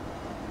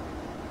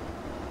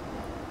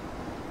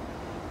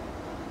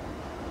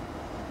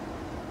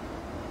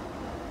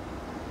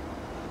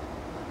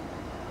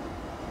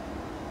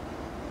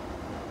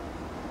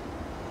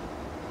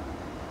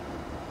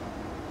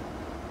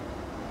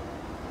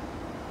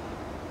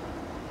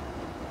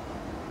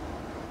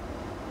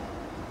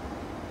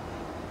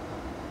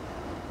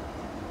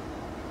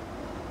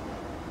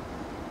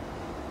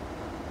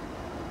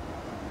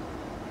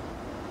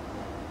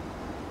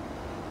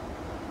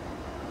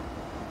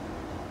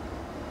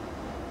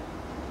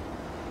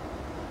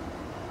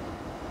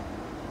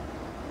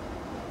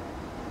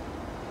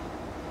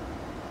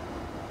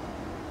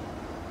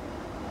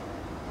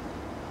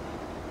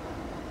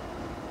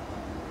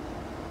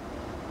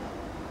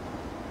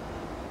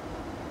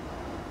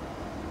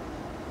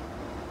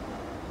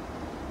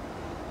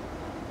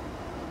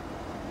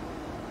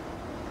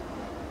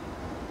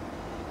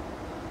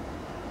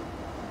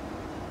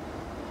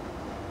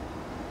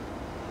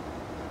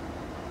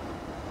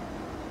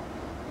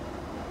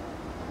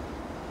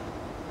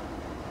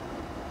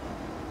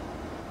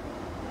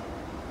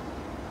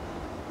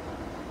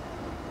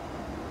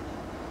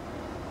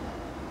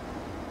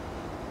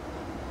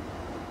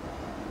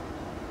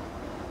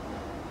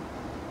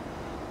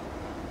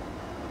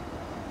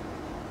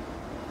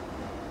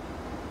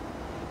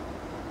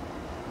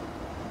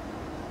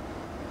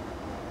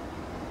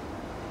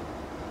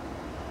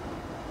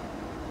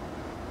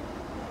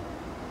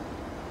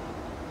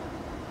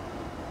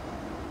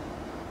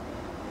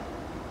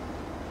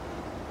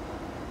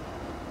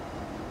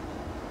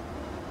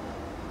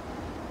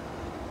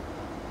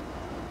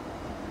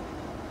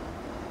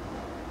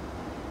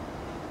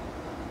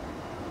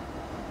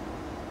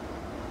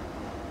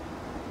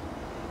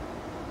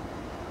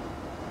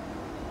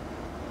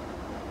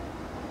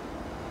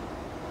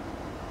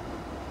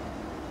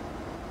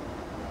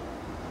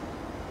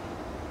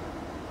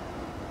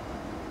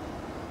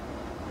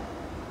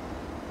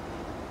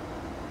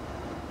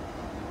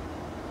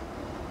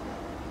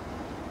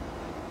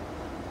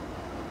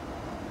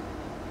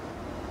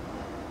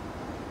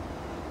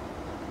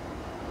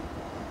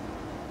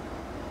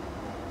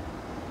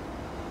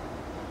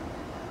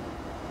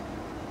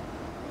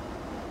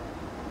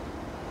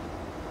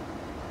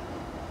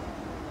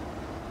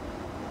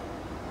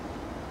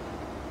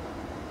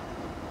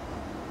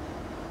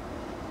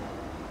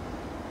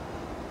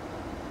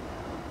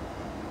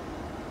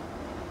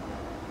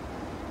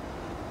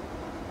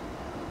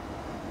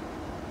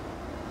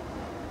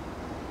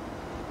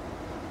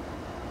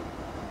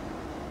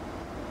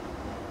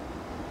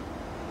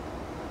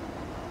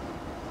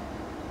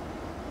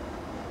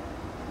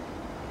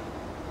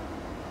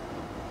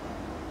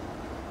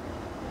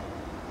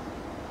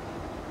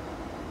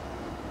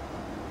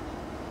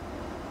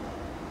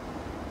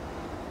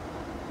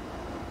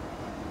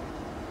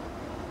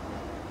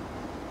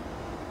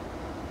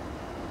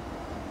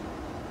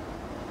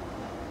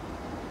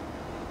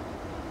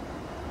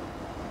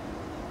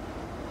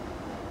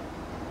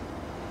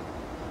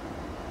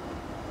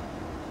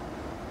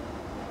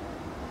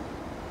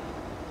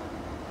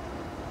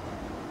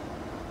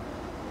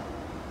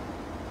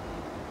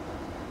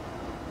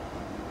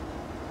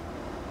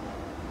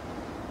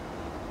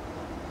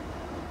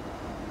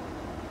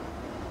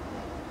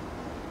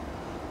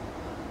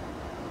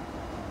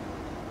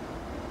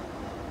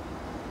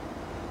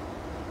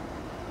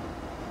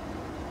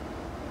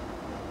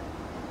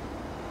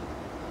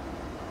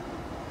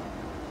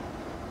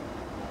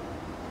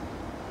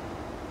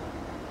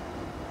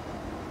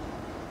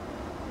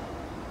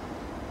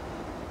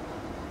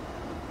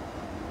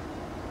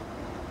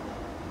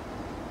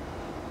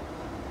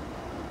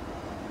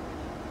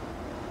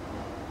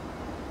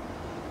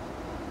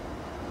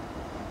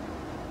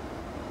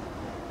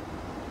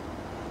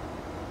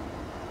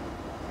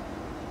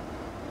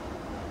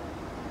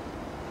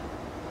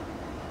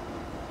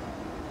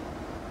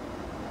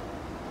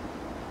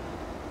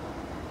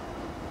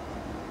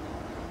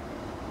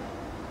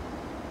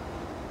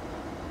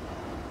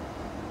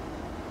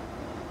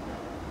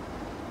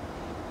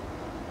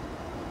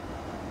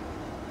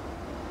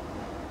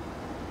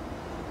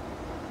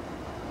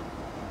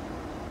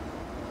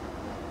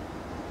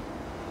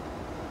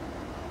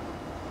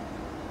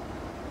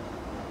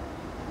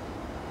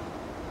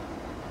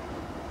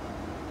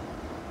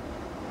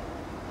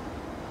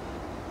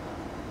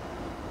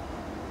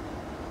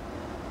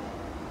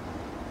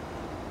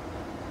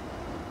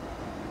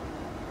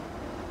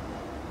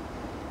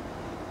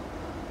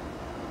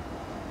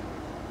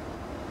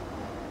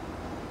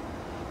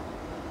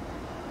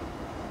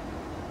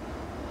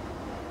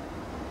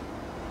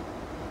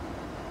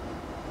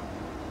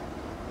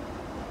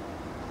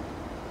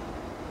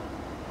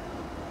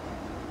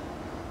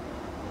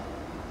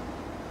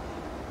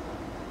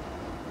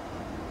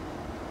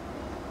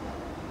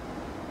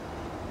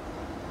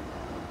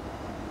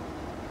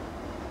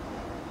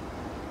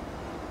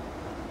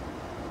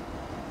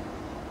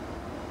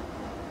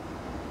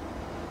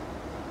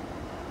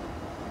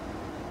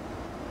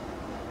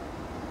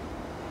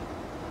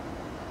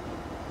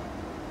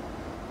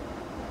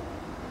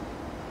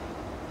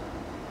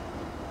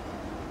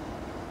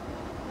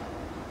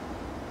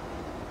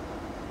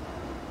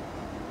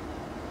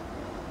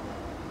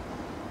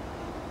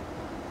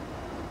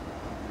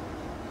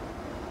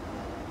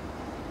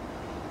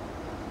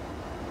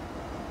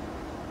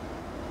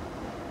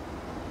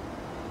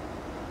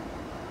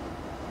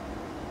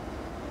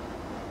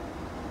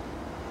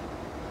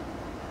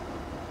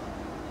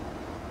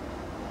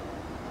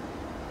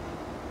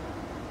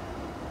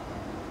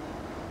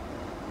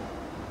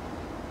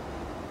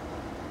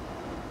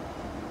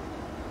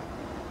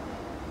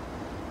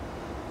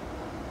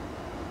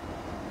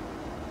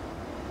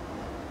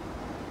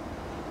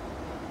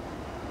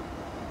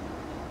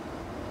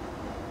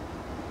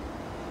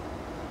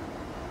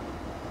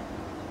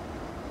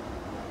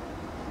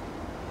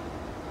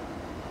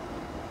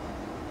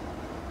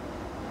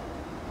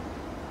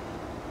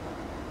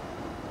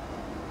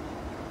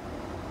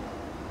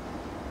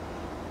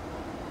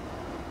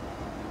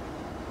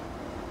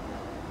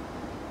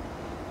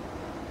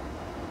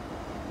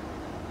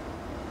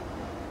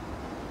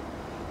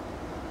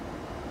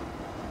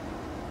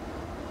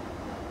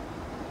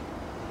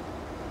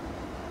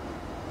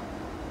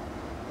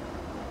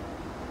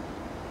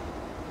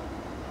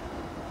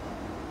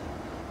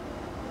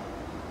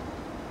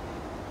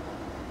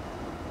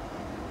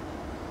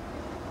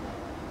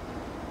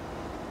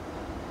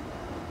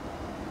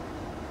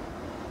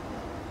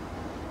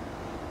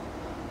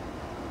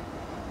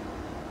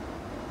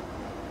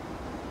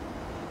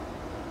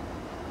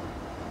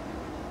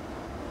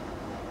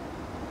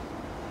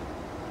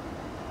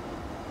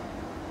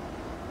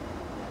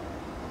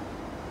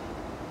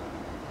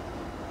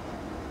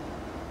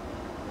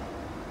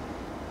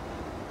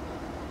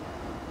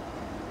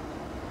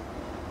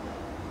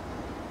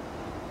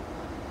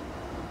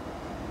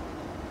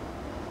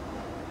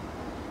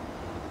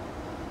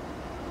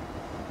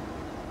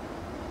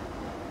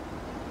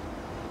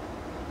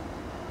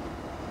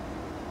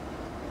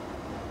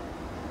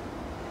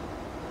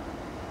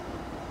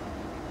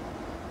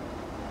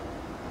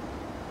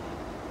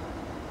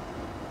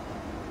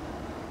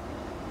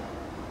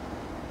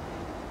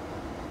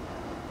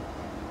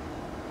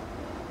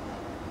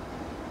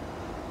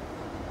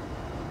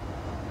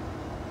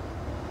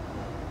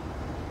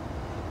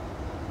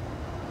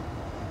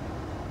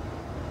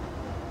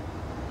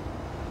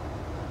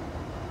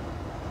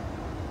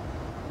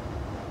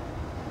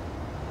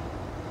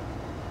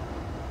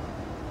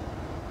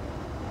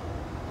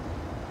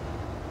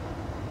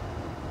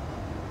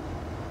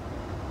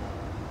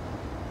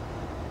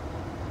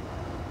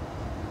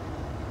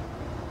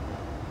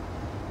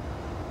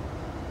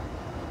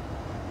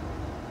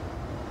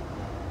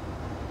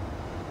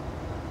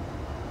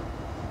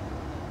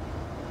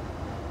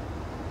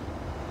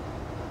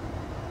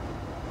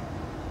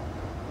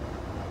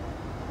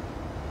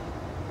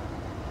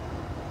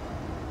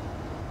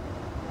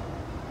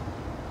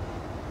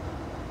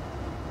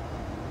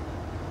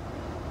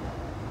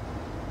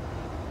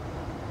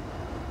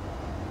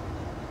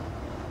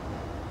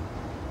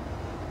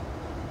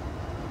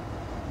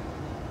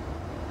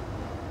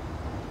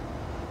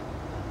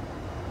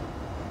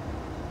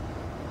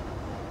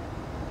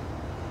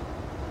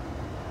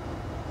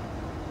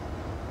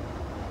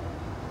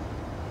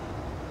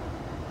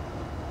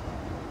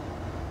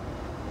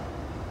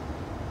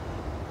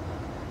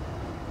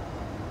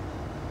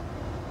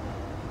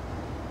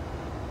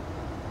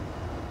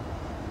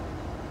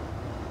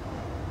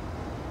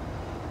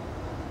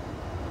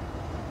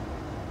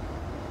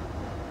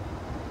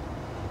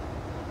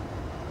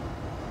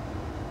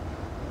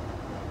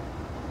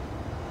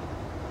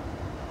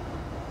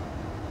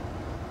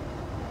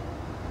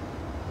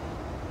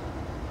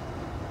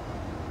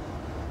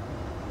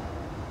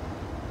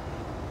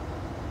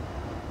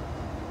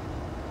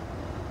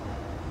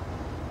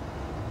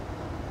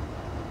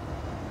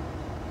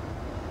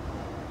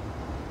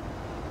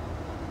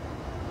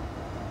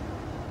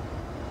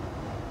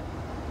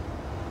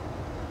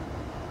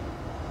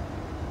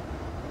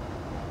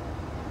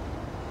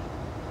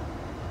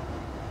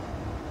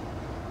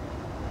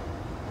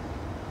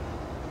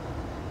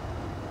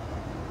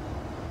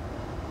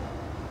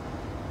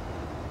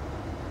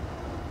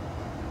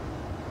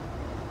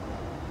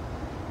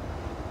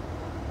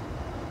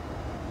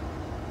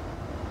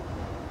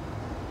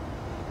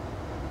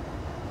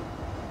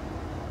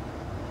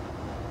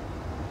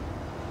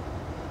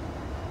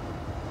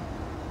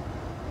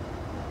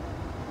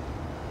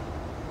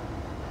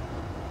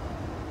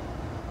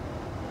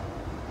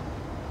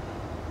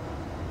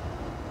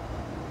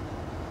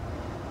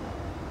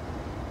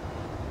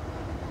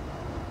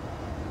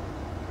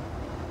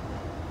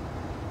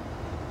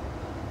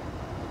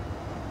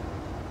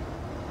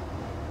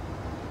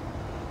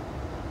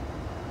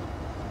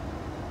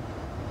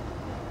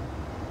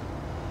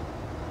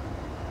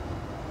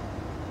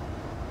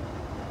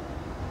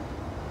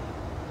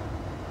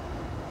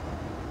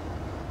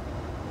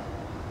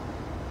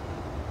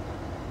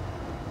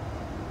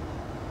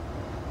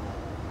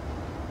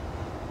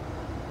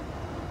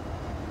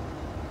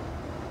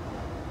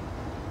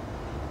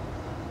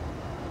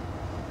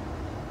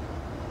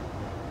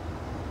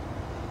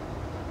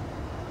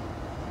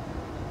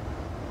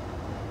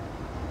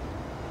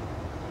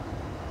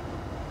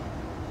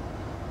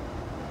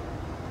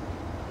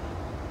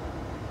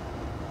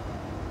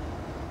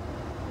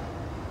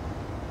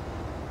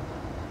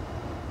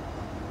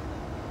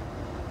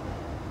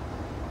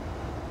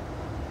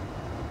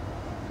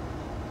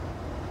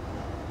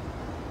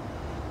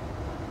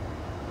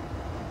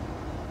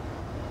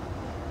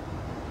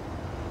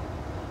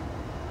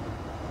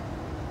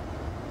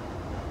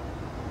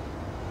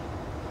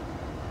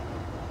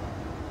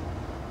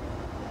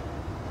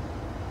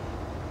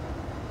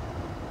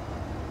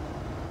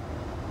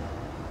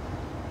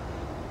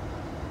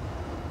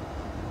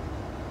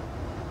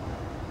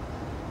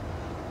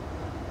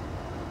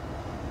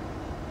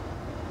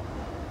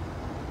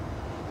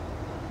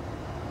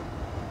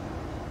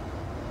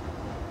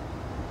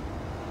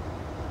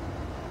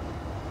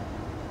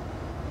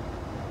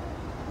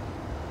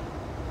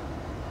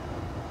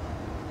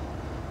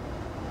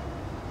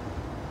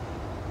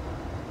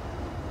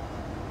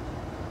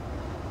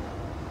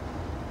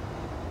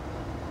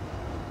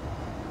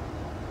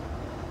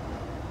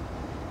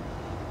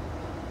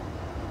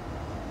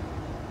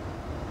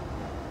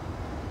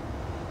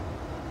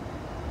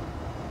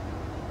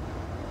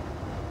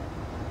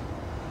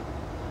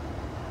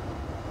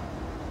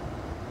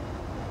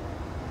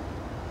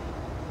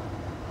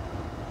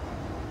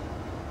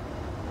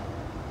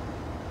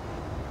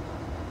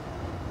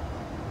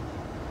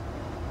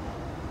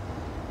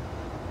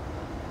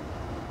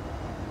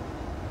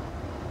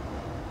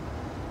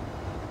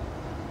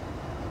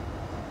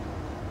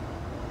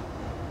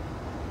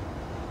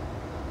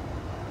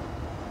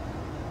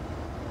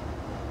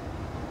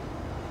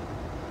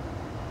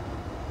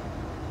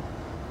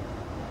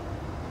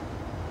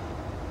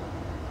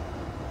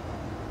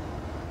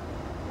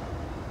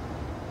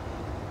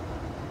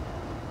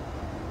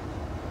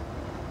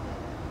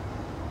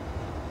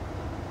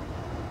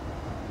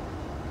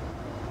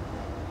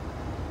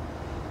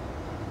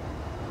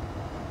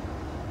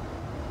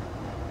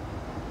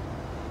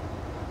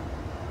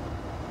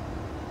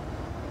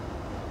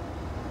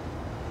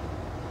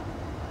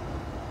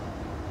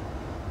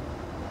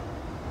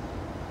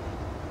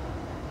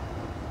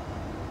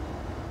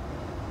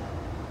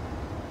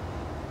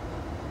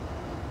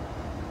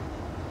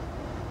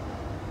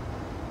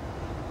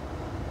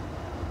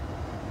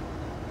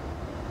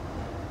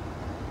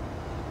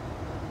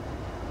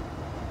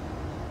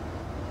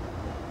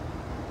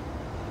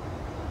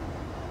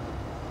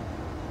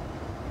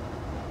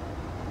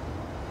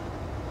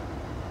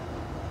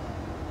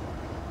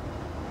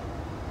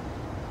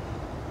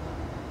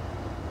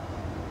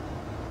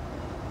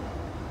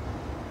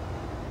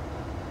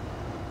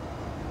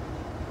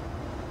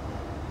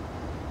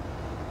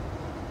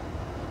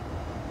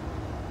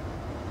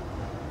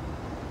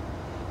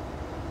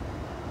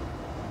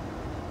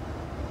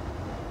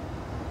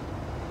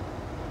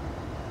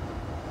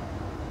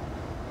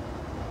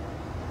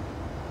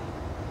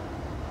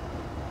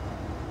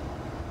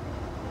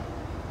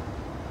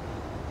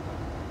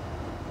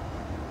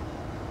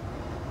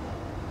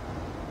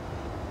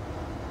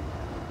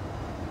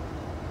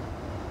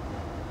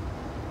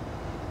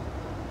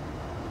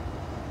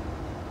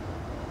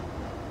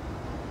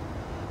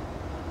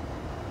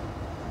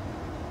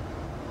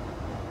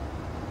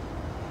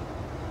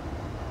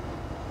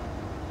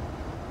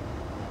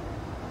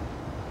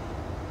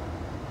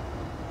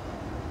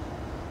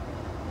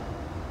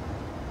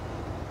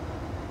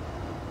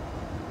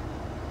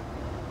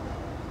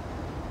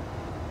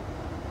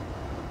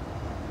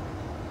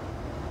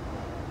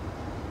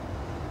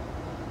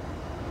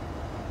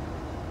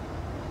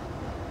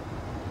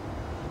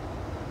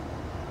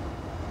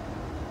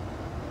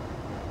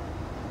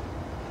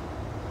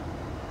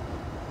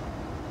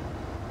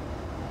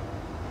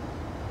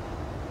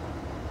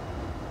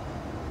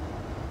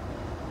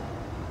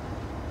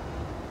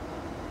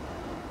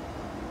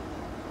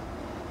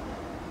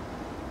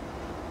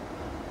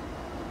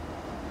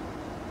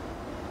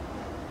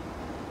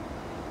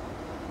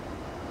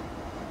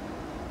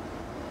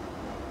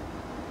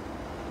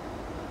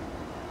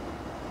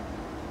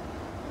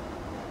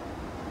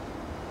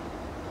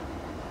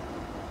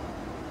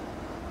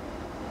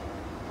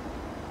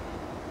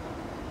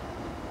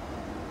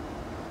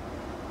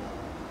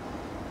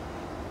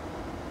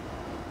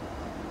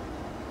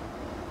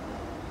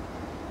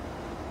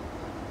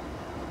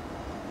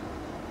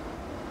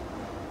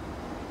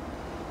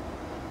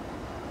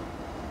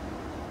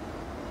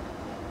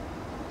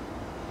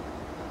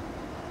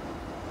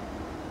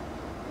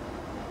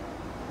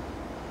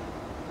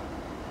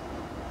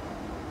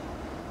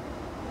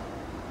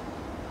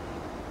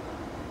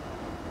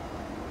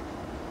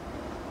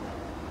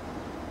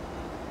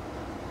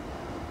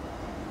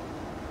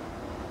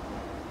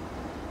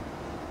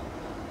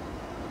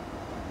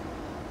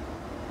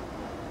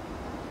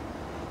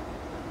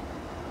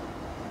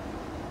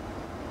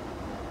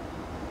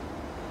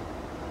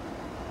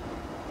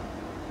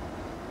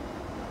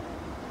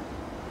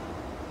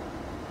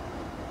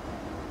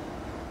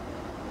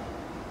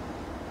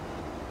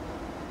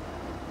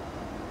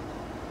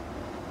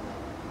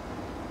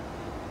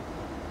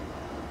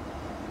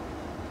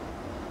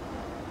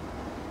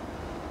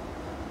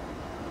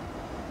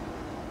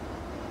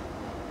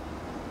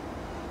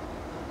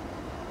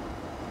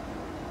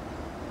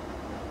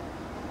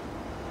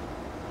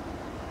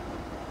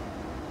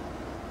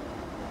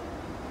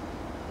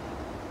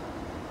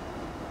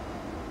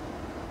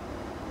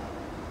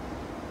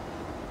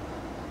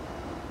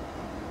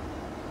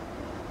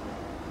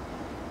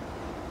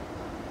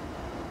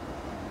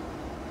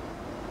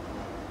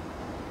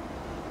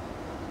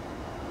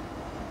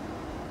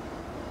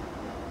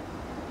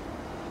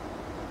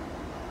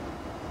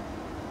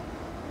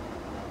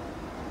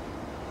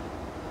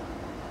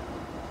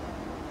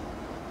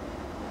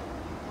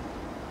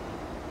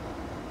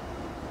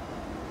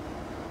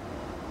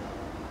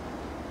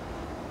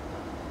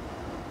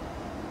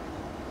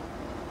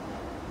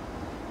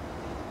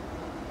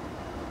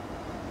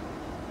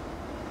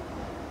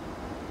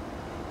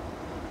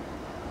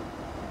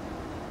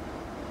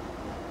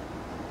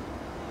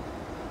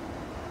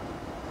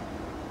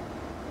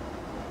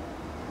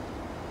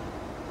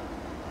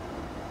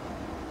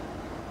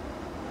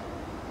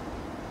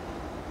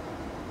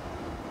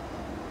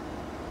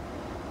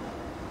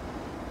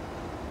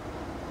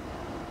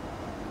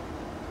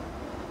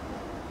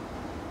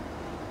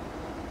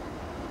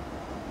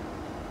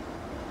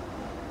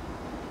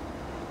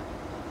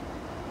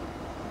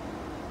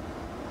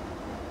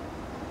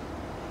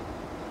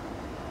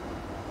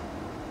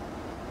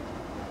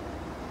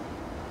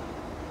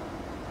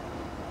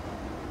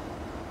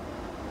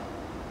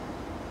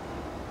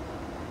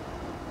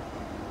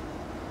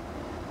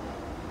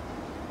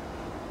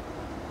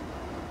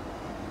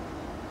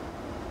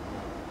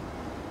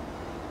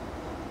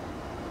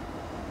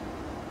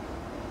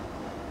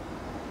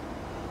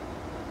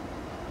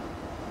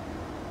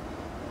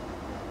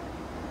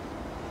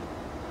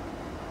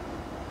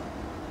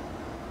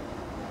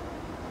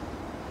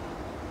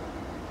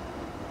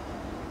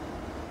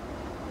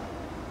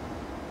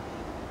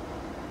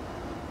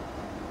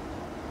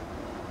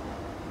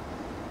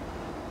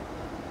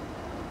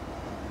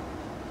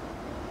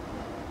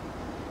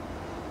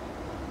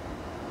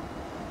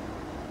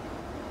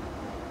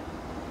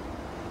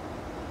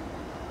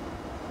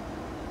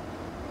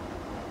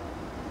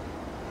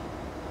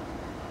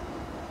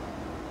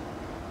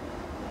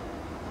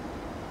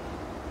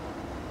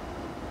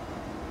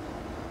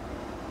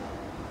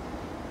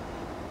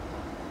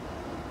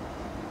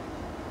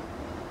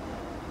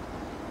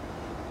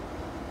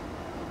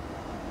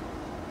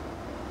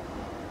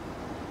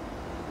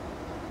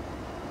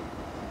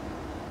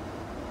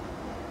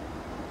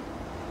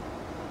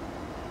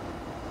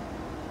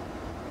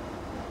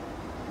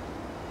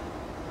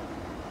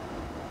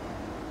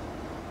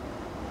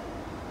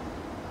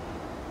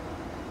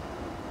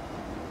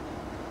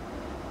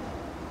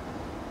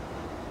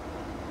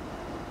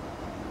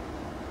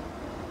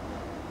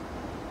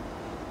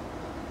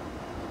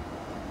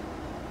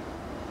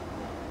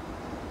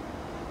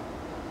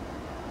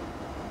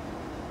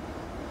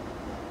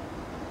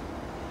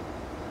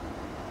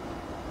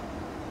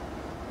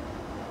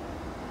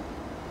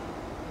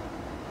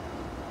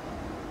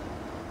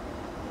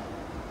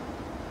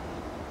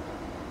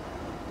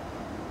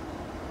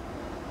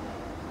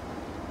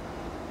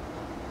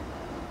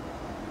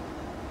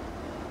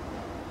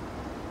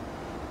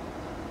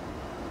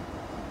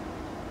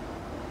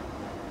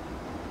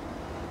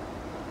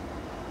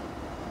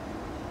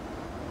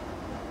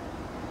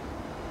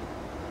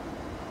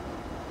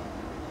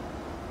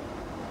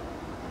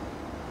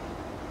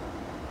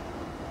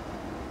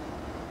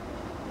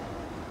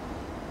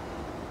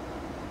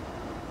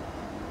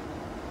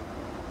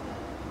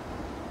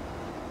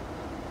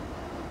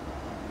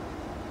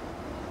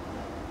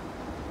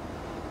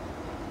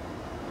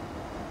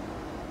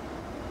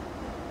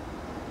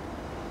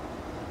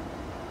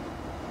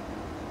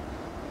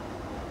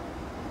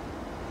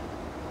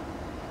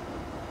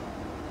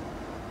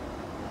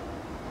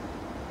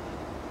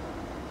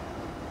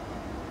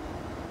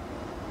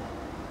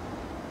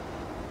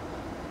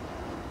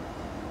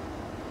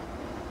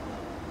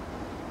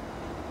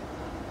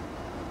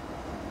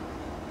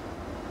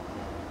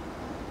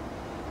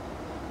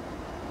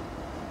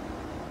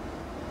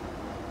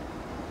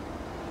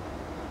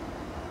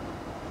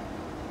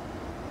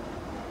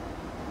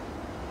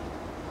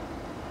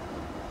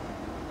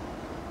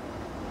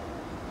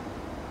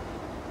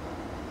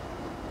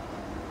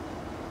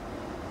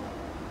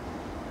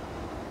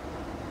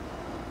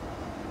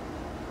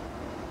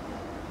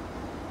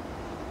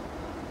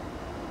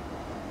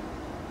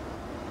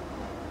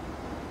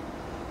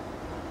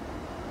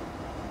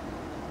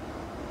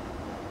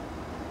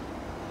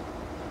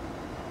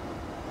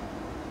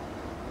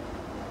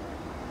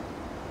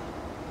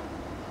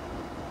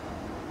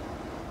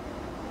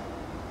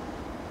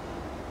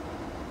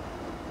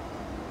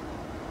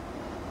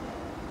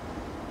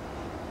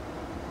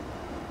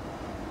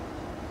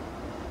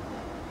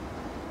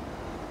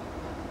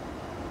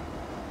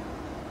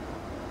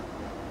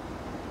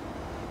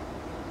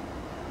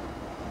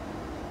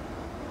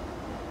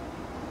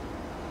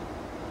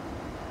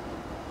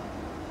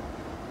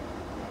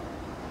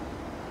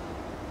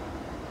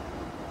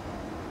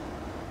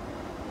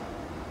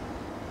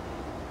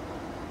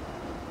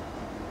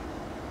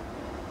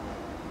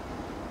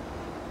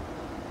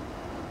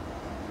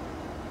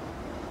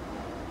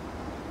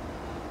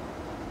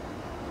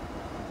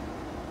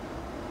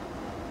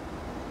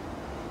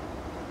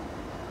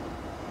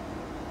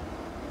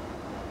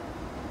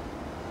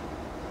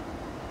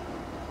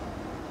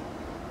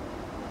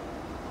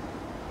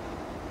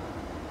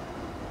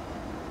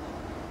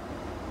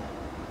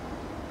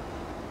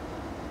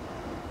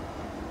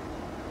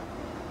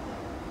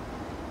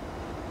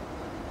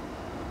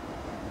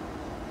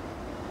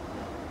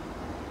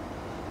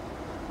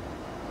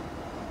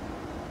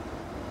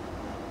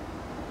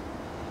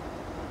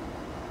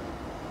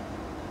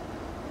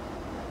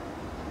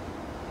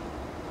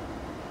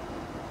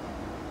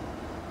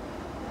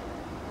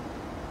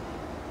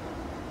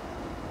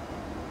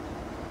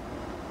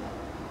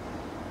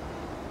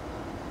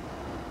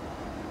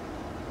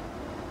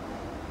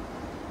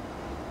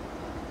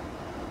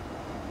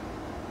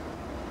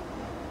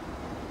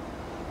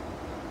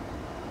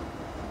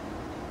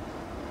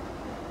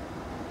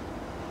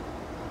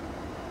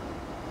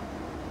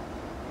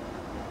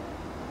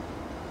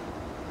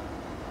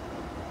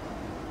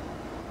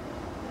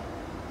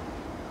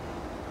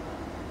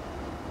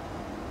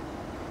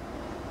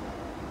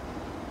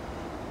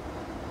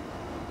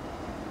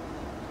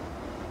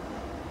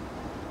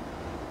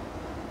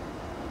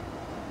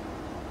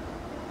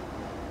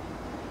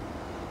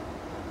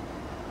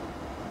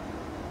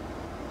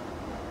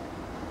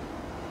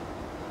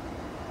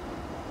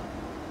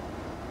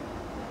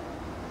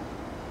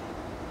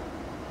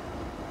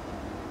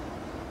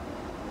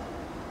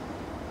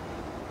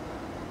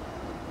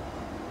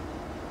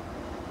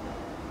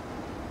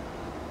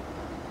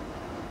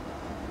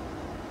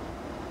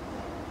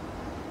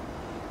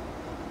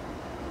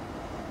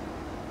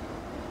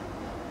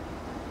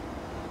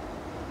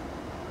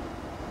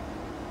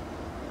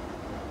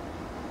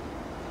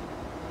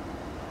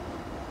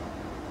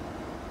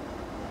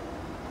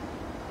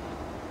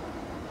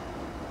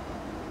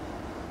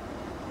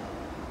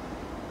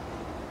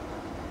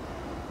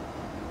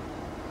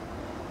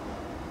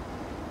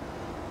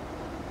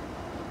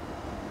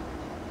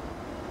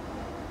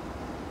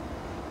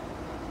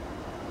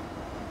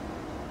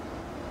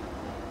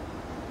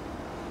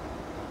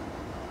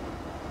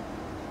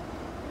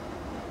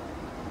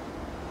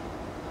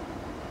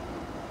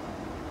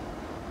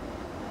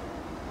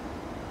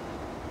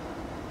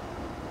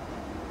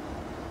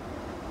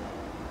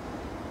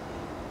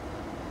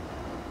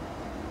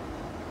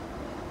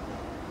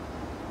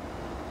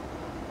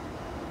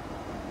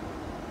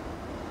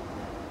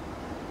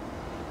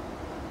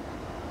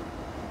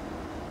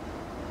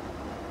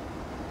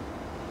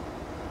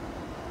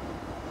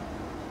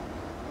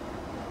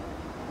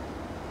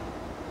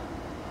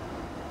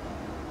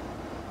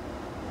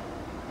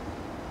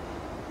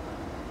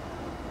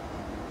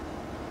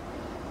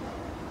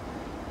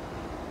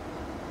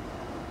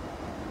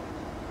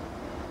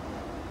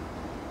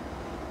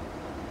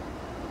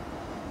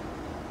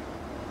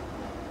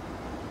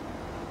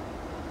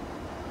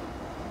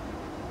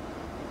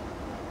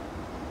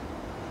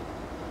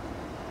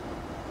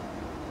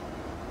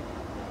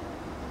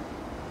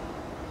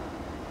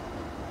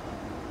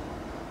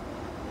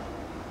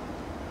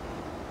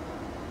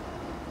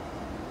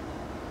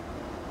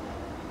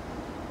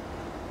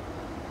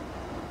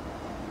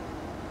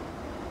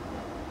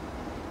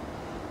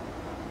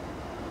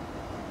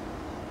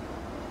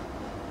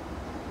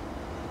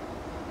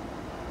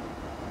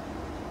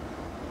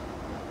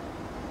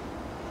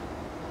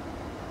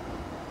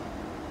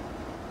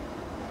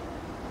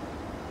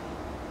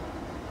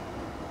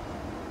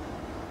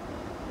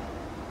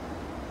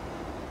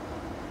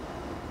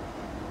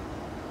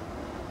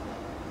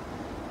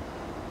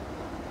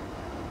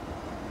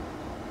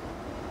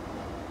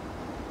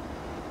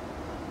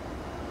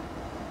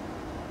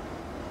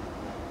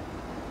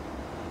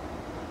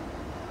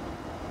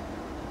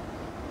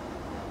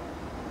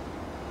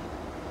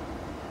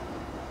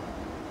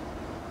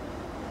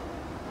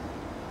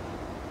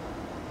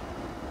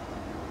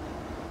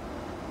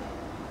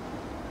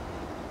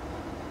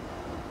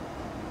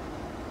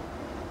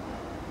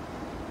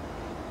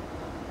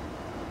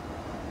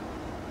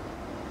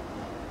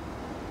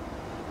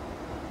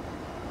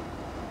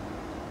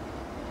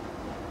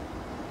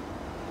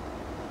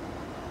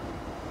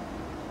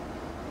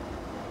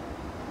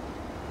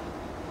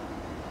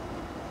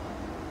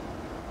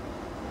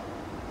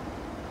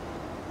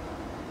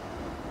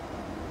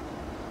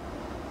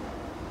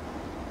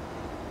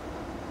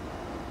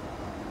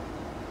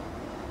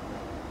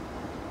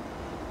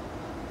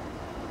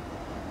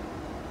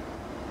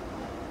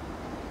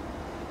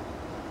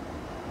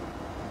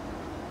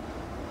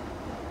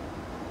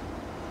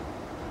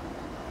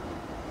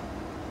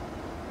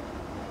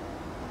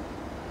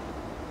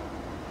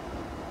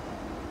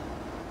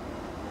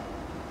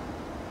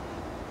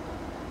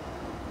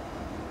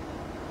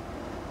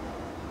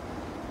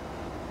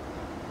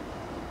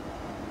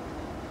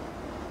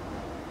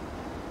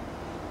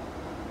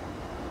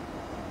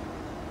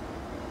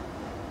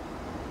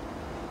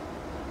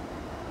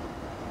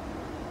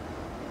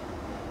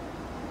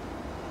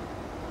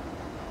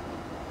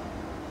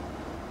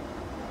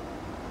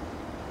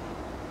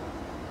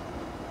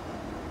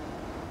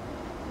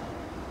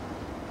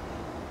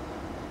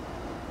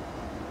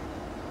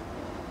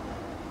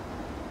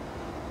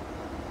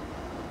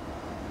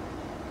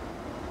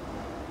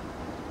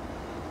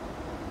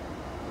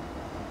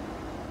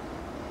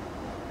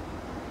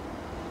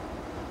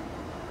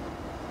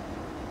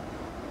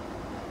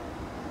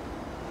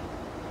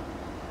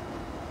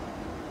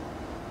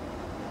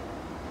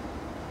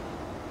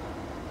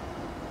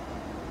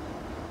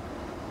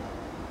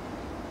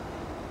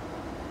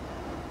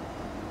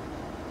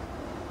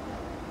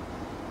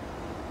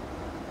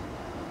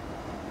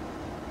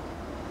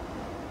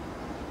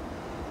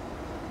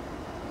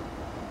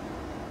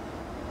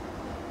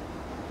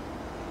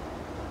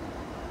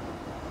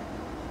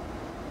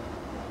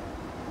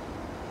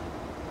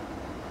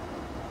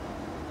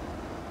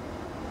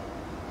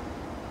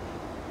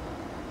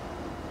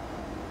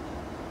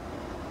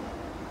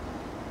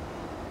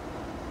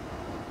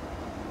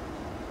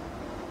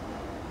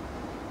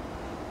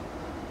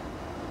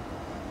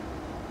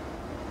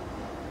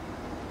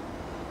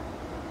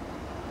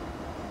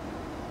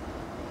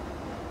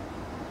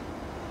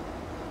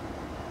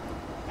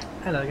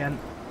 Hello again.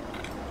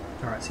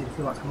 Alright, see the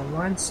fuel lights come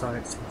online, so the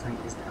tank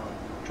is now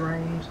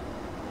drained.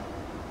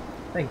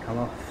 Then come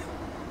off.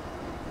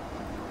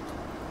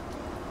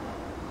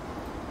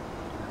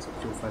 That's what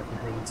fuel flow from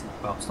heading to,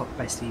 well, stop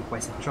basically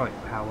wasting control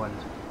of power and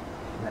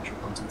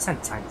electric onto the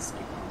centre tanks,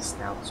 keep these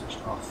now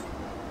switched off.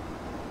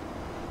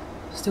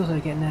 Still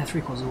don't getting there,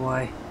 3/4 of the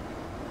way.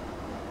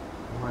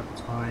 Arrival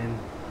time,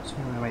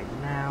 21:08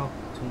 now,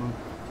 21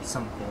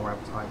 something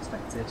arrival time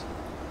expected.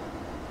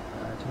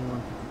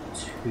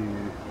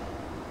 21:52.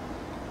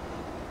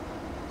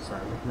 So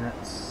looking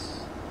at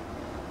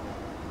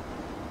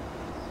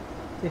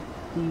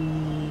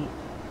 50.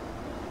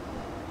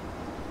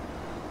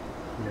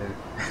 No.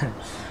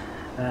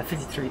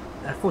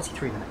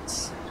 43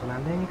 minutes to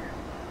landing.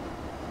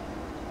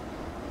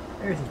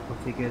 Everything's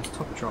configured,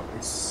 top of drop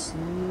is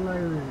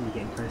slowly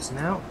getting closer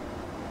now.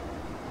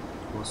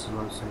 Also,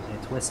 here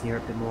to Western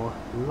Europe a bit more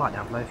light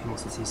down below, a few more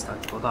cities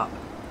starting to build up.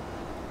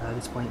 At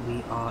this point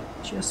we are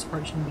just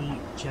approaching the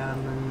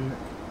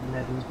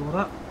German-Netherlands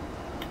border.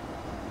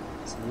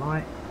 It's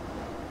light.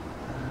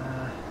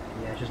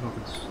 Yeah, just north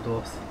of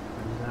Düsseldorf,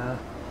 and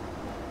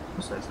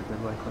also it's like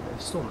we're quite a bit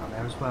of storm out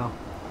there as well.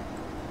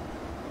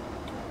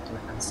 To the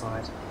left hand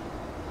side.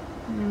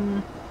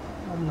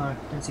 Oh no,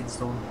 don't see the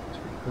storm, it's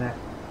pretty clear.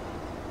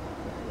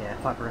 But yeah,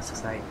 flight for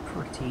SX8,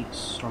 pretty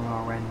strong on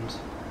our end,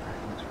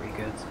 that's pretty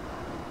good.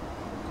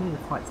 Continue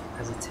the flight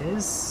as it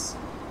is.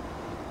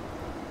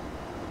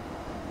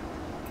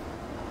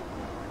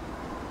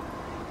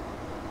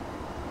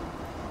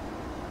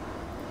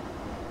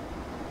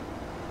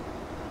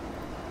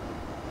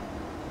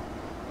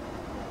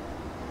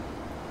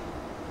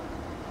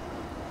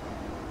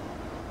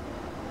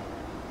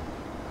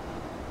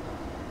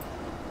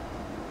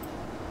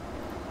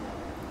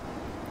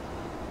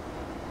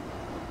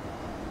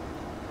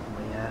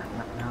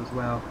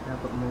 Well, now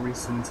I've got the more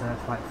recent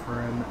flight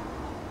from.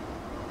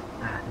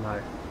 No,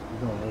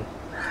 ignore me.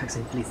 I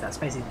accidentally deleted that. It's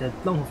basically the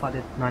long haul flight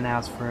did 9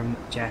 hours from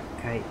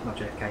JFK, not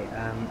JFK,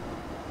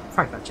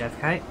 Frankfurt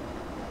JFK.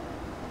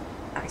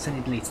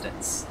 Accidentally deleted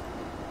it.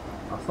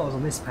 I thought I was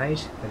on this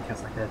page, then it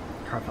was like a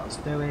current flight I was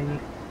doing.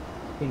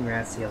 In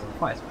reality, I was on the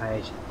flights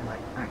page, and I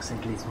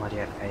accidentally deleted my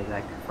JFK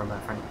leg from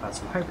Frankfurt,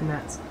 so I'm hoping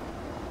that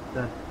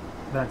the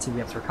Volanta will be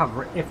able to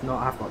recover it. If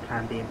not, I've got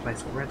plan B in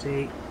place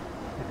already.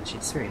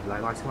 She's really low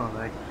lighting, aren't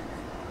they?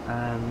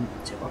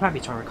 So I'll probably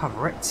try and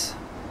recover it,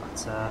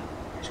 but I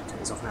should take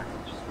this off now,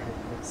 which is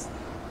ridiculous.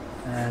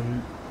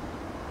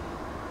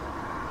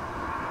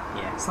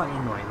 Yeah, slightly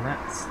annoying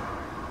that.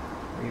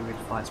 Reroute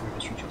flights and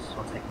reverse shots as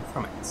well taken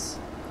from it.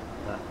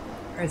 But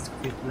as to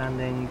complete the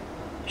landing,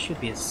 it should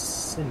be a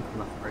simple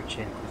enough approach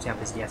in. We'll see how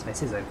busy the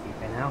airspace is over the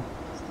UK now.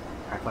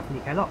 Flight from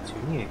the UK locked, who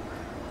knew?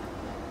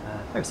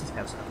 Overseas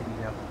pairs, I think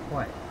we are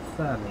quite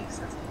firmly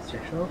set in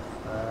Rzeszów.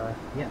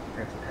 Yeah,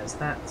 everything has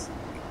that.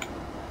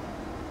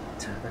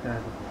 They don't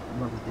have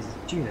not as busy as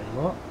June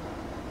anymore.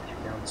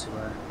 We're down to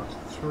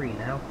 3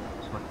 now,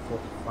 so like 4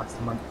 flights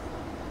a month.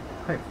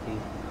 Hopefully,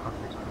 half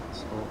the time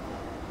possible.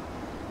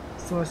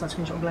 Still always like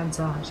screenshot on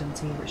Volanta,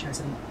 117, British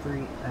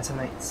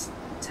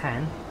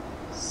 7810.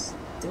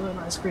 Still a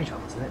nice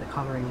screenshot, isn't it? The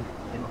colouring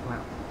did not come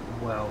out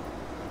well.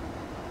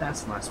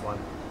 That's a nice one.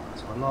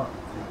 Nice one a lot.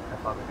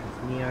 500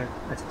 from Neo,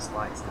 latest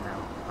lights, and now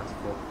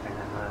 94 and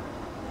then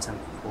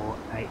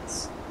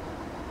 1048.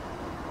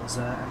 Was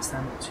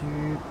Amsterdam to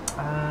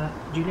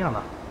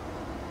Juliana.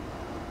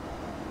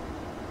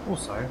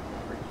 Also,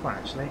 pretty fun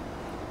actually.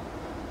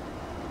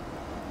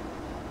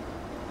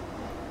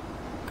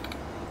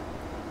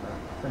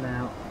 For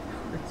now,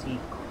 pretty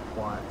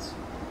quiet.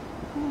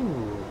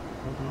 Ooh,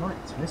 Northern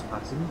Lights from this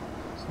person.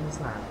 So what's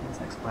that?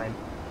 Let's explain.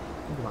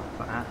 What do you like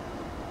for that?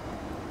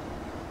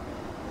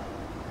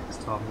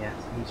 Next Tom, yeah,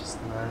 so he's just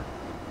is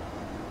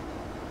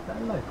that a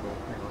local?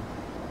 Hang on.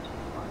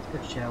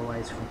 British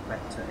Airways from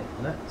Quebec to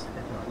Epaulette,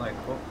 definitely not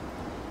local.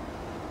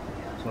 But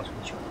yeah, I just want to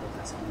be sure that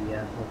that's the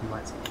Northern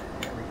Lights.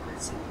 Very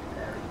pretty,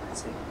 very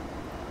pretty.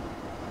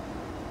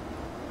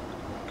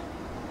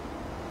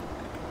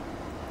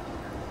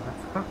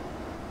 Africa.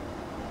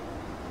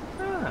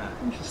 Ah,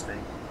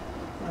 interesting.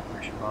 That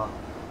pressure bar.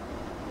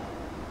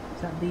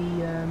 Is that the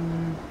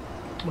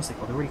what's it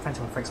called? The really fancy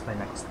one for explain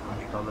that costs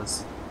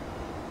 $100,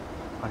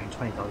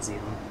 $120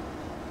 even.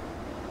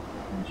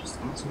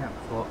 Interesting, I've seen that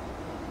before.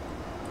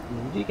 You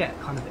do get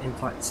kind of an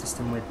in-flight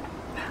system with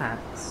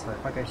PACX, so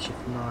if I go to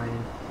shift 9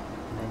 and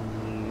then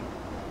you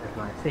go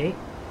 9 feet,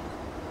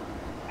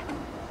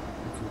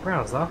 into the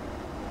browser,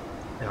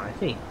 9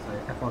 feet, so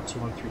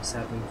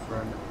FR2137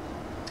 from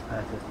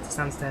the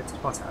Stansted to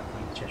depart out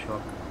from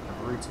Rzeszów, have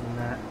a route in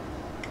there.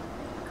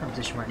 Current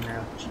position right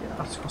now,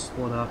 just across the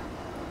border,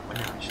 right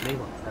now actually,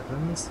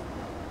 17s.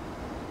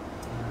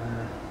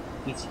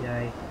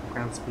 ETA,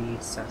 ground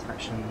speed,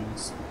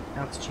 satisfactions,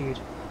 altitude.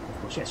 Of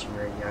course, yes, your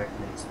radio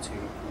links to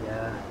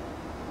the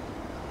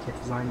TF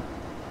design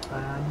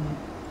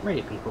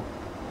radio people.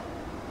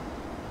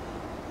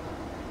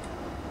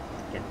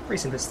 Again, very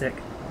simplistic,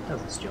 it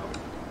does its job.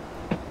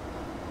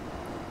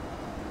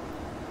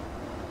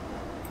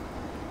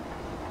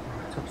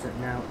 Right, top set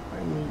now,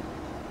 only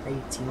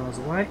 80 miles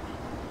away.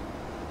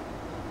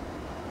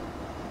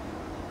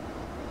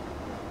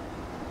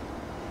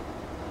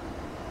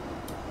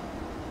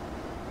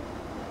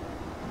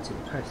 see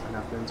the coastline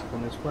outlands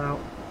from as well.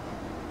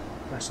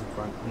 Flash in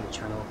front on the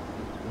channel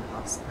between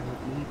us and the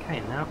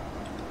UK now.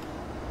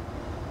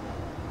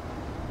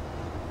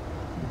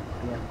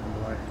 Yeah, and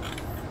below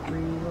 3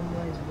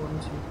 runways, 1,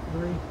 2,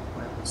 3.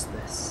 Where was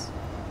this?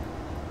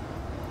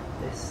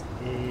 This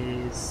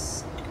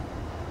is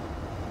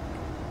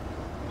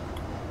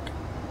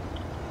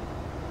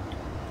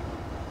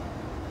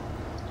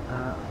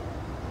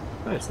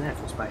oh, it's an Air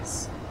Force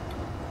base.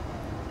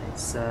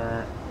 It's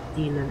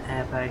Deelen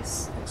Air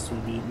Base next to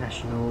the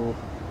National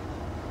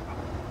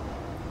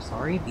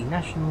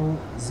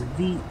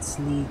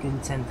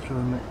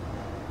Zwieslingenzentrum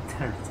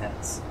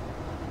Tertets.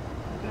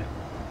 Okay,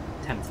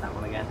 attempt that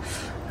one again.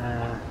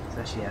 So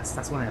actually, yes,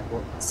 that's one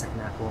airport,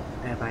 second airport,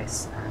 air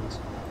base, and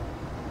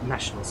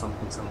National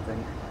something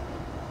something.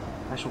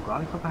 National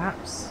Guard Corps,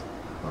 perhaps?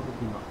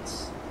 Probably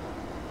not.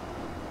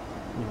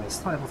 Anyways,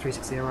 flight level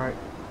 360,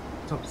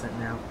 12%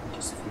 now, in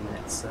just a few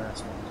minutes. So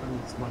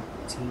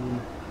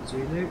 114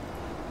 Zulu.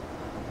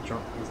 The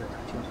drop is at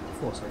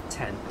 21.54, so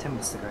 10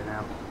 minutes to go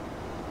now.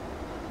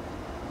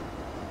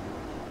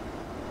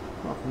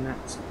 Apart from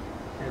that,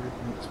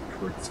 everything looks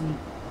pretty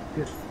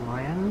good for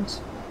my end.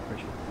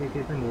 Pretty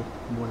good, no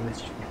more than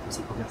this. You can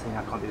see probably nothing.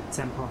 I can't do the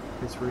temp off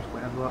this route,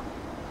 whatever.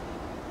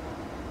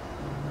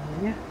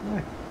 Yeah,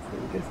 no,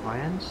 pretty good for my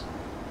end.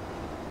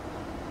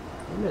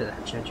 A little bit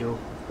of schedule,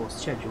 of course,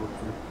 scheduled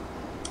for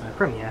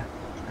Premiere,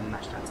 and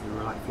match that to the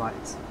real-life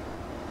flights,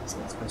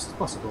 so as close as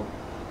possible.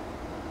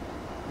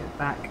 Get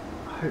back,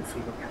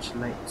 hopefully we'll catch a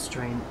late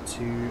train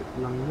to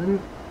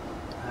London.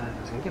 I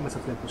was going to get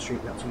myself to Liverpool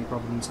Street without too many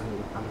problems. I'm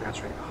going to underground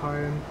straight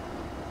home.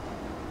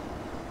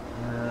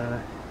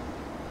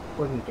 Or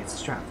we can get to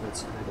Stratford,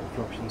 and I've got a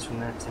few options from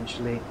there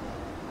potentially.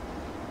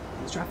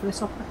 Is Stratford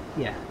this opera?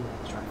 Yeah,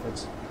 Stratford.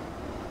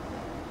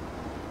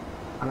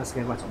 Unless I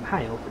go right on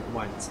Hale, but it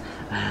won't.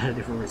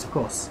 Different routes, of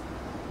course.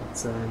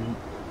 But yeah,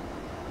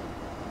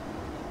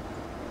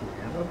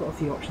 I've got a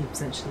few options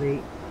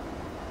potentially.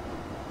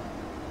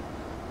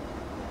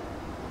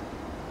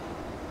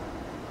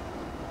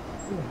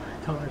 Oh,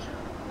 tired.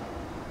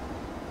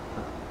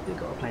 We've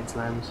got a plane to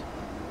land.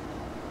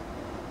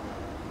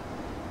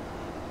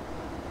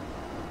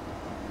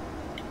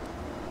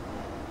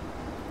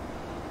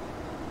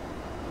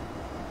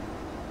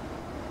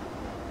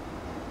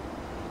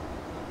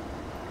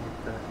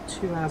 For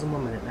 2 hours and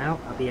 1 minute now.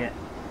 I'll be at,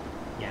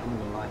 yeah, I'm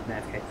gonna lie,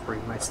 AFK free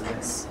most of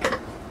this.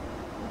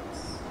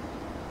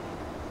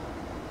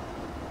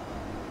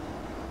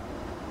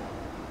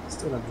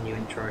 Still love the new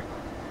intro.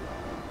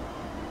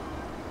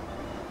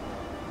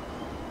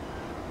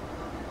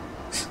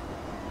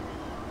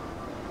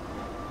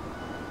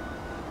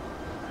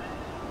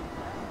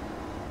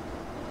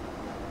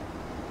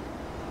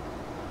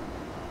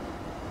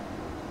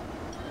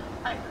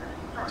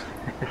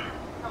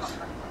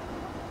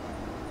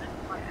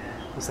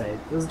 So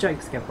there was a joke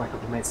together by a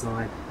couple of mates and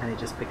I, and it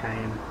just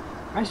became,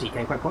 actually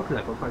became quite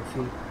popular. Got quite a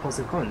few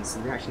positive comments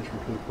and reactions from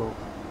people.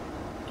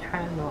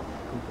 Cannot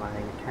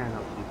complain,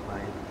 cannot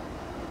complain.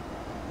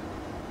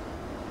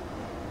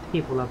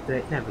 People loved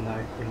it, never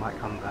know, it might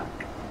come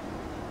back.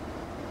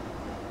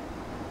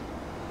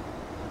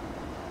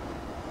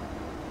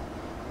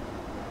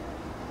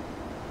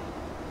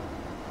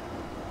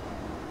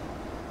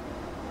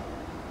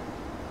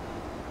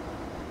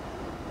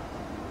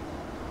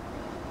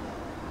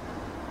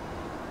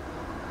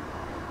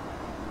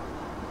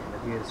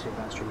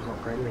 That stream is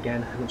not great, and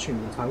again, I haven't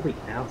streamed an entire week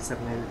now,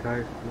 7 days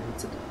ago,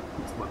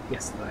 well,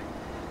 yesterday. I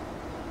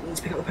need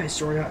to pick up the pace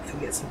Drawyah to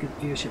get some good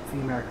viewership for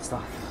the American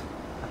stuff.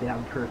 I've been out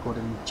and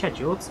pre-recording and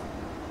scheduled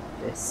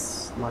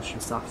this live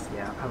stream stuff.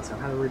 Yeah, I've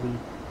had a really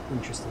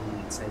interesting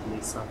week, to say the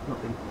least. I've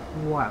not been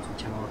quite out of the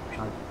channel, which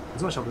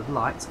as much as I would have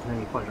liked, I can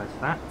only apologise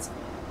for that.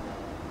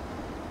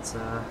 But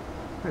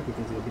hopefully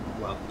things will be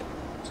well.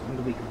 So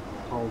another week of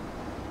whole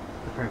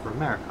preparing for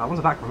America. Once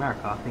I'm back from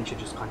America, things should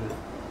just kind of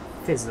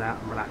fizzle out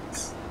and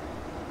relax.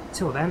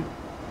 Till then,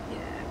 yeah,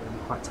 we're going to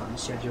be quite tight on the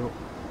schedule.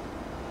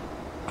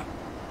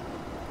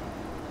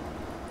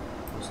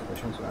 Also, we're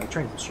trying to sort out a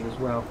train issue as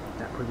well.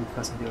 That probably be the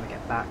first thing when I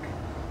get back.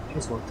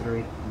 Train squad 3,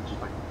 and just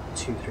like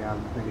 2-3 hour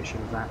issue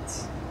of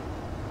that.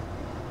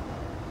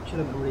 Should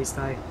have been a release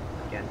day.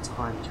 Again,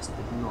 time just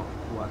did not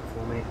work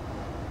for me.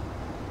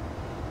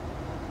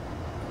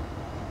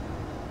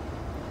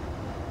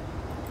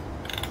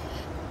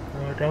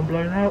 Down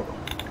below now,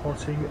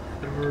 passing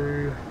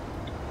through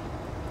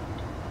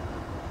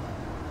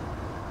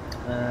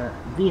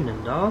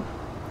Veenendaal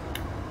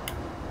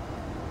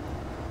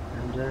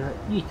and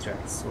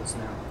Utrecht is also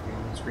now here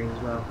on the screen as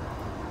well.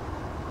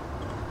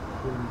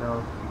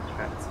 Veenendaal,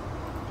 Utrecht.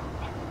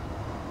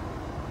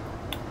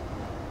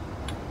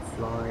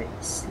 Fly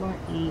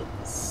slightly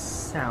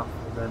south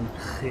than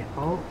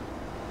Schiphol.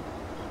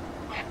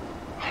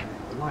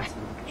 The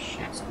lighting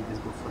should be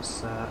visible for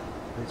us at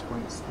those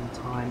points in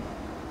time.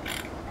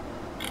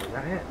 Is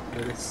that it?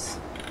 With this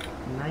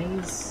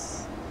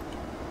maze?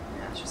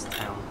 Yeah, it's just a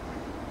town.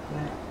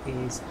 Where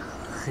is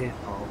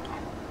Schiphol?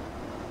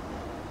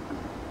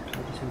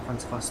 Just in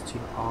front of us to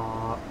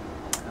our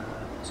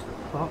 2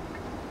 o'clock.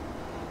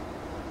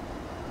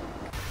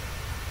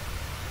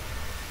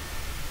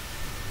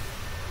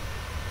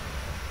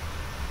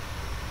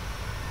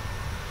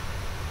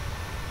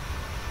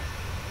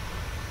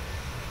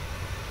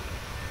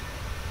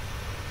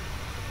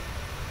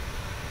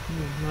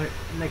 No,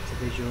 negative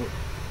visual,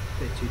 a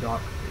bit too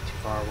dark, a bit too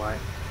far away.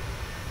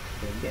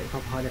 Then you get the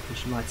proper high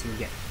definition lighting and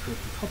get good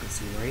topic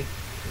scenery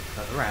a bit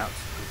further out,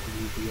 you can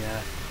use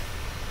the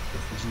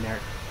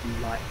generic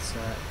light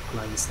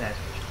glow instead,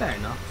 which is fair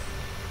enough.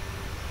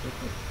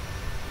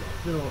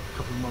 It's been a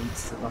couple of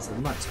months since last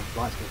nighttime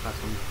flights, we've had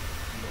one a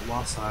little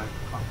while, so I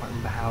can't quite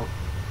remember how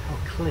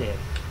clear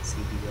you can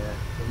see the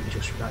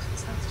visual street lights at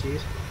this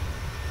altitude.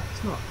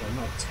 It's not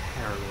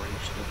terrible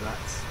rendition of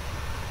that.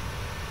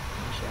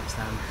 Actually, I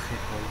stand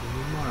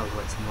miles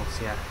away from us,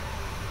 yeah.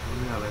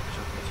 No way for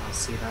sure I'm trying to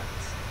see that.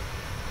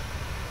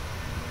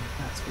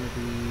 That's going to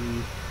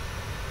be.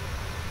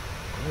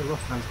 Oh,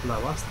 Rotterdam's below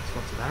us, that's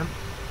Rotterdam.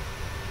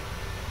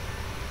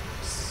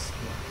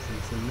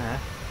 Things in there.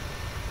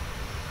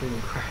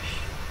 Premium crash.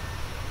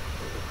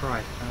 Bit of a cry.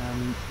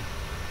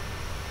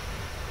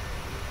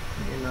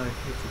 You know,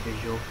 it's a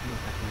visual. I'm not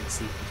having to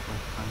see this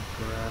one time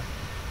for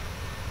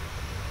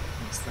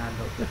stand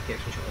up. Let's get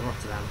a shot of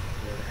Rotterdam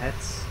over the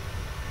heads.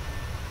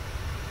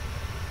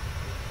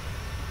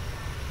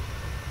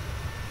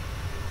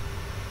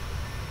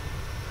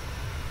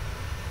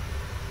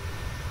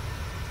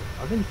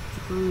 I've been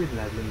through the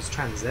Netherlands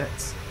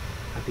transit.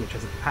 I've been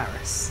transit to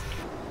Paris,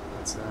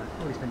 but I don't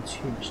really spend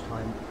too much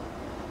time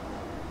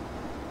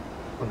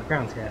on the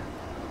ground here.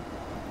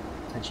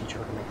 Potentially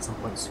try to make it at some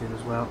point soon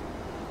as well.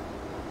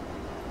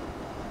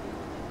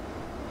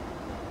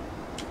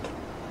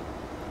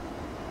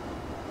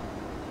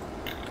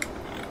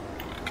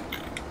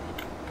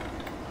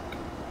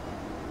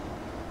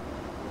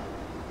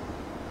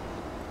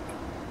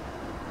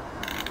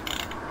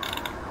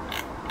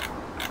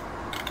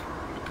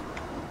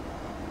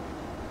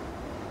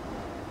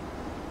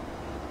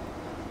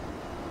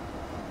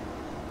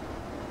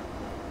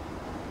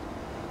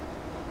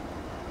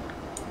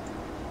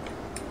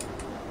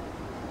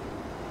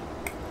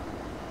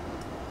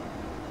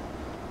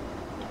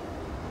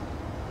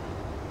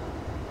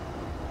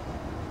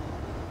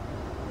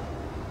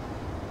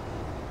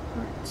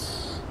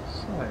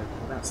 So,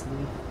 that's the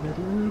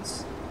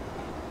Netherlands.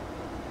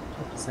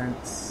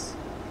 12%.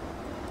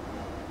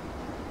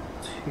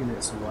 2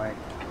 minutes away.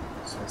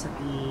 So it's at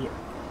the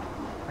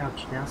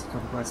altitude now, so it's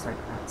on the bright side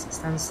at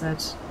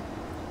Stansted.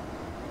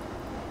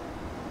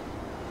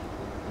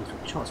 We've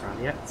got charts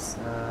around yet.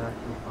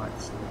 We've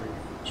got some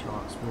roof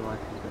charts, more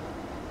likely to be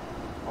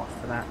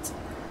off for that.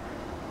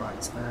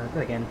 Right,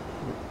 then again,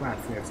 we're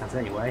at 3 over Stansted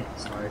anyway,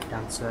 so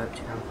down to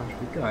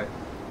 2,500 we go.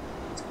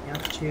 Take the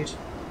altitude.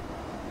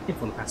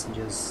 Inform the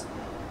passengers,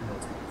 and we'll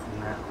take it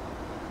from there.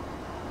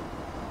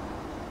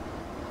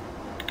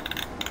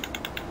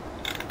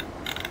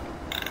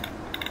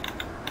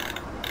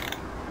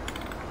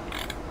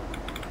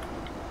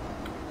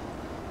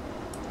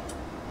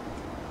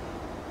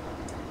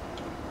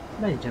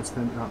 Ladies and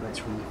gentlemen, an update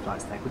from the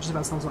flight deck, which is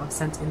about something I've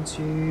sent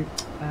into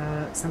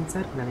Stansted,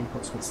 and then in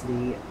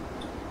approximately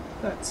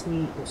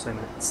 30 or so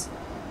minutes.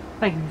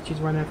 Thank you for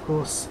choosing Ryanair, of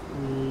course.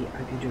 We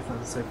hope you enjoyed the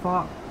flight so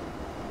far.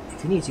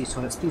 If you need to use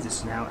toilets, please do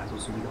so now, as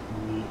also we got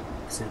the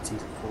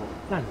facilities for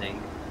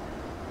landing.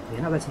 We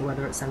are now updating the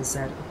weather at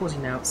Stansted,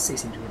 reporting now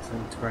 16 degrees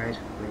centigrade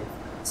with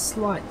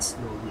slight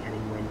northerly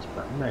heading wind,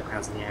 but no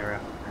clouds in the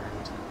area,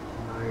 and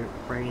no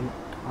rain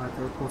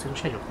either reported or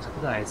scheduled for a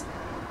couple of days.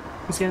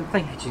 Once again,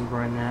 thank you for choosing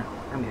Ryanair,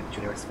 and we hope you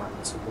enjoy the rest of our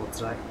flight on board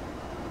today.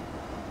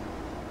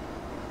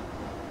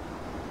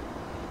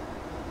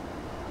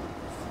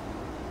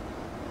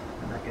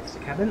 And that gets to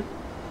the cabin.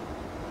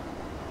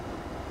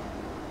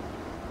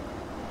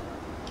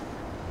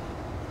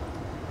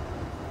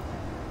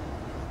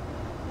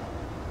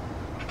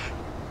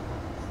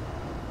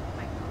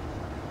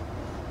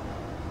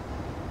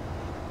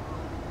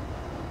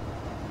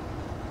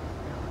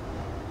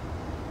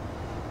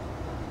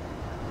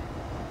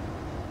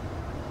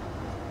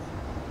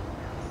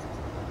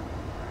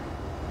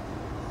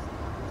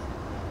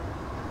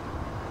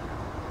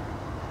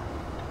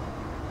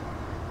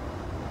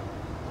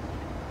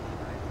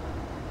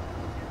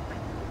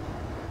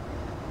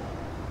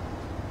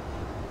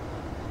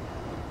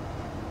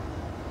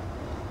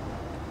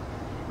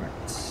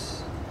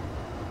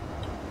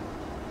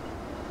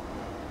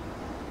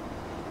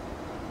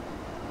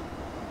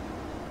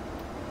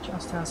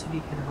 Just outside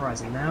UK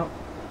horizon now,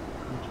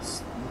 and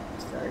just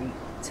the very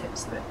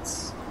tips of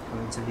it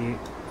coming into view.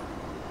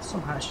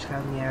 Some hatches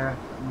cloud in the area,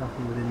 but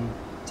nothing within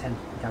 10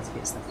 feet to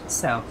get stuff to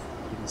itself,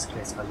 giving us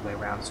clear skies all the way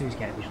around. As soon as you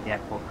get a vision of the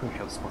airport, pretty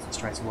sure to spot it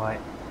straight away.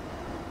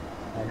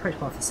 The approach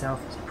path itself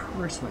is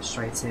pretty much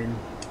straight in,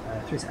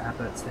 through to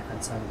Abbott,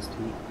 left-hand turn is to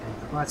the end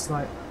of the glide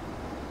slope.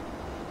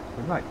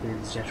 The right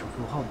is the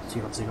full hold the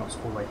 2 knots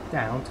all the way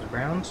down to the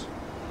ground.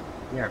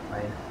 The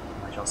aeroplane,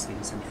 my job speed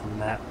descend from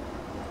there.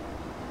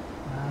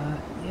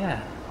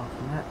 Yeah, apart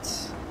from that,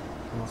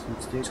 what else we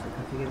need to do is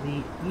configure the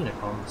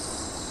Unicons.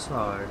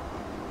 So,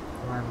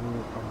 arrival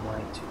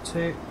runway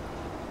 22.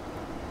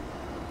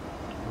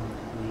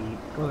 And the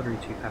Golden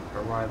 2 after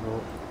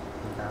arrival,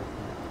 coming down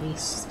from the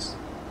east.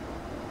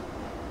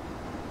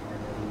 And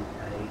then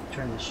a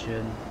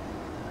transition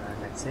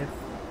negative.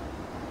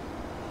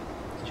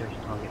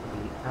 Situation target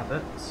will be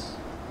Abbott.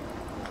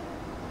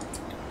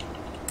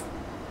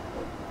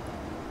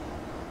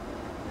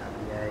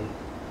 Okay.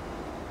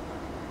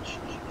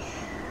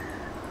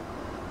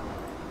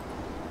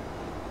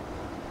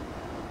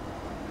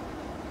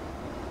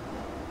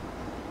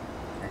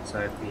 Okay,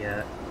 so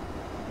the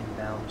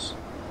inbound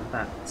for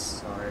that,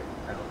 so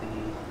that'll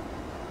be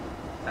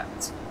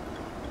that.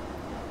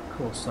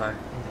 Cool, so we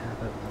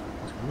have it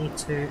as we need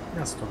to.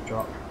 Now stop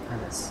drop,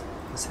 and let's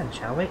descend,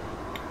 shall we?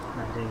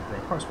 Landing for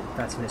approximately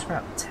 30 minutes, we're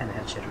about 10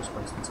 ahead of schedule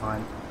most of the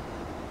time.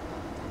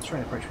 The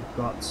terrain approach we've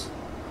got,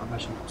 can't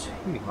imagine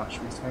too much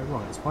for us to go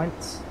wrong at this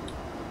point.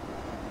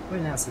 We'll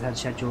announce the ahead of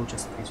schedule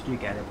just in case we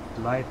do get a little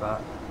delay,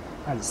 but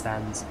as it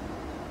stands,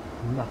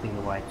 nothing in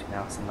the way between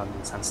us and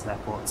London Stansted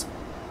Airport.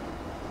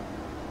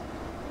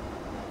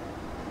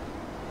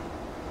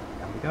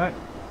 Down we go.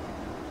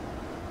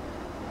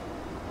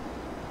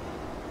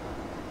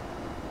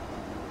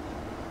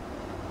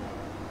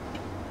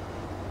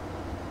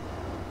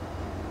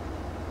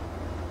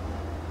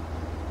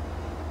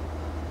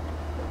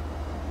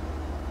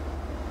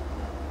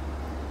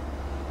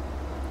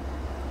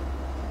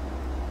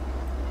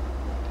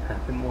 A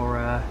bit more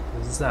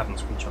observant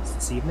screenshots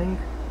this evening.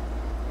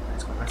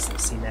 It's quite nice to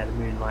see there the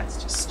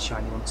moonlight's just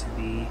shining onto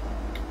the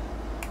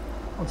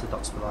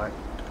docks below.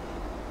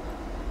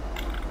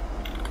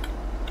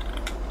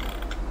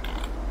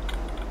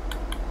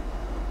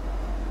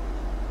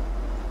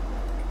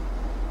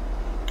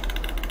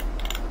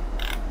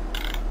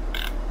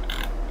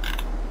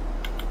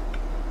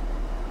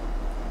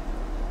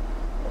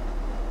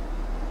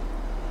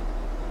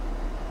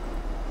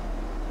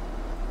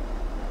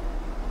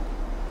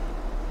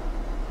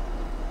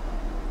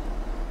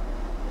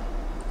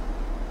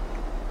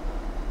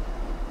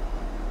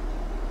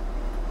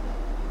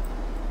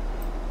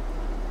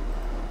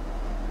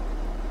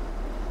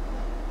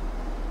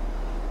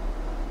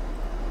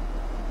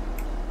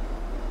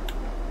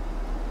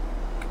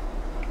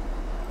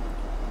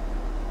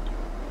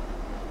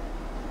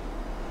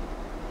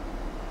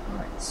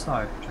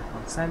 So, check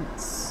on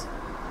sense.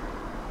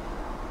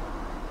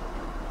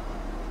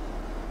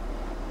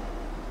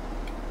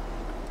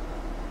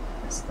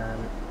 Less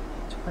than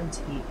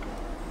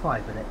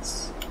 25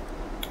 minutes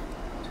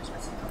to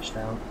expect a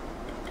touchdown.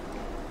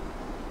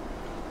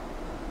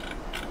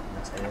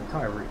 I'd say the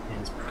entire route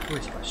is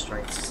pretty much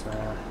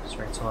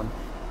straight on.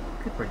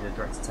 Could probably do a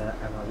direct to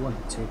and I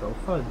wanted to, but we'll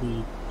follow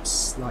the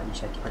slightly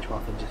shaky approach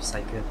path just for the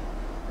sake of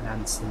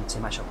enhancing to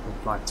match up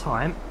with live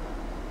time.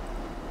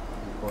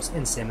 And of course,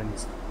 in sim and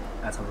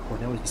as I'm recording,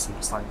 there will always be some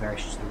slight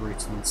variations to the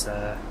route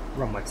and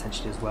runway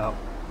potentially as well.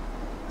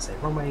 So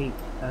runway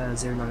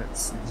 09 at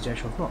the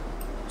Rzeszów is not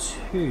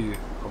too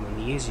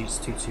commonly used, it's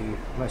due to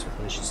most of the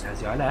conditions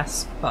as the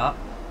ILS, but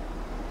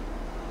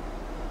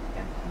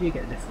yeah, you do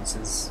get the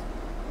differences.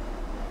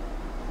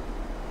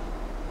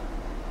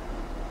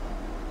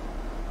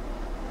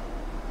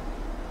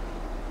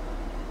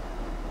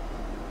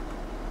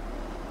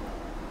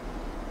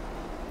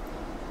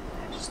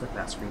 Yeah, just look at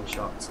that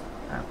screenshot,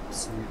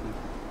 absolutely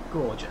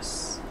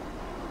gorgeous.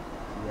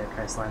 The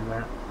coastline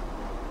there.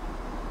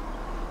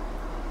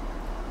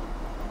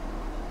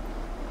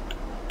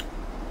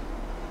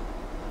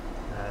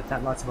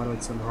 That lighter by the way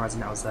that's on the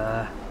horizon, that was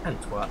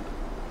Antwerp.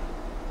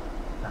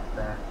 That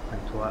there,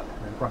 Antwerp,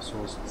 and then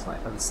Brussels,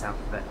 slightly further south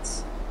of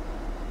it.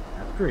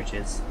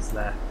 Bruges is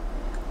there.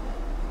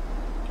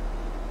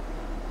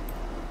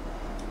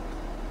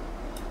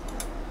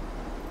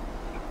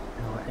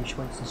 Our entry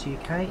point to the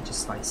UK,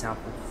 just slightly south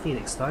of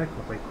Felixstowe,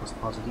 all the way across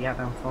part of the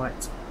outbound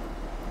flight.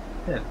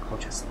 Bit of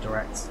Colchester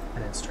direct,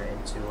 and then straight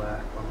into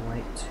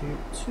runway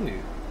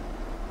 22.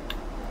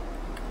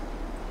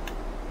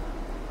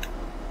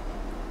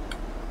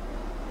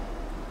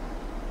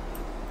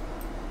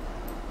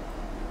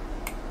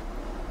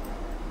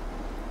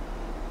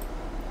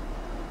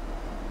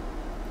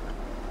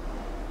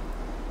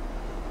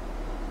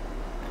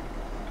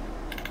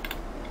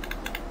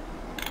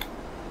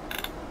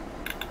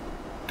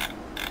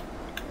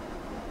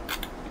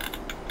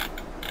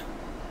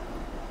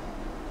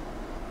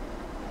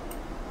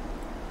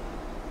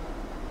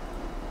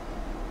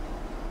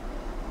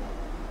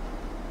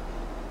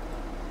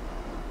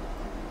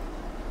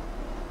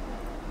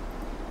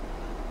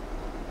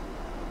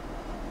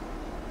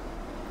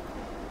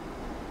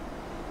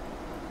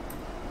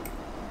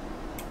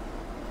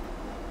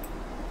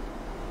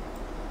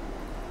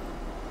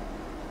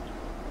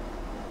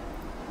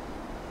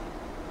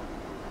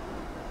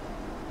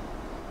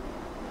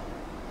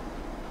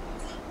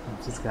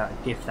 Just got a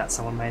gift that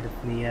someone made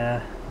of me,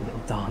 a little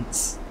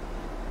dance.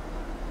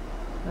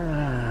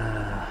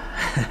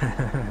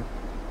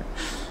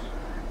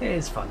 It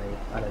is funny,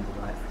 I don't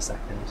deny it for a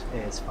second,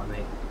 it is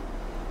funny.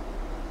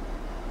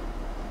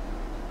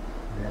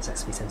 And there's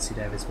XP Sensu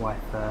there with his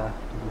wife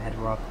giving the head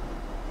rub.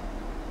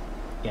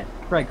 Yeah,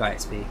 great guy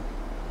XP.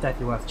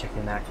 Definitely worth checking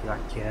him out if you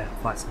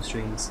like flights and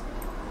streams.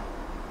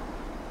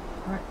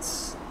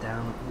 Right,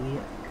 down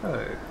we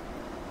go.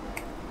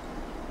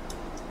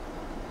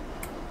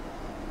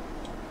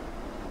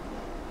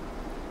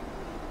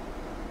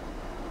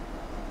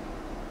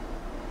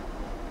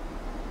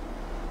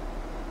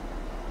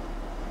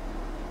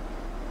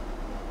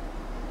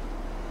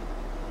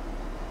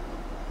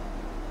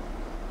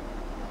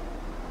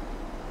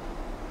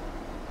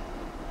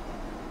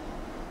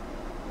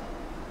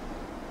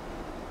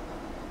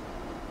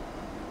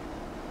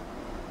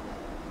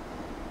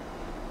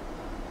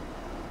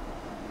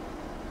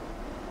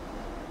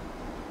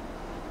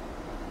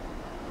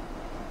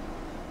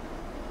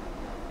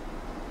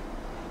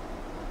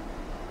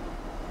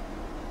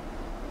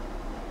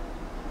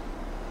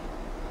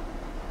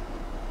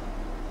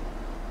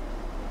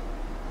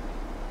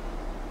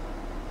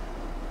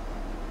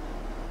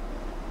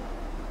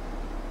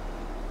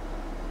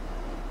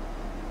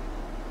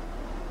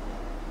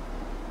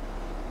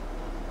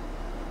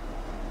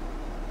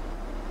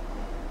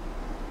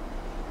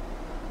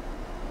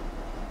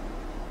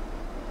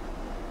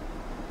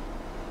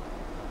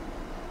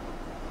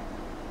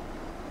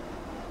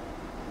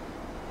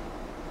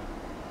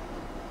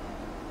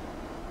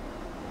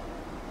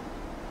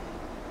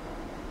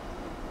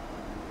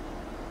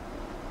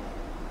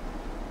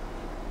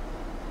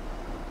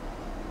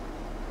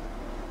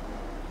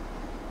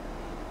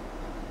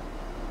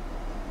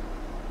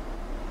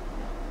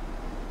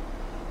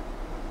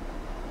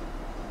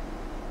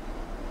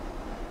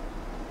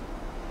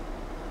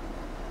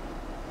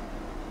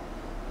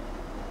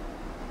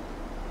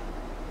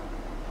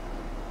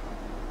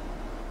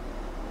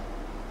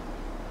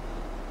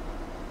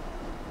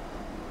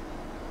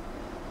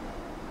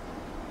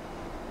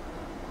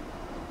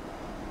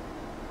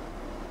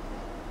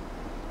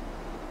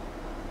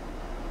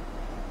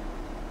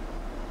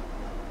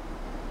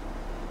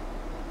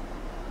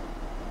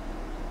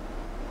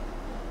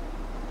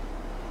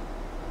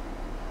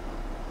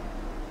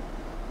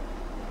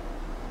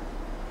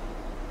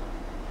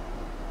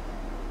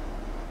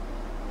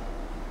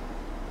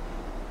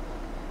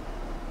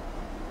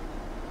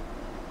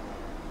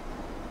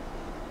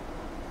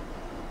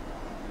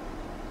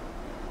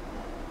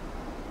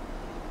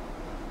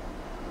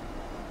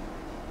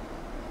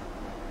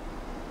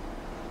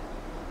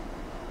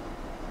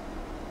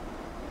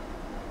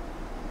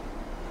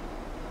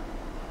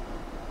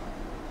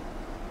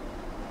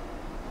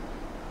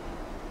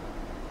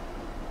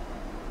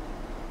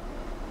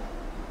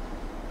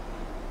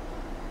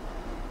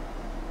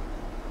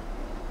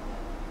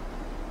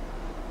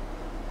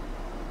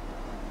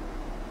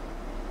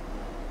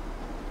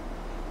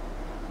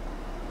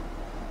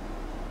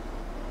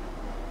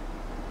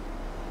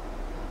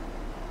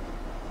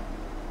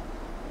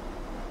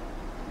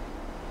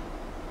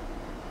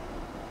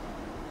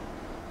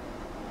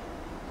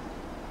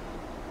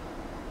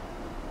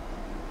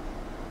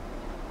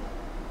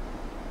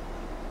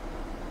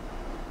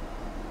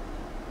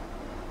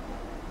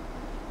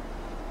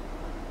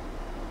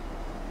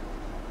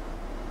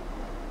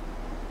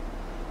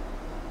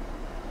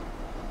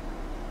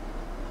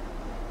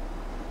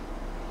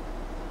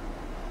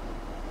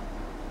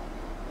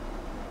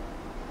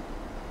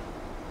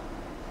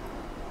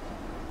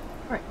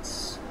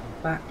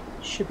 Pushback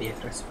should be here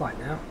for the rest of the flight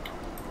now.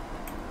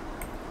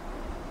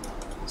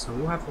 So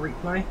we will have a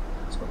replay.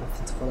 It's got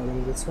nothing to follow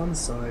along with this one,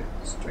 so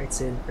straight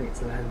in, bring it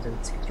to land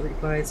and skip the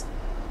replays.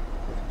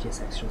 With the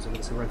GSX also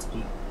gives a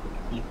relatively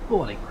quick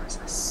boarding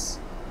process.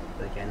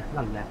 But again,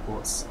 London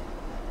airports,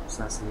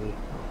 certainly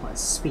not quite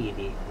as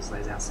speedy as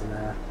those out in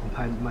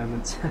Poland at the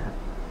moment.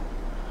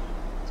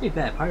 To be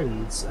fair,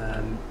 Poland's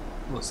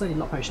well, certainly a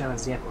lot of Polish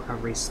airlines in the airport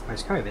recoveries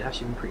post-COVID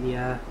actually been pretty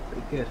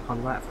good. I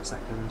can't that for a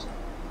second.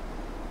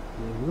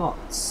 I mean,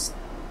 lots.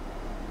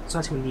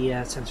 Starting when the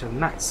 737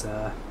 MAX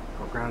got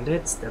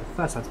grounded, they're the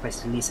first time to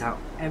basically lease out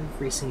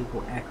every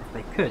single aircraft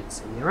they could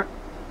in Europe.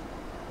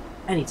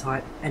 Any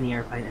type, any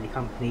airplane, any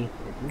company,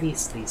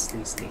 lease, to the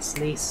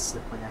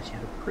point they actually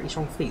had a pretty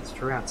strong fleet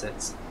throughout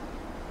it.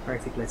 Very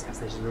few political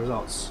cancellations as a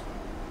result.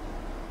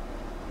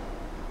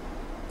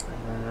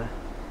 Then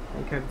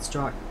COVID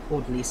struck,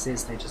 all the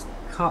leases, they just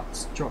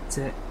cut, dropped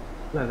it,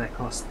 lower their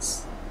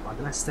costs by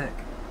domestic.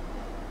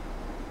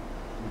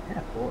 And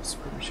airports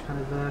pretty much kind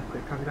of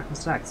quick recovery back on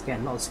stacks. Again,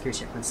 a lot of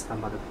security checkpoints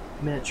done by the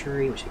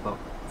military, which they got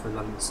for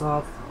London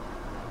South.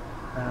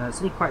 It's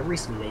only quite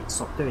recently they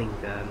stopped doing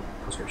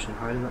conscription in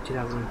Poland, like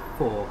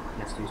 2004. You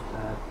have to do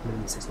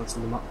minimum 6 months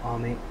in the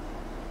army.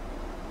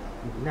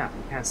 Even now,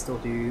 you can still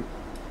do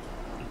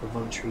equal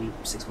voluntary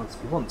 6 months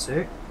if you want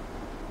to.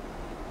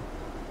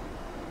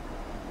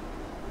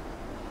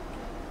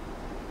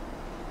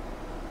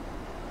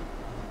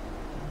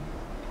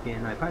 Yeah,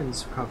 no,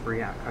 Poland's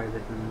recovery out of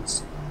COVID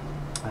and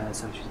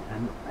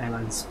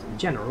airlines in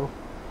general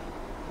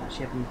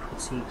actually have been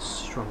pretty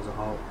strong as a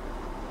whole.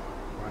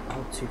 Right,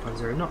 hold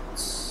 250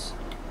 knots.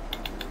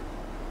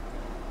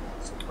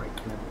 So brake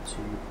level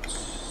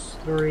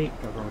 2-3.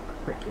 Go wrong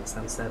quickly at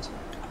Stansted.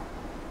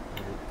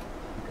 And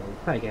go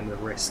play again with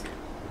a risk.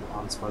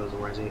 Armed spoilers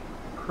already.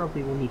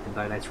 Probably will need them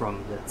though later on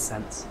with the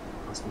descent.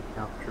 Possibly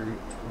out through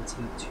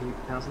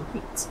 22,000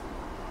 feet.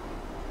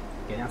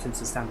 Getting out into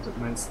the standard at the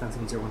moment,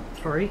 standing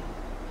 013.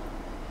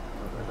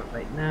 Got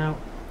update now.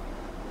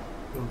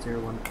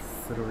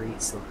 1013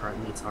 still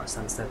currently target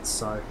Stansted,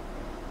 so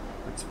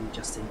going to be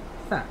adjusting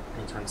that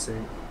anytime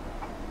soon.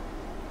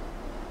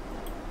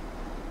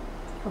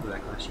 Probably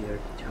that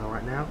Glacier channel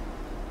right now.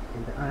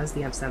 And as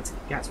the Amsterdam to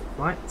Gatwick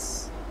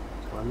flights,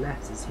 to our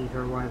left is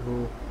Heathrow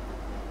arrival.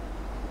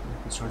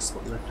 Let's try and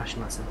spot the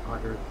flashing lights of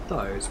either of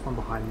those. One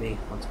behind me,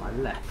 one to my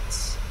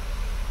left.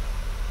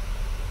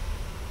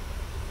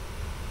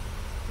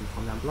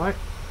 One down below.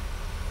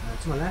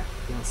 To my left,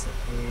 the answer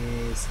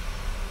is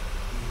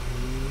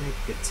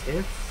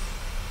negative.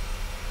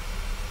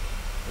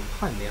 And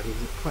behind me, I was a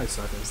bit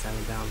closer, I think I'm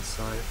standing down,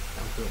 so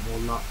that would a bit more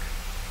luck.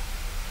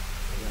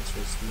 The answer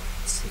is not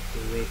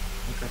particularly.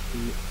 I'll grab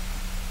the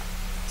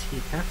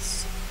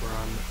TCAS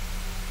from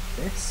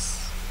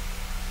this.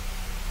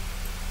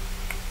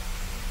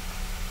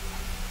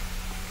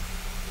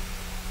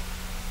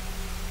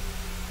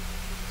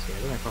 So yeah,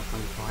 the aircraft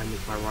behind me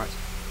to my right,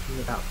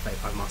 about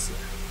 35 miles an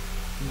hour.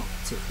 Not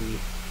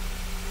particularly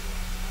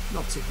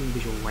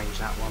visual range,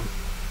 that one.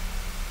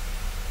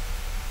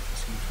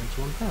 Just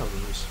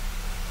 21,000.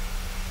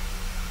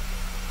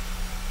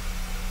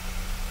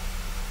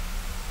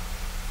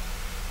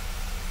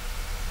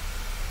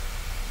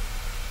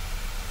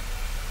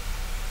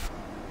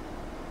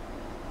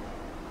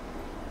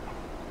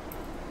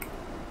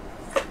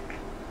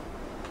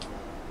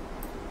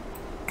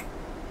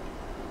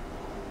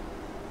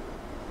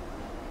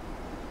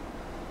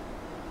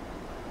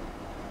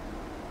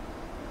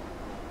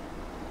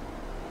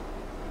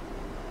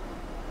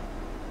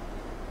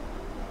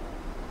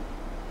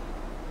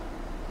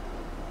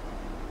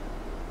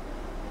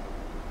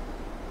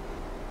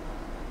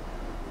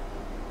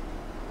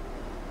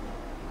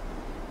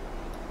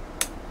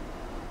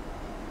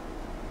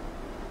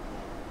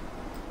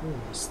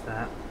 What's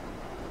that?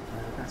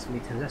 That's going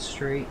to be Thames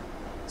Street,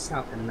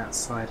 south end that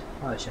side,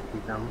 either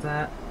Sheffield down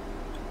there.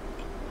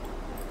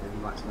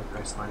 Then right to the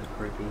coastline would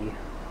probably be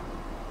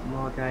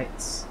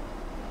Margate,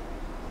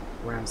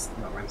 Margate.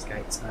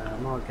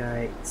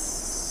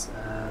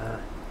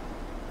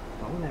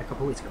 I went there a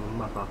couple of weeks ago with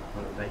my mother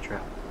on a day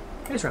trip.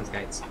 Here's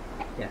Ramsgate.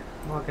 Yeah,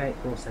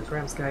 Margate, Broadstairs,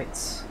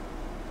 Ramsgate.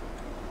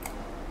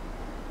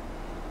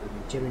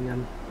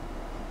 Gillingham,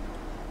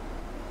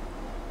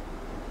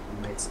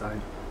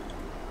 Maidstone.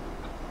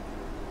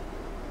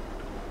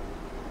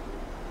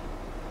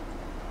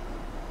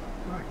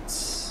 Right.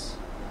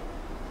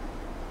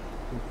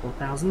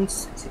 4,000,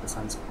 see the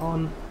signs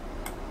on.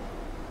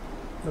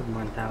 Another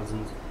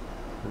 9,000,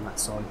 and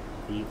that's on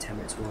the 10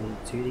 minutes warning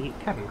to the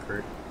cabin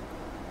crew.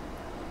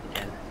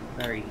 Again,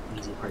 very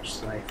easy approach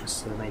today for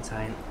us to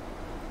maintain.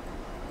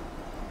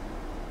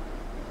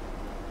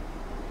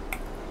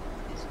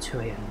 It's 2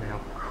 AM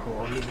now.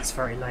 Cool, I mean, it's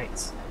very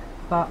late,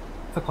 but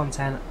for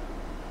content,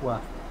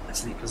 worth a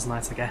sleepless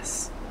night, I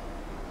guess.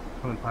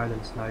 I'm in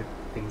Poland, no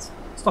things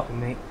stopping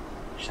me.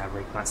 Should have a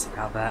really nice sleep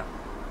out there.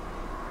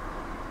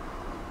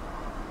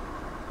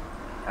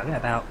 I'll get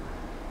about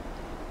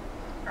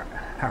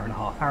hour and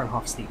a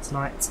half sleep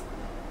tonight.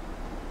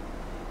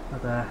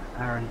 Another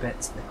hour and a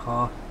bit in the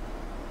car.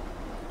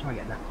 Try and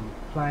get a nap on the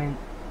plane.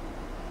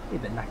 Be a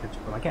bit knackered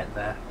when I get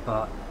there,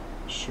 but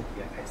it should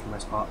be okay for the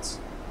most part.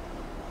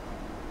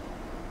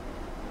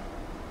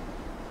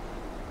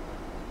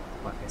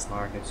 Worst case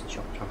scenario, go to the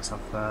shop and try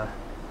myself. I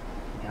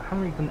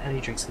haven't really done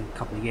any drinks in a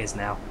couple of years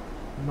now.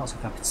 I'm not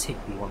something I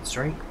particularly want to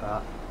drink,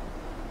 but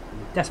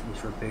I'm desperately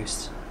for a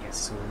boost. I guess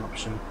it's always an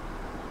option.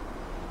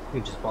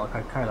 We just bought a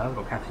Coca-Cola. I've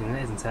got caffeine in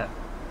it, isn't it?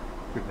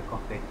 Brewed the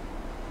coffee.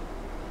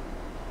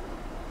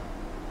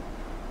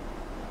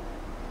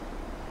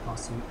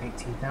 Passing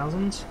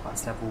 18,000.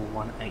 That's level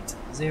 180.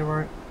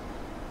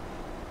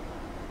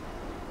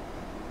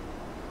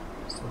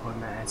 Still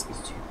holding that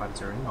airspeed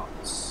 250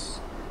 knots.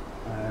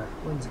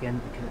 Winds again,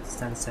 looking at the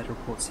Stansted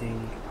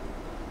reporting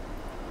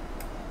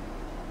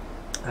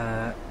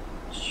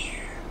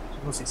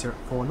 160 at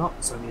 4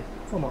 knots, so we have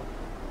 4 knot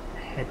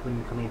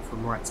headwind coming in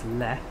from right to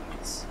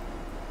left.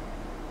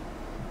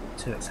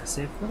 Too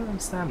excessive. I don't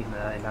understand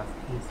enough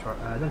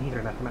Heathrow. Not Heathrow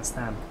enough, I meant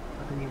Stan.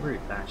 How do you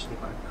route that actually?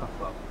 If I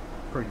cough up.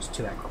 Probably just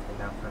 2 aircraft in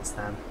now from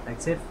Stan.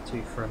 Negative.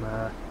 2 from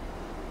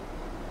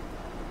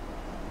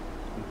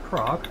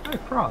Prague. Oh,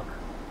 Prague.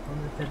 I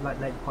wonder if they'd like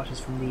late departures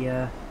from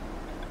the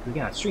we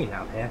got a stream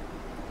out here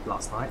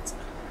last night.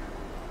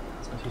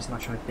 That's the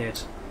most recent I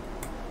did.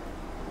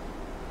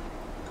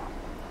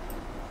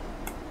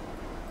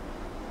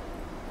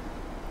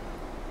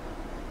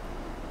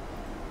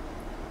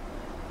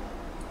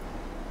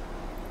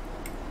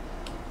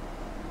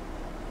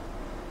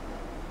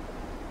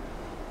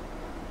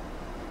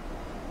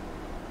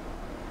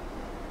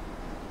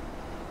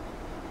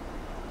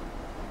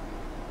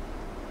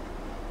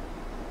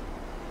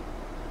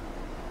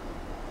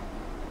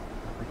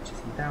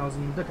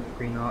 Looking at the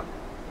green arc,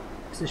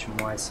 position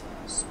wise,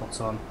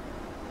 spot on.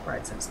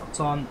 Right, so spot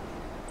on.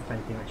 If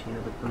anything, actually a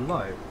little bit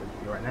below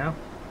would be right now.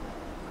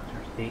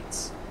 100 feet.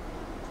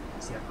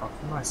 See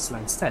aircraft nice, slow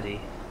and steady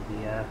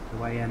the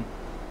way in.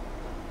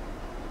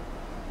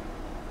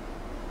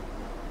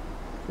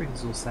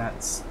 Frequencies all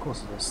set,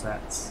 courses all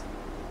set. So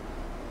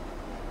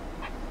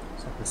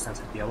the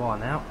Stansted VOR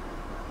now.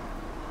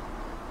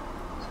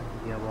 So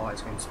the VOR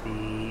is going to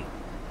be.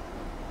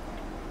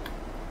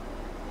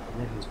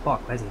 It's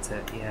Parkway, isn't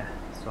it? Yeah,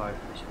 so I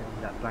should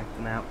leave that blank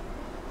for now.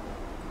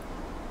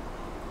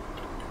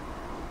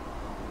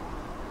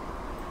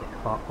 Yeah,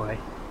 Parkway,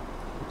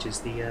 which is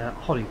the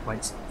holding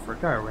points for a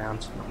go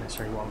around, not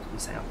necessarily what I'm going to be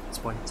setting up at this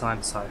point in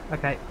time, so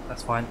okay,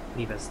 that's fine,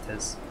 leave as it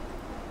is.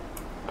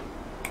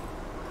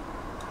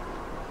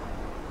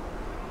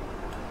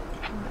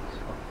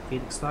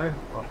 Felixstowe,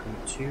 welcome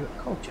to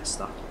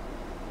Colchester.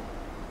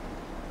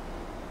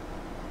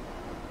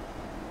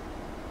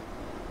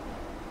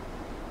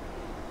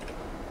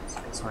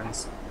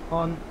 Signs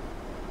on.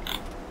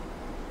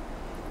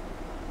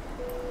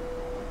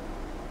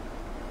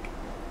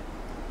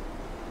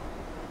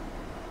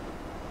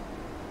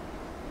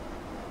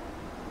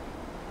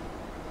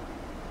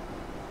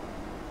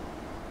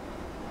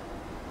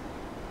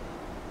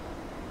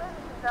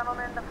 Ladies and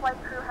gentlemen, the flight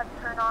crew has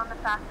turned on the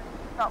fasten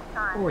seatbelt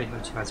sign. Already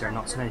moved to 0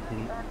 knots, no need for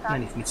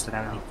me to slow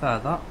down any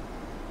further.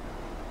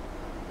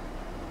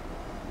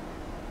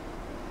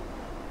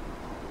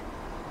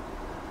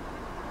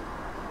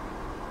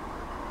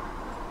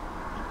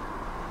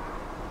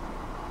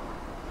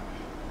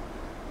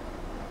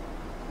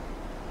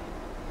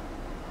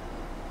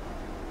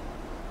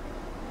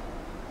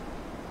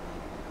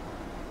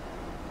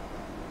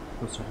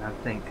 Also, I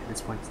think at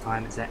this point in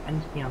time, is there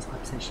anything else I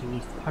potentially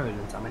need for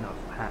Poland? I may not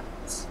have had.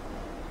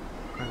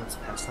 I got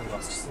some pair of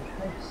sunglasses just in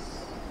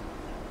case.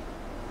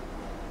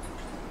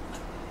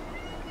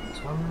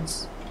 These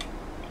ones.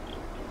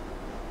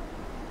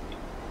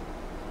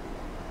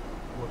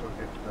 Or do I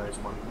go for those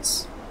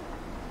ones?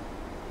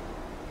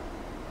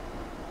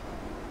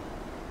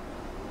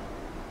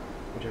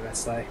 What did I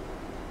say?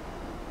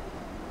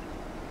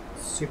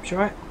 Super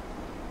short.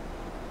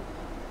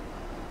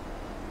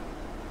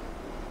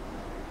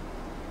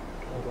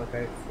 Or do I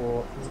go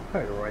for these are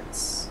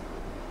Polaroids?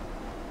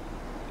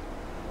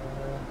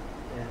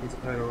 Yeah, these are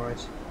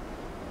Polaroids.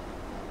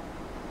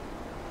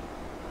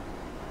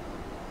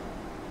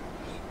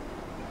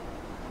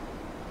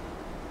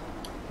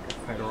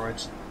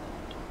 Polaroids.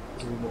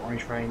 These are more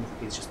orange frames,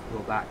 these are just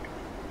all black.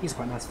 These are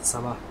quite nice for the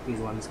summer, these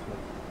are ones kind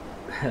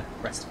of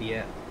rest of the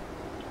year.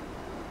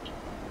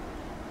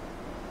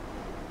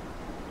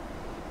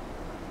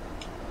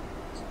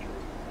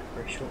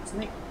 Very short to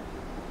me.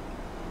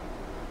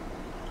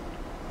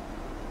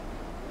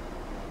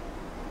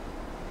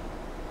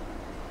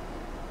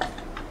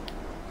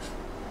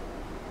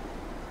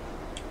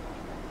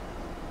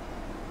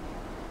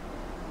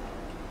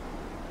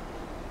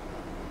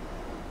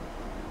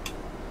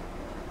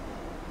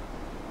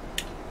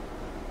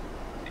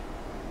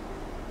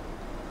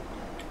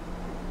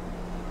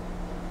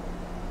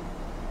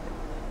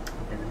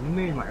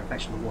 Moonlight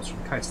reflection of the water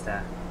from the coast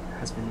there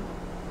has been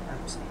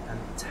absolutely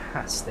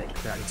fantastic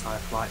throughout the entire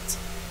flight.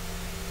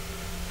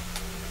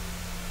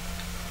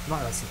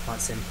 Night Sim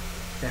Flight Sim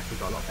definitely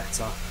got a lot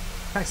better.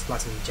 Thanks to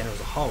Flight Sim in general as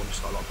a whole,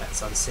 just got a lot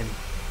better. The sim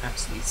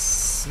absolutely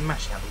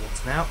smashing out the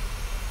water now.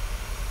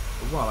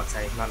 for a while, I'd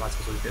say night lighting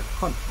was always a bit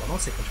of a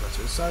not say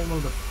controversial, so one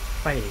of the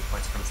failing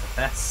points from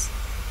FS.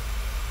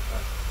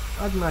 But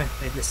I don't know,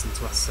 they've listened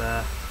to us,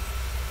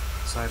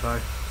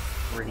 Sobo,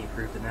 really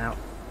improved it now.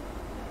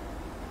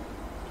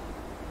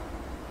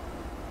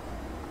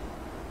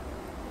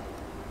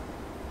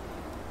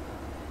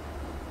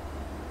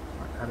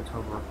 Right, add a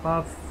 12 or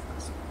above,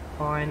 that's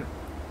fine.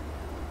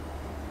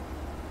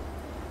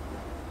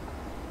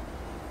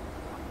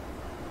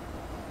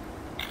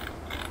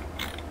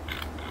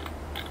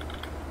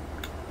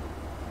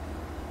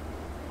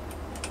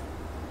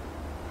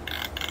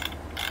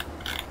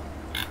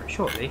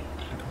 Shortly,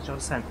 that makes a lot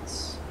of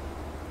sense.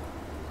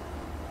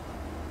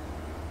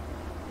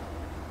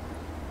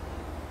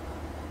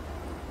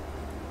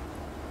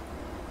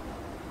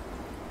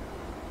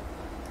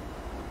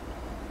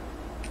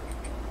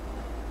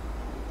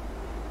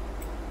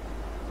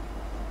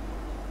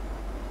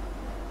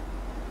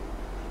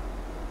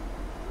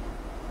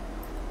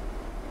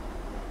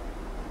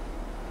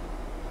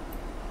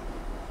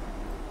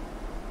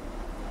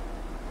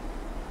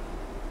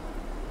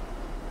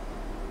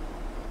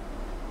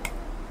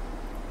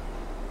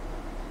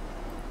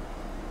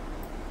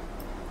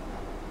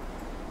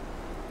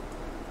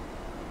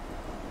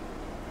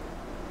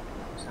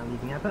 Now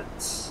leaving Abbott.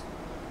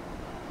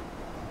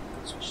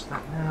 Switch to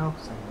that now,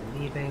 so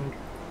we're leaving.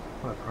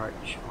 We'll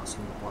approach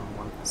passing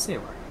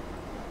 110.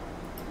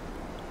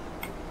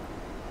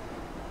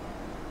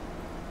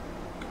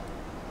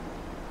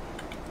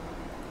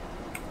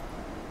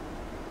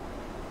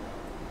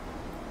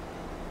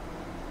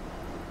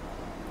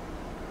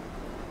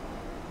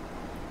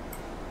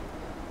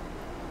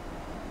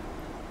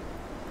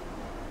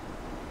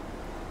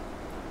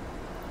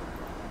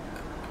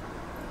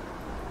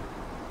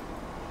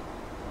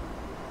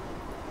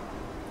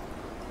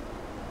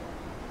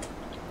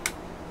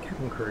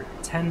 Crew,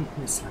 10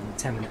 minutes landing,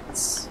 10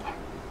 minutes.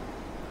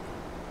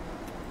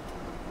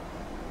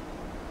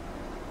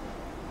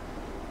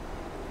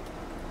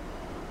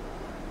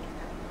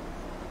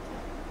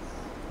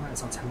 Right,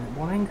 that's our 10-minute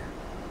warning. And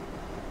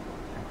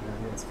we're going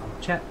to do this final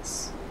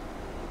checks.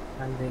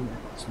 Landing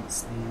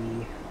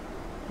approximately,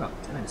 well,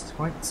 10 minutes to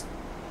point. So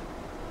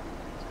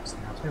it's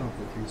now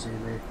 21.3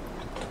 Zulu,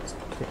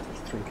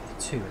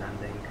 53.52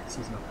 landing.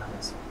 Seasonal plan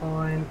is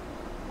fine.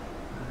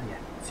 Yeah,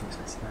 2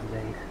 minutes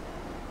landing.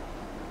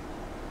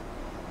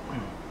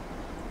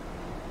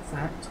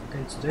 That what I'm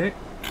going to do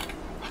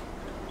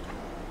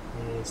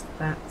is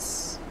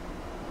that's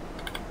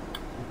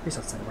increase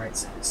our center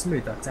rates,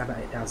 smoother to about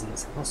 8,000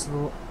 as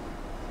possible.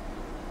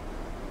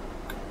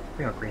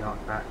 Bring our green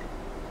arc back.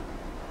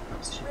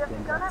 Perhaps We have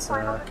begun our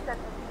final descent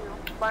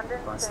into London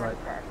Stansted.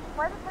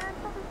 Flight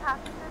attendants will be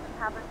passengers and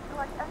cabins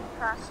select any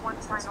track one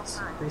final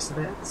time. Increase a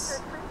bit.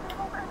 Should free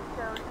tables are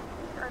stowed and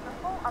seats are in the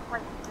full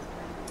upright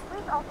position.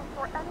 Please also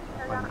store any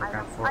carry-on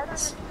items either in your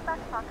seat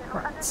back pocket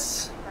or under the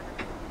seat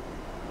center.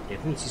 Yeah,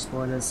 if we need to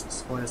spoilers,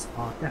 spoilers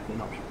are definitely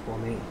an option for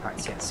me. In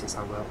fact, yes,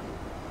 I will.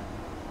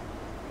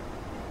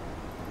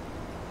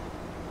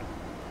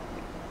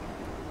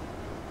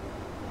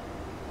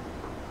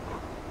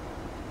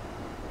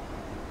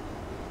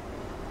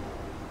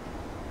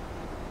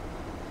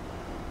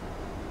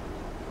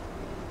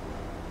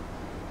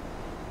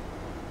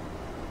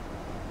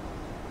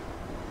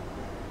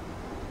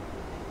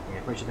 Yeah,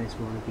 approach days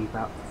will only be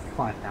about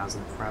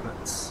 5,000 for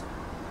rabbits.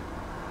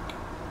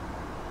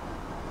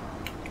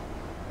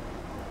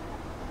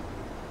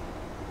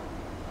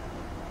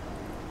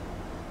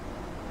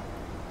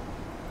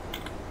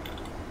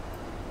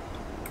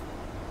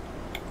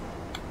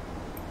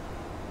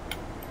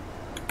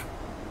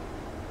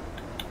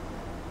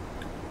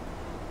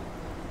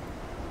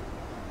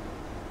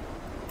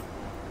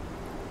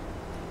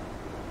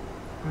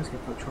 Let's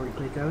get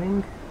FlightControlReplay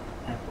going.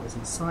 Airport is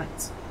in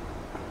sight.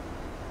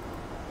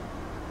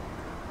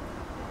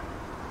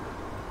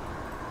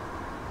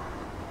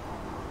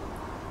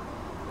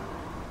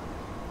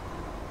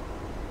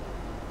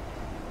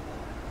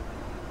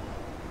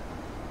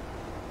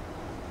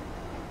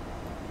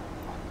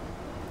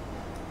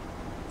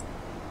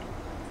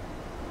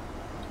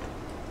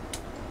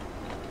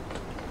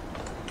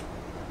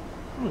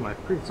 My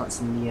previous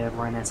flights in the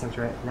Ryanair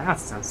Centre now out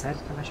of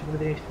Stansted, and actually going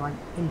to be flying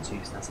into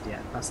Stansted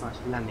yet. That's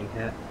actually landing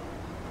here.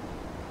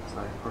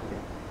 So probably get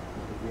a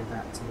review of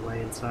that on the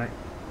way in sight.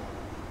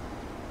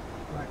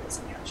 Right, let's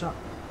catch up.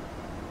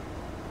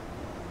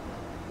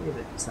 Give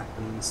it a few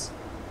seconds.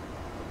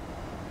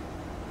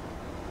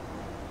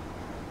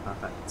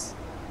 Perfect.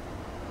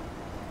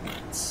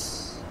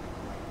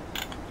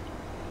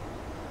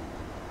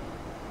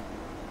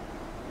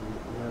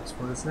 Alert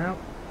spoilers now.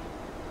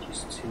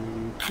 Just to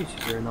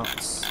 220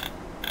 knots.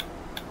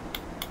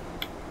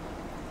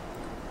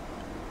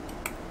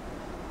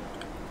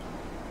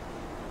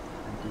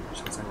 And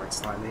decrease the center rate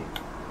slightly.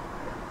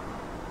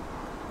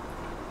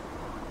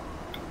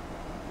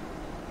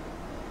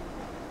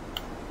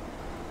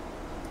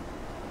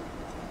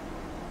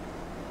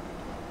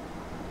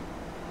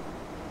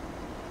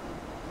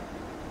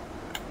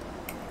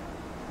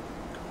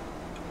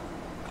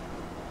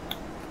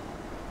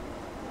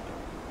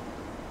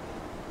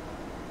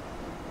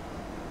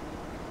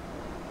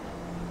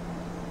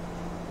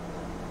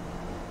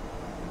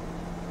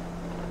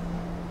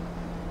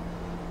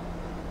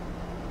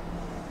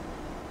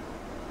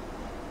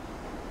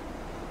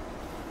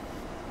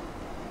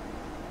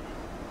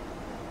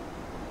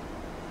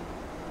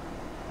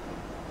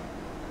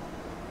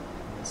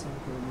 So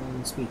I'm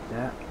going speed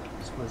there.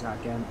 Just close out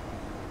again.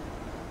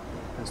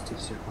 As too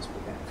soon as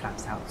possible, get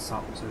flaps out to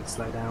start so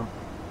slow down.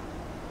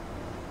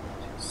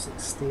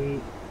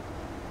 260.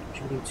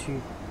 Should we do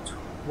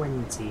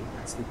 220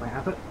 actually by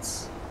habit?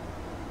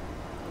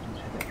 I'm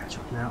trying to catch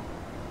up now.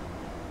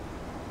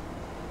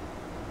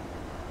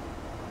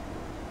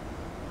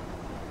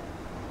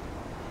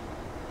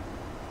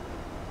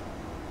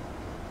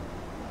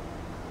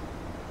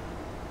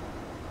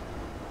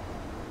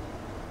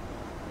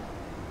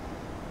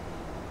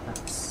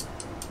 That's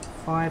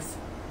 5.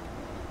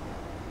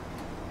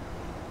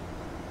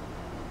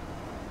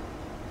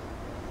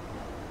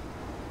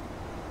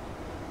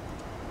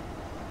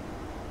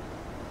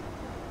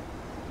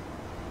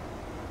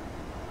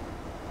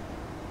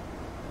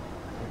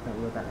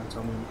 That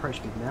until I'm on approach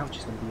speed now, which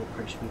is going to be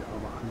approach speed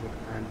of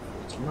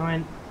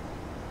 149.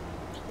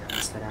 Yeah,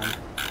 slow down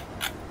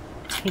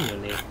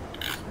continually.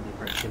 It's going to be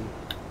approaching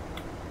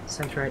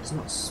center rate. It's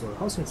not slow.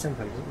 Holding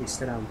center rate doesn't really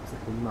slow down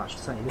particularly much.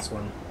 Certainly this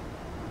one,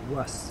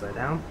 worse slow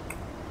down.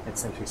 At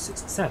center rate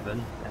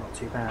 67, they're not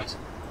too bad.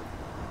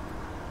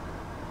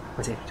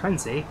 But if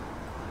 20,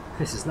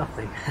 this is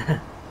nothing.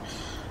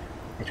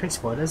 A 20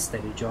 spoilers, they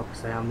do job,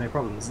 so they have no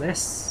problems.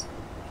 This,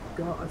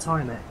 gotta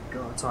time it,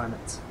 gotta time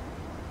it.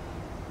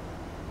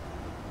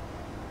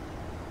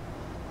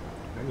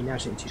 Only now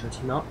shooting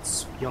 220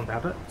 knots, beyond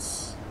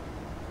habits.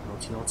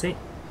 Naughty naughty.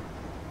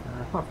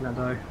 Apart from that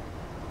though,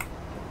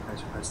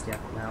 getting closer to the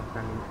airport now,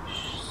 landing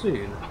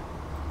soon.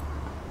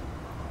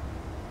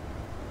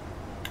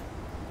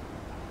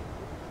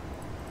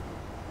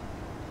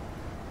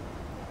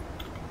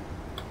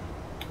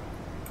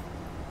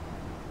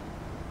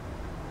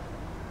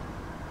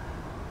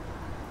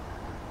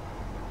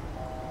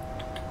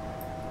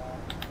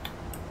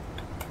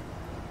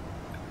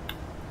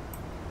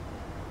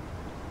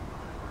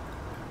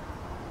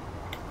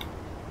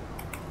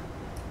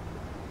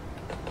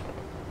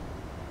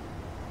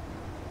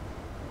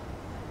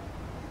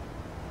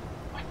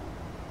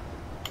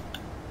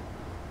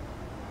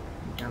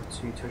 Down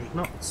to 200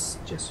 knots,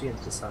 just so you have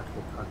to decide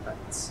for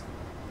perfect.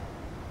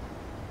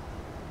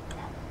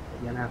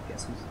 Yeah, now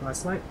get some fly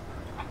slope.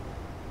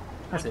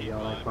 That's it, your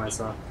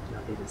equalizer. Now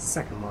I need the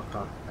second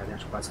marker and the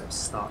actual fly slope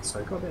starts,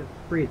 so I've got a bit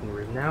of breathing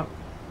room now.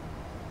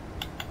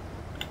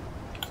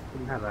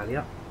 Didn't have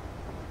earlier.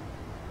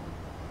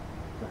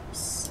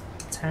 That's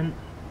 10.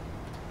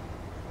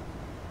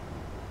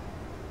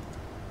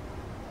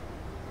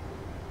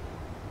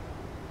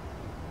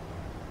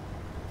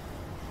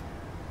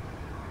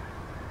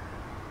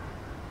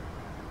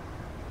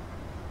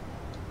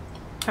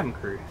 Cabin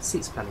crew,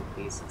 seats for landing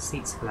please,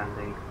 seats for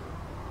landing.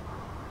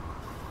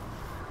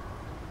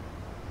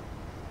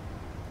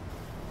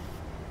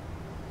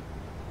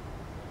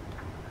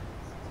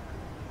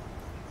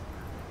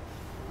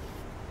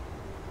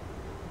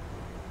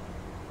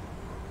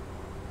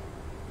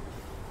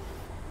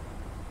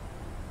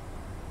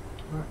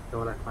 Right,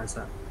 door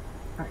equalizer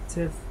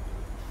active.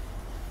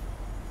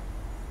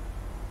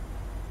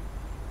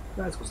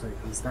 Vertical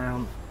slope comes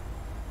down.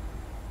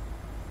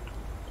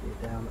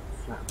 Gear down,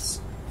 flaps.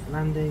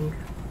 Landing.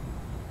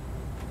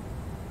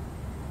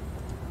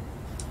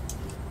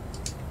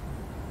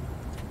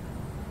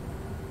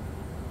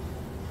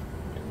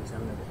 A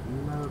little bit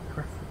lower,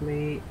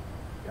 preferably.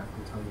 Yeah, I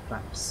can tell the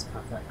flaps.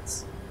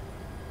 Perfect.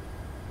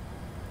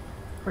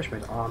 Push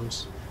mode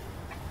armed.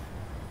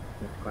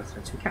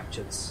 Quite 2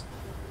 captures.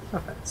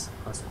 Perfect.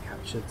 Quite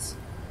captured.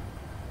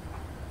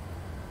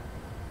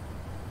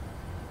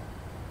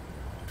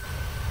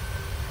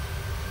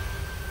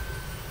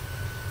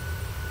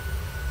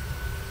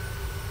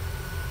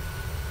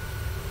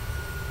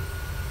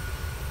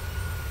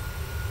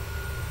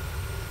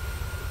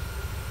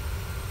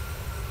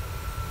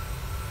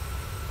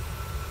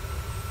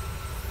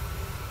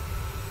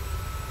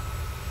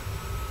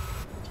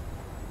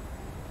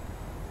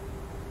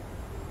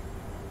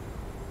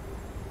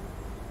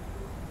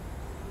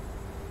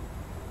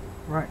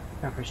 Right,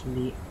 now approaching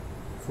the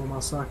 4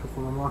 mile circle,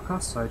 4 mile marker,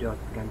 so do I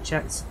again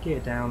checked, gear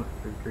down,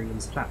 3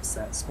 greens, flaps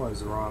set,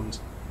 spoilers are armed,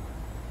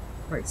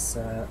 brakes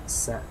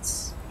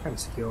set, cabin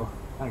secure,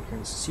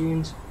 anchoring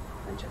assumed,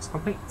 and checks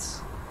complete.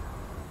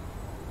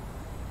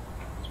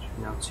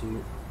 Now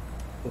to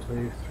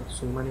auto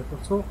throttle manual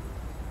throttle.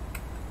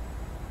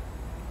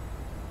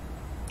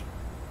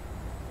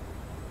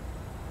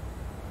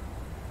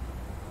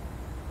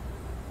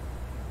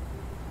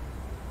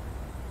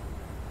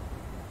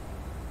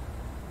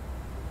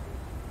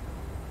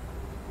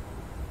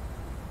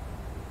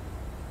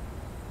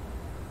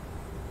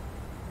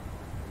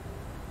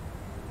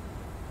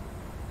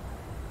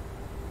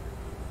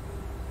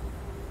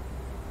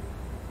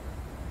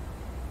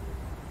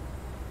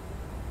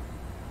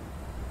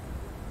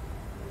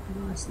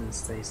 Nice and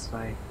steady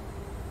today.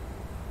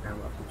 Now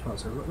we're up to 12,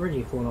 so we're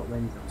already 4 knot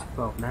wind, up to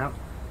 12 now.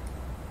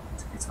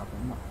 To get up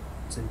and not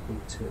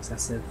anything too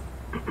excessive.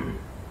 So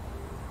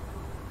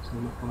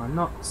we're not 9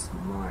 knots,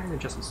 9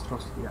 adjustments to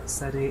throttle to be that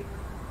steady.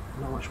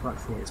 Not much work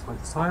for me at this point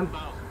in time.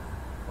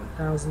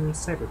 1000,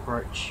 stable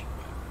approach.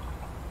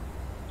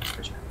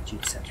 Approach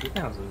GSX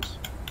 3000.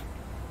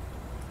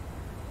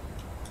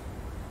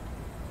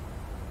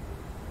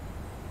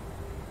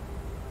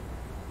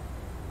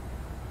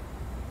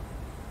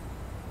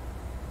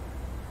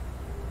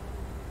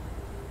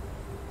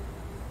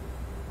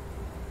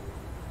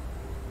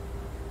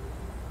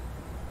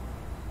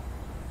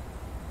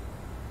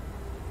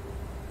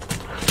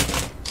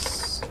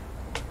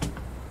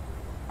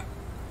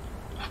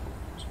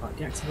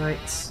 Flight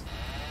deactivates.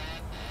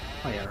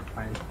 By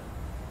aeroplane.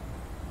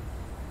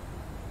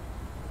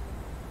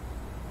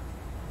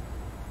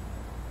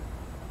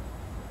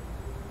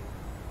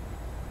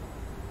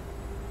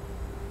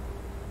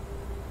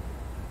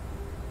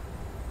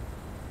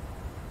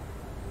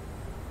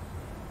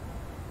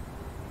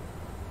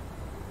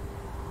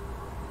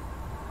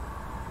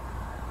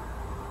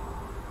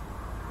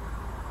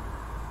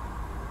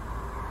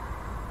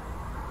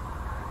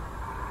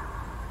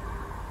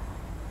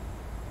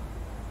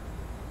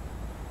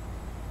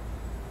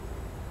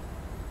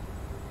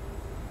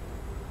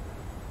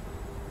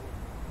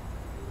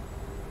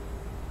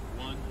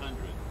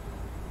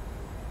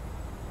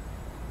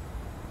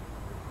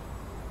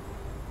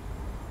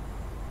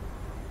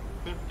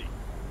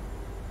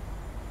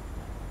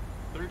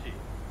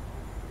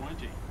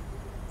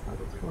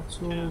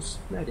 Throttles,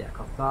 load the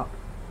aircraft up,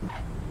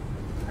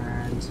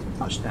 and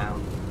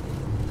touchdown.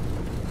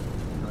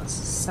 That's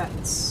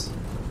sets.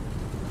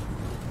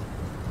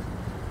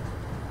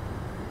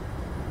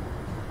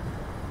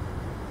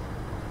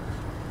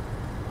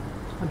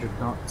 $100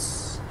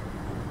 knots,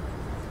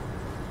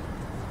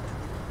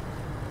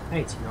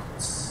 80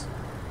 knots,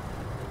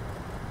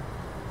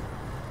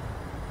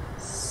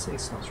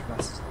 6 knots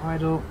reverse to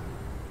idle,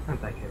 and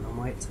back in on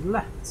way to the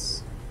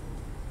left.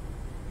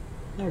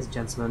 Ladies and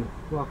gentlemen,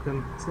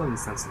 welcome to London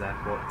Stansted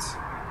Airport.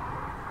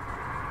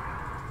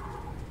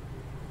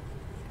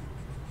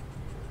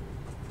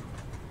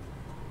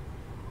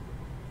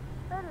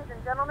 Ladies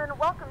and gentlemen,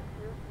 welcome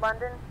to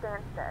London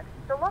Stansted.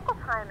 The local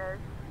time is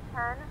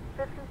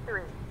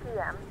 10:53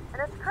 p.m.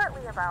 and it's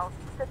currently about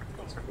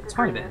 16 degrees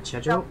Tiny bit in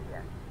schedule.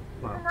 Celsius.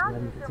 Well, You can now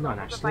use your 11:59 mobile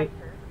actually.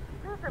 devices.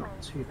 Please remain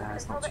Not too bad,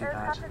 it's until not the too bad.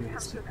 aircraft We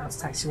has need to come do that's a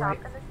complete taxiway,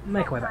 stop and the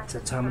make our way seatbelt back to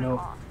the sign has been terminal,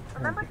 turned off. and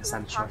Remember pick a to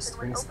standard use choice to caution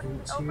bring when us opening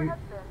the into overhead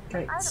bin,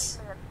 as items gates.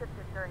 may have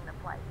shifted during the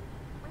flight.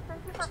 We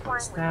thank you for Just flying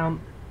place with down,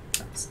 us.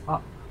 that's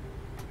up,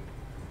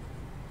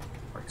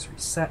 brakes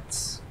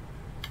reset.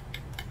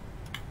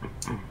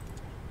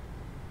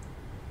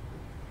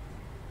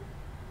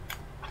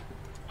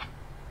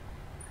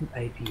 And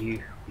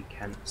APU we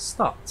can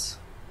start.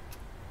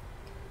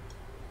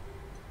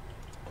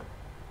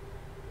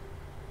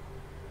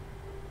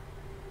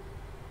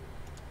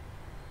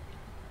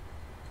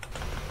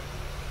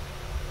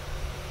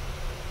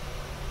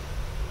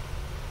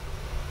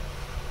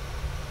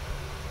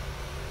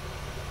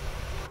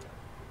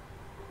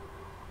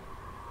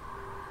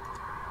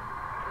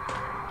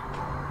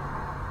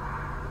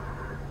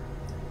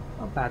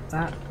 Not bad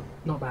that,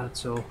 not bad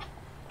at all.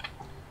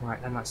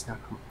 Right, then that's now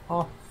come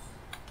off.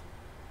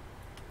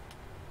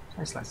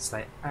 Select to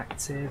stay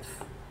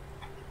active.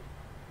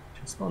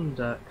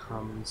 Transponder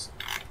comes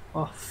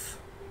off.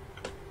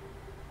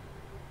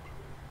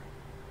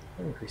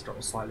 Increase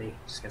throttle slightly,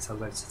 just gets us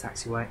over to the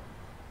taxiway.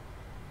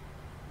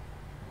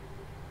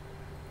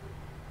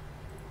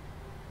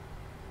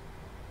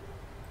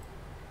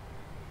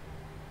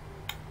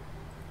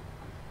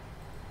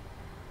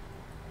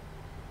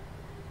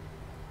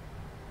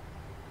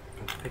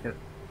 Pick a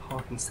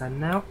parking stand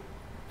now.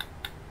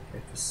 Go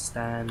for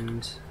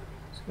stand.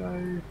 Let's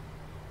go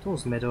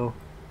towards the middle.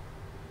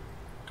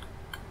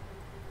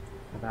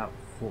 About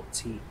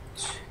 42.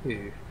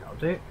 That'll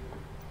do.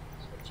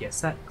 So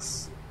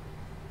GSX.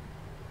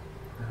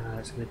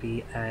 It's going to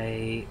be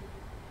a.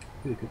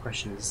 Ooh, good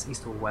question. Is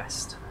east or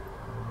west?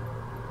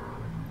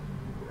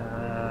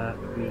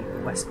 Be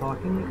west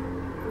parking.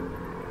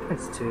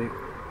 22.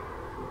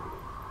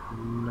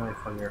 No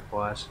funding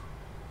required.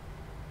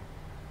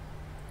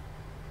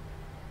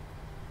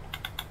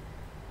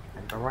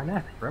 And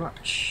Ryanair, thank you very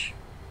much.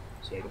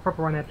 So yeah, the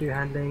proper Ryanair blue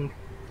handling.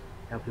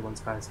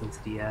 LP1's balancing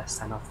into the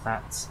stand after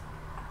that.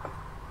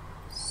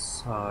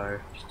 So,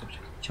 just double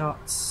check the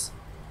charts.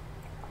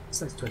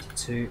 So that's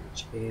 22,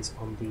 which is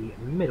on the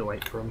middle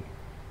apron.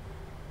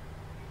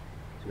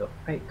 So we've got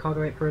 8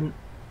 cargo apron.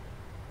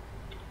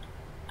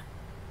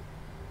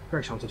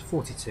 Correction, I wanted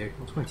 42,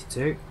 not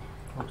 22.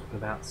 What I'm talking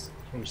about.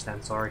 Change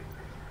stand, sorry.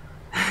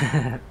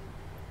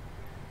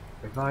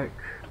 Revoke.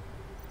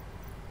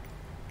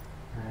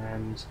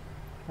 And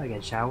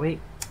again, shall we?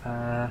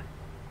 Wanted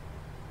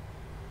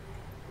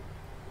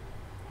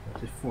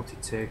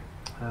 42.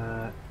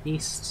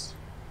 East.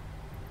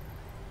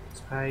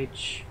 Next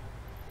page.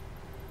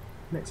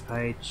 Next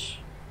page.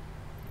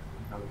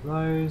 None of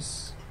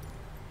those.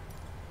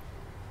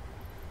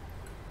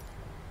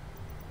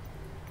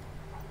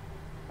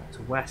 Back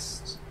to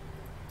west.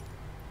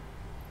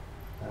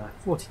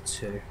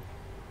 42.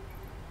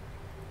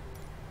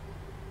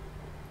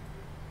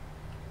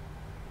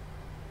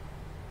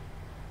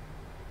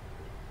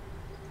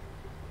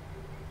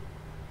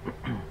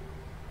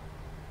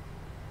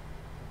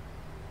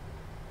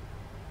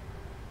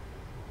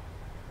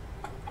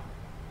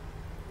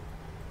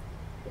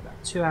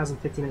 About 2 hours and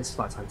 50 minutes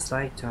flight time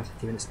today, 2 hours and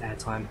 50 minutes air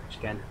time, which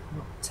again,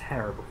 not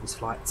terrible for this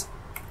flight.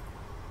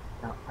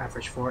 About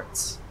average for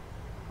it.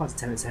 Flight's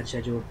 10 minutes ahead of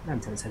schedule,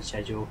 and 10 minutes ahead of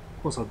schedule.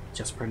 Of course, I'll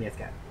just Premier to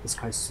get as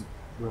close to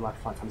real life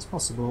flight time as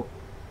possible.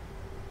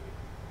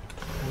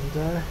 And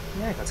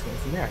yeah, got to get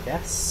from there, I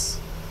guess.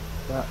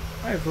 But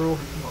overall,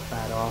 not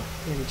bad. Our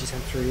PMDG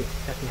through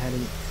definitely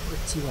heading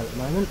pretty well at the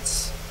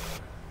moment.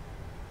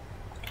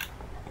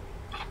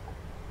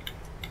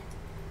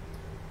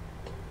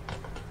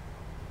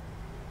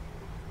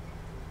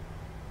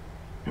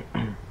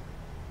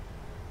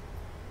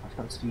 I've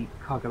got to the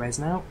cargo bays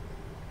now.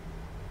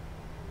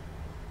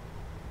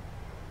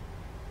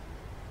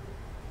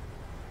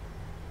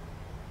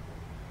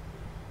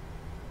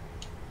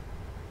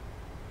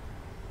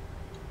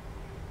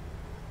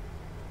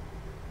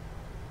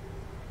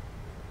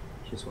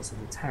 Just what's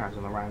in the towers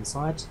on the right hand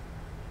side.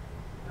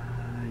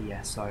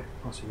 Yeah, so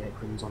crossing the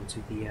aprons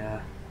onto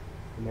the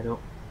middle.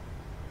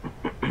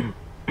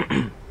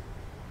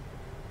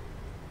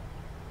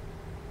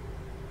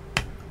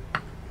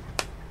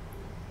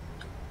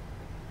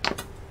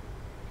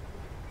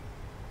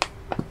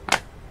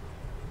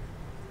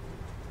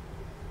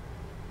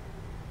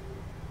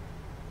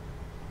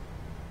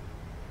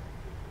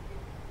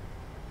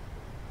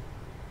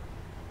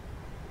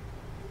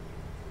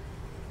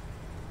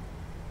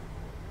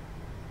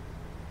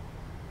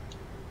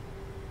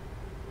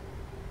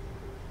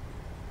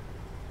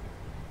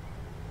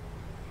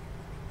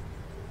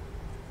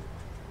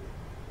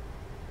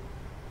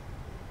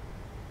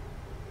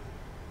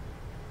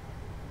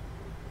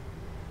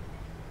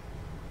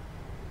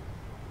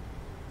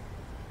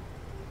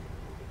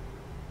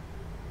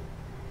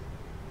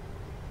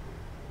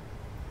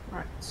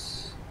 Right,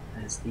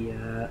 there's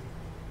the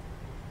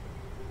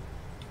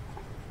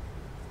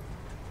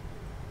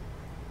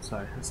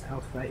so that's the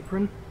Alpha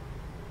apron.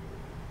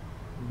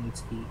 We need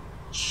to be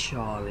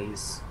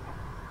Charlie's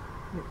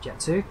Jet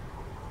 2.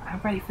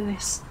 I'm ready for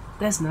this.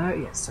 There's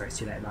no sorry, it's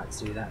too late at night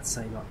to do that,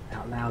 so not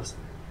out loud.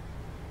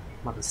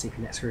 Mother's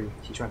sleeping next room.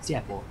 She drives to the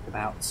airport in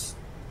about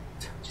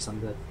just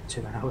under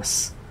 2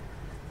 hours.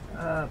 Boy,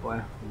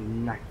 I'll be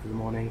knackered for the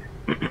morning.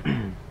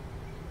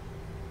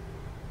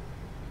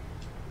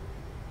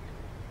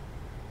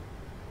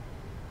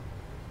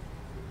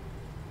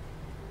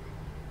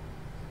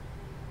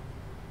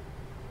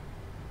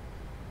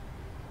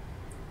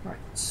 Right,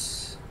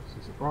 so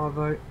this is a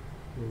Bravo,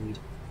 we need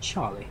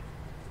Charlie.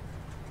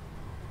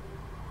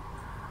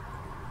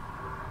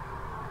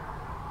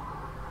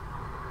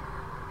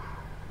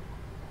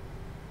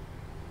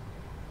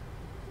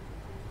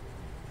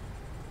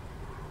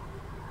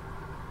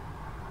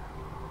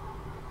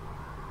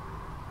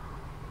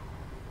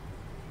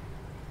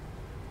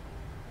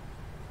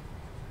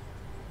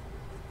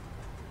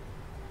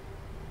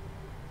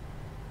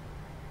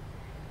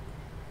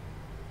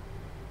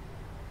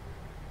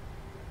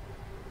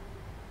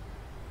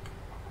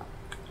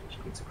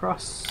 It's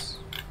across.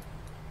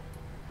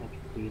 Make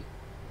it lead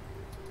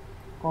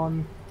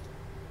on.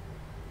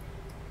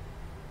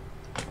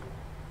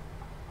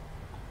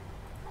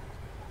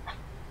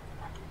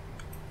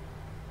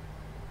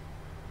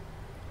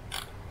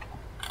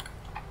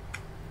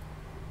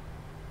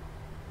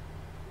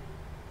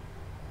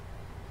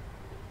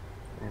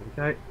 There we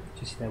go.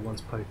 Just see there one's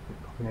popping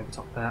over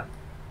top there.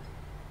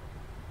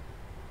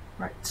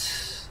 Right.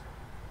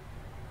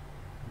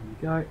 There we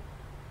go.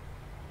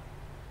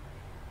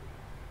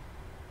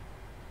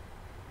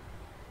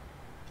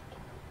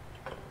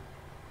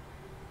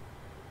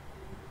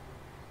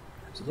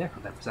 Yeah,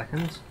 for there for a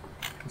second.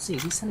 You can see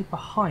he's standing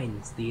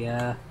behind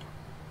the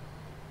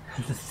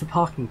the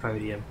parking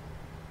podium.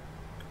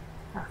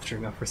 That threw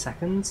me off for a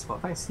second. Well,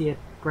 thanks to your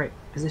great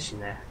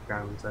position there,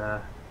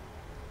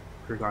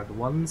 regard the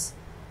ones.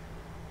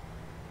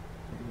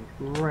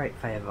 Great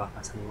favour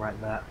by standing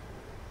right there.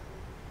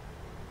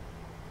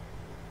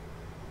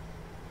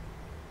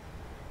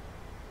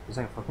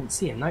 I couldn't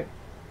see him. Nope,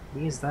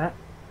 he is there.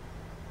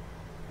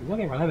 He's not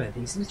getting run over.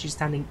 He's literally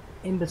standing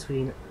in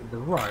between the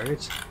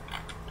road.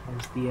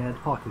 There's the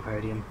parking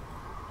podium.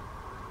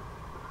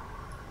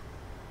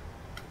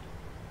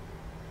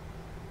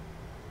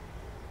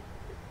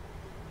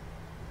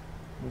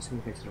 I'm just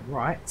going to go to the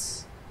right.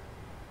 This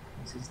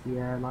is the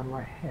line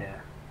right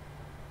here.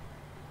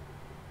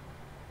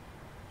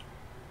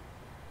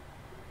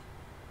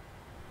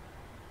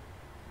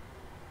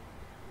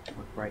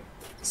 Great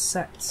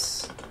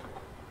sets.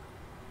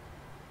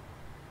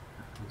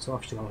 So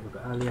off, should have gone a little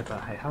bit earlier,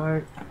 but hey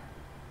ho.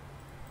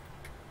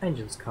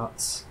 Engines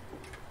cut.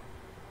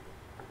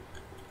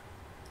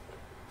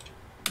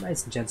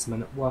 Ladies and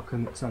gentlemen,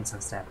 welcome to London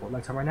Stansted Airport. Low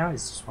time right now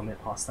is just 1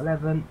 minute past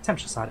 11.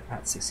 Temperature side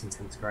at 16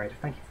 centigrade.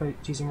 Thank you for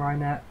choosing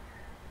Ryanair.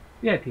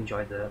 We hope you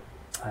enjoyed the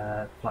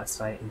flight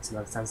today into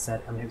London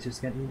Stansted, and we hope to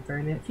see you again in the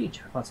very near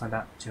future. Flight time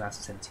about 2 hours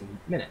and 17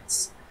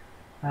 minutes.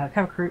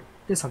 Camera crew,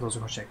 this time doors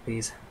across check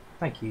please.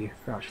 Thank you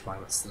very much for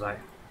flying with us today.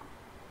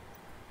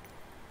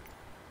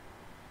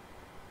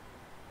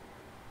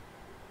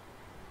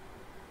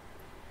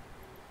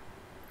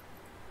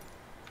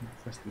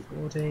 First the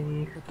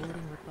boarding. The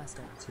boarding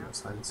requested. See what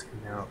signs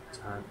can now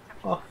turn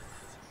off.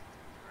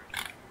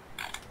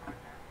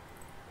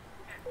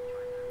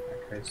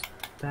 That goes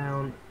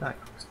down, that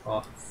goes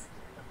off,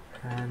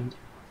 and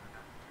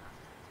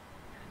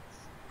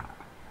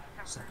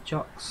set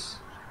chocks.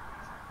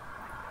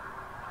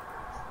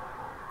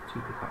 2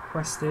 pickup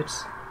requested.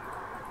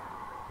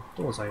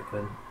 Doors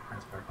open.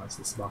 That's very close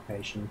to this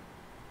embarkation.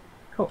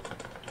 Cool.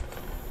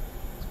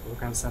 So we'll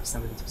ground self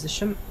stand into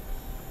position.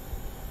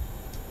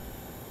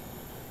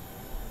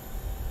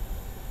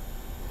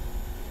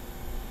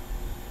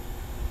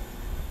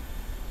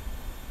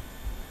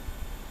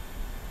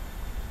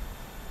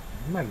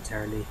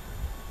 Momentarily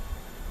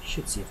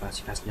should see a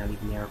first passenger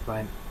leaving the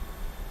aeroplane.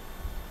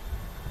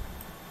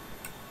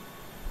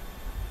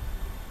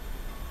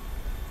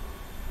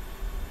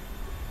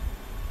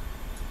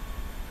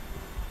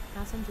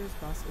 Passenger's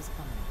bus is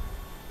coming.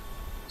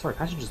 Sorry,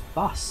 passenger's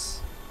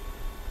bus?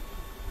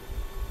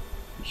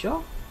 You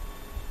sure?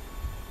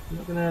 I'm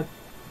not gonna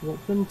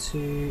walk them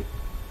to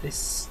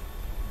this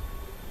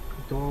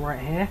door right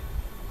here?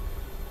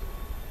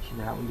 Actually,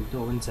 no, that wouldn't be the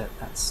door, wouldn't it?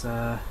 That's,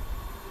 I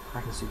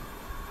can see.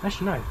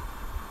 Actually, no.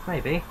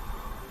 Maybe.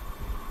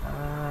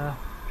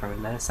 Trying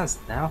to London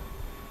Stansted now.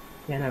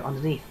 Yeah, no,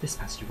 underneath this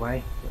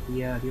passageway, got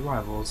the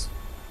arrivals.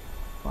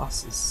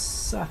 Bus is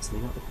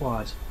certainly not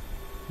required.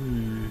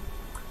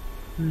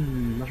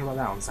 Not sure about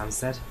that one,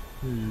 Stansted.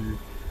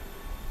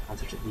 I'll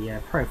touch at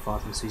the profile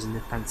from using the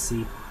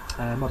fancy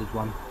modded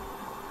one.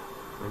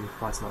 When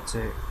flight's not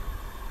too.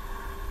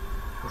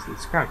 Obviously,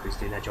 the ground crew's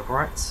doing their job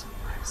right.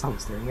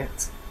 Someone's doing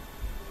it.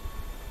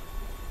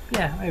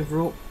 Yeah,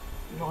 overall,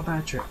 not a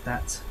bad trip,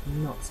 that.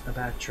 Not a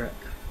bad trip.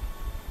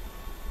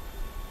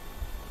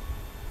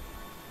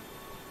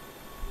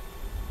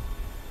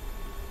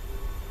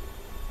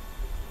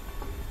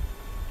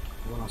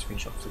 One last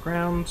screenshot of the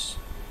ground.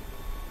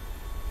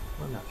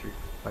 Run that through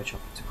Photoshop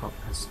to crop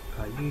as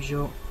per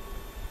usual.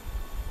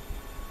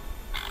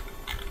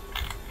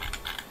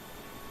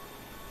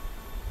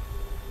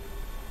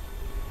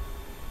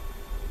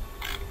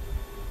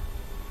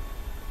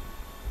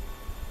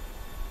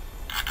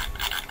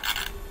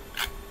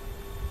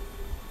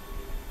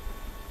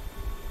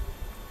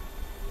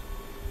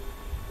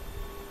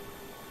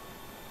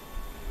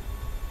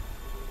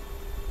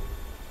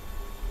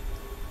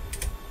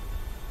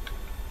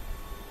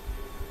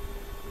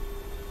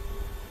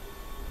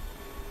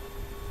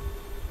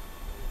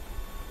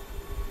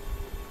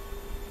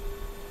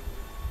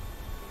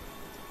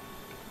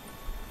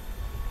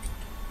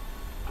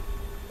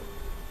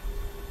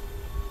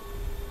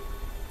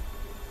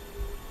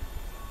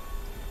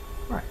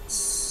 Right,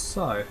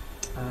 so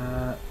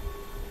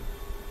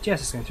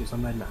GSX is going through its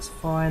unloading, that's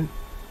fine.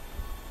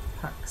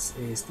 PACX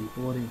is the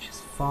boarding, which is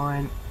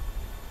fine.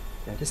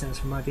 Yeah, distance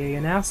from my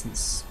video now,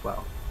 since,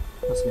 well,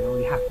 doesn't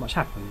really much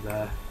happened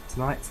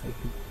tonight, so you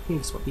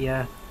can spot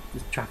the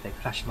traffic,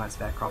 flashing lights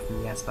of aircraft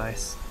in the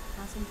airspace.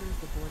 Passengers,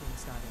 the boarding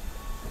started.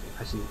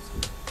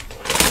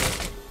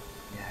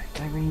 Yeah,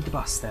 don't really need the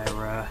bus there,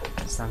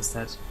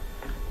 Stansted.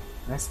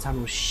 Unless the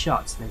terminal's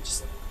shut, they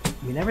just.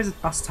 I mean, there is a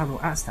bus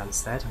terminal at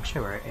Stansted, I'm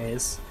sure where it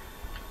is.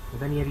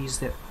 I've only ever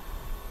used it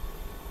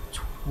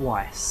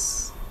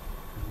twice.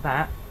 And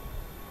that,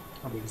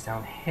 I believe, is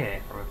down here,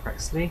 if I remember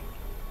correctly.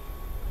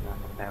 No,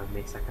 not bear with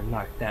me a second.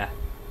 No, there.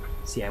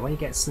 So yeah, when you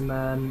get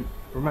some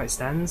remote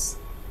stands,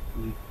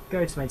 you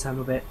go to the main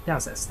terminal bit, down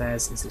a set of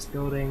stairs into this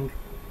building.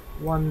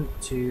 1,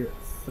 2,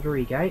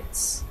 3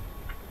 gates.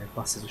 And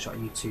buses will shut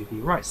you to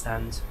the right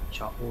stand,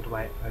 which are all the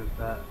way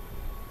over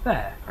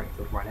there, currently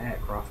filled with Ryanair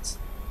aircraft.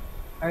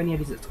 Only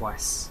ever used it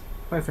twice.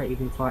 Both late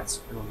evening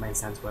flights, and all the main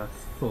stands were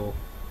full.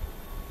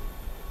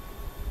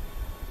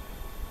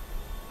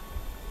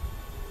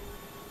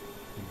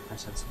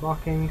 Nice sense of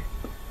barking.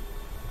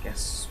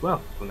 Guess,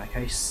 well, in that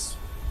case,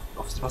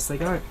 off to the bus they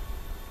go.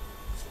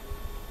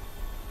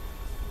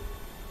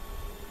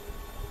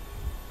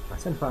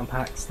 Right, send flight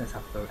unpacked, let's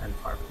have a go and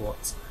flight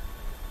report.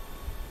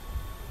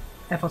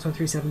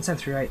 FR237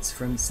 1038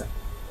 from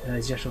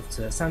Rzeszów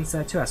to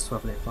Stansted, 2 hours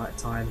 12 minute flight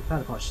time,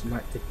 plan departure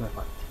night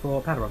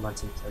 59.54, plan around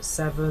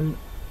 1907,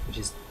 which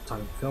is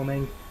time of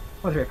filming,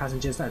 138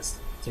 passengers, that's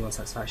T1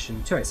 satisfaction,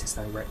 286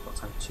 landing rate, got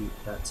time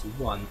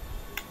 231.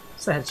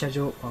 So ahead of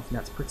schedule, apart from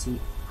that's pretty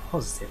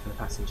positive for the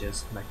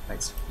passengers, no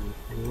complaints from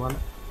anyone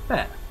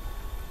there.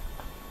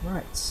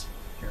 Right,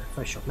 go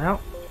to Photoshop now.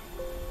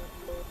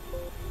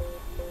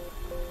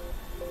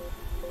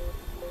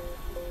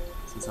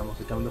 Since I'm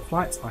also done with the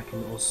flight, I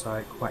can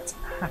also quite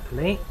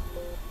happily,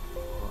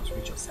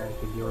 screenshot saying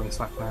give you a wrong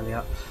slide from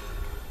earlier,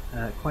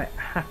 quite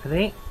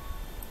happily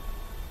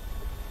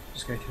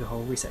just go through the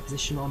whole reset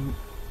position on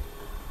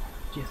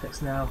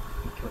GSX now,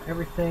 kill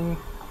everything.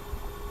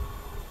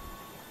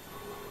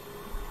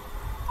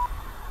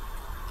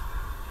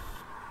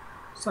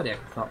 Start the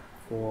aircraft up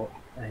for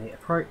a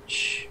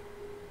approach.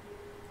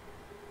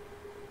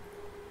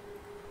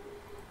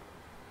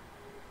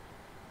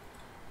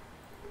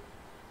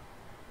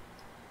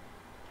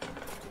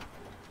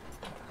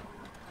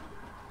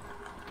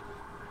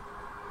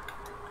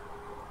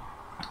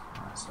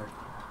 So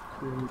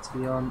we need to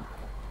be on.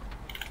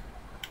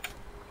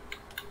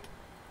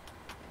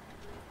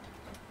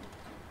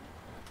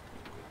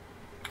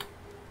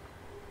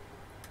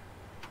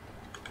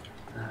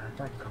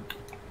 Don't come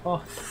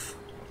off.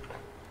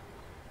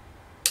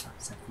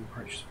 Set the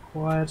approach is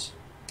required.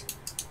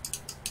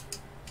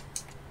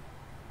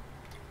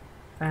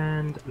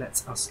 And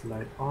let us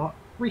load our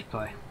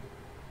replay.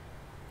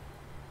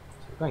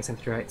 going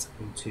straight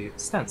into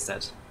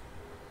Stansted.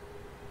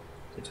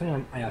 So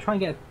 29, I'll try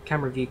and get a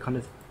camera view kind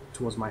of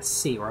towards my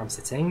seat where I'm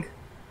sitting.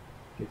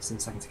 Give it some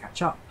seconds to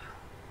catch up.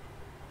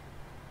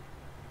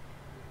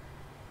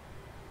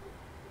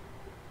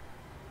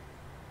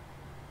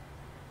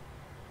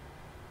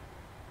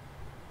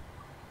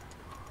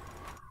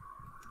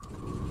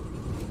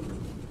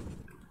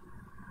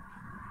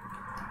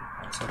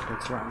 So I'll go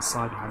to right hand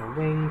side behind the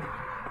wing.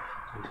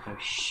 I'm going to go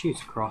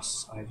shoot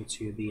across over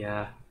to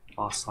the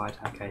far side.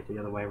 Okay, the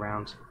other way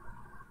around.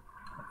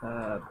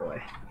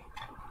 Boy.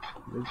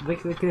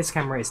 Look at this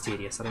camera, it's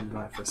tedious. I don't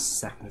know it for a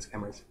second. This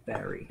camera is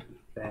very,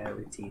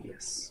 very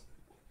tedious.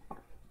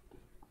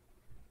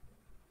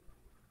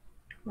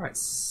 Right,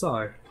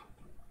 so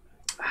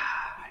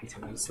I hate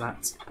to notice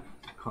that.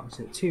 Can't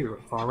do it too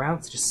far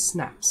around, so just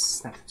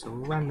snaps to a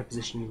random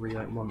position you really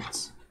don't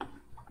want.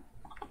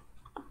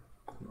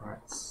 Right,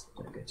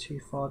 don't go too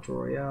far,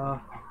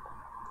 Drawyah.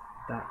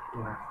 That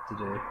will have to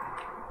do.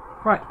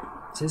 Right,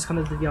 so this is kind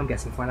of the view I'm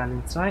getting for my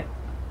landing tonight.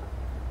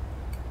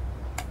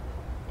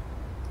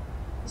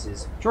 This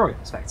is Drawyah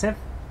perspective.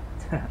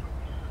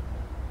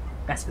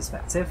 Best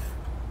perspective.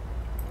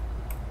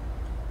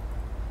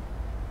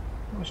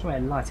 Not much way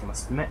of lighting, I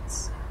must admit.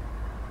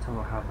 Time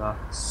will have a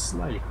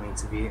slowly coming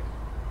into view.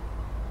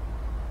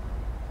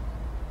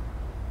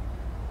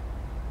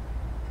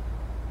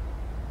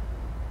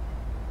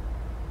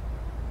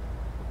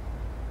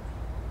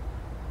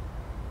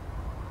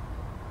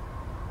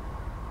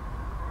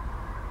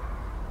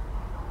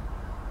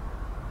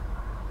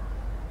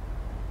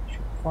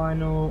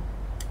 Final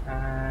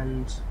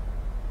and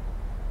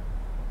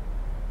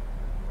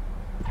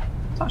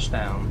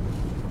touchdown.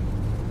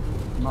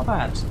 Not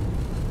bad.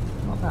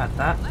 Not bad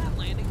that. That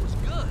landing was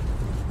good.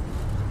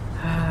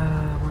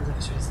 One of the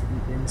episodes that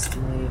you missed to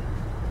me.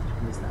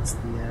 That's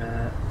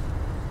the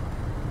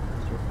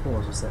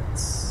pause, was it?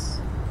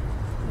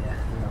 Yeah,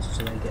 and that's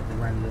also where you get the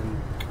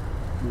random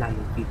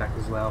landing feedback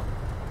as well.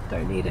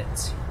 Don't need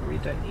it. Really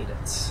don't need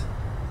it.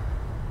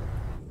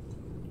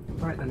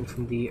 Right, then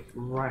from the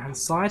right hand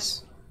side.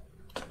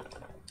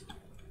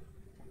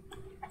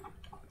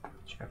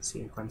 You can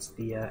see in front of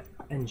the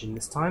engine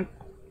this time.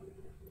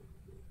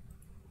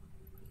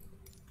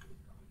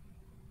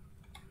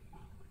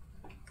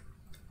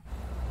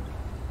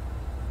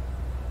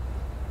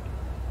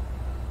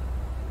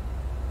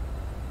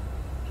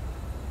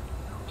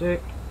 That'll do.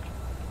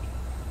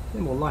 A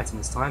bit more lighting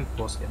this time, of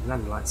course, get the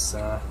landing lights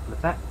full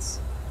effects.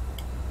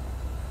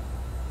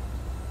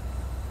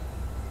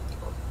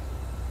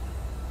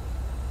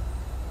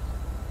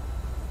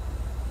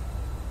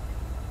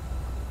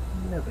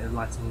 A little bit of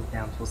lighting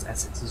down towards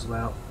Essex as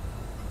well.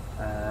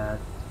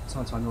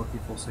 Somewhere to my north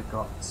you've also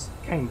got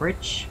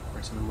Cambridge,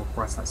 where some of the more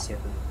bright lights here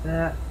than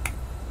there.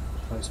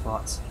 For those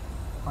parts,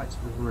 quite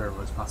rural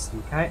as past the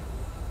UK.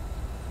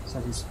 So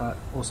that is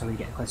also when you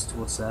get closer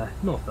towards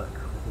Norfolk,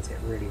 where things get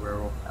really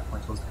rural at that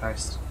point towards the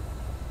coast.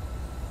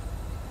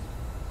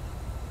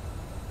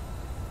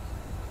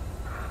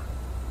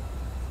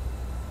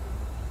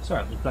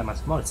 Sorry, I'm just blowing my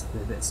monitor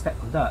with a bit of speck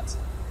on dirt.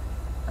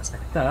 That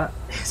speck of dirt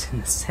is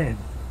in the sin.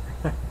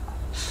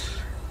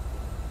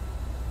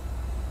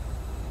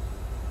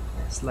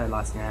 Slow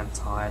lighting, I am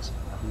tired.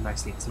 I have no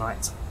sleep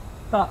tonight,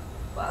 but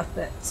worth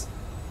it.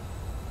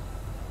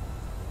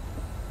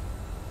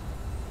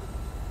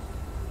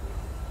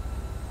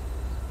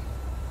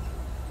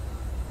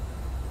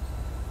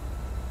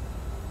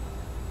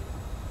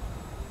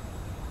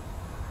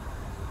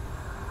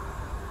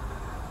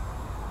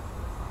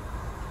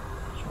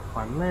 Short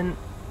climb Lynn.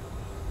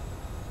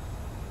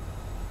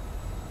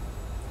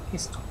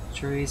 Kiss top of the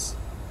trees.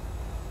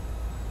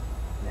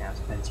 Now there's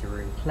plenty of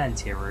room,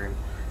 plenty of room.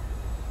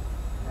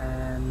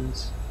 And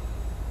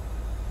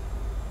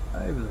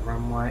over the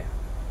runway.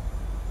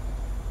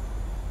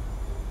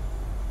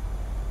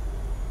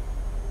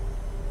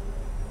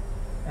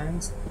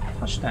 And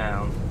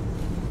touchdown.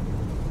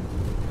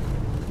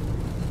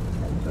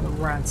 And we've got a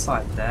round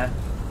side there.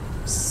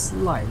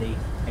 Slightly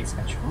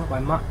asymmetrical, not by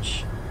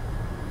much.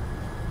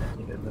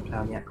 Definitely a bit of a play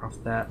on the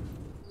aircraft there.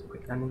 Just a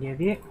quick landing gear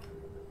view.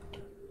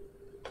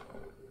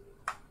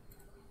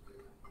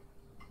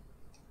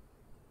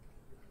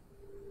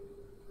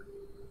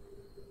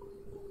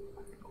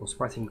 Of course,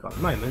 bright thing we've got at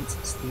the moment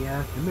is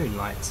the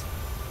moonlight.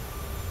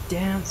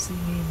 Dancing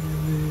in the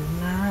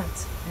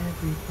moonlight,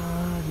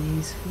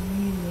 everybody's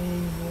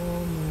feeling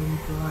warm and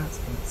bright.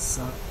 It's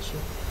such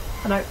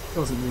a... I know, it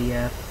wasn't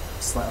the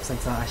slight off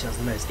centre, actually that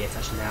was the nose gear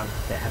touching down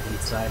a bit heavily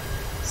today.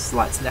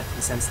 Slight to left of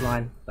the centre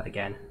line, but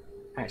again,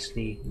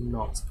 actually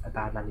not a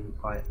bad landing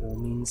by all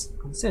means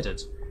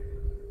considered.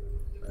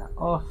 Throw that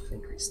off,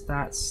 increase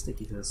that,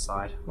 sticky to the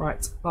side.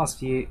 Right, last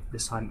view,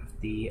 this time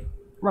of the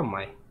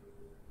runway.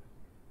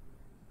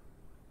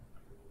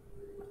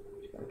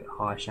 A bit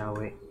higher, shall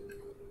we?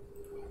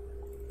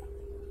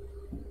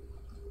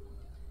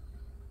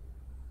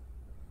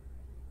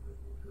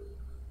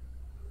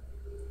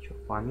 Short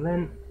final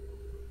in.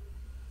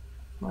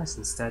 Nice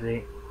and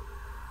steady.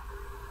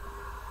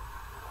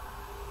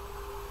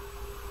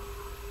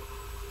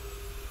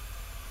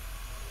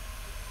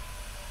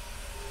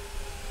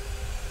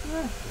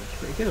 Yeah, that's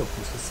pretty good, all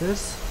considered.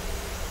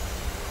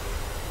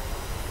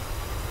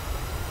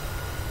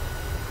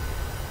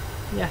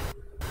 Yeah,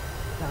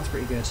 that was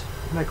pretty good.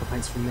 No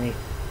complaints from me.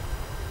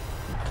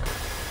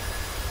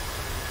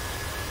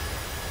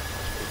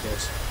 That's pretty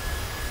good.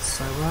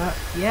 So,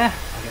 yeah,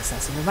 I guess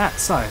that's enough of that.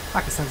 So,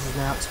 back at Stansted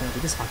now, it's going to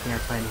be this fucking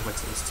airplane, went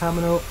to this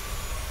terminal.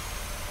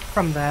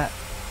 From there,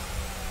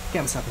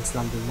 get myself into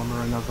London one way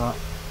or another.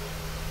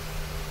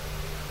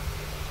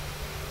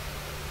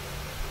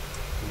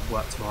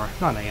 Work tomorrow,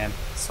 9 AM,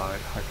 so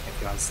hopefully get a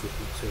few hours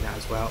sleeping between that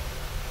as well.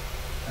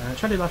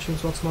 Try to do live streams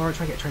as well tomorrow,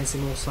 try to get Train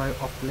Sim also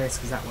off the list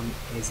because that one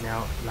is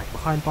now lagging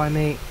behind by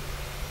me.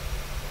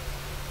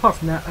 Apart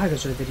from that, I hope you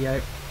enjoyed the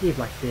video, leave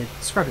a like if you did,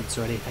 subscribe if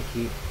you already, thank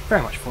you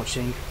very much for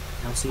watching,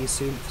 and I'll see you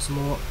soon for some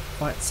more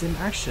Flight Sim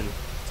action.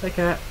 Take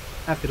care,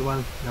 have a good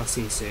one, and I'll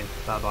see you soon.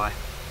 Bye bye.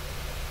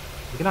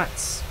 Good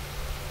night.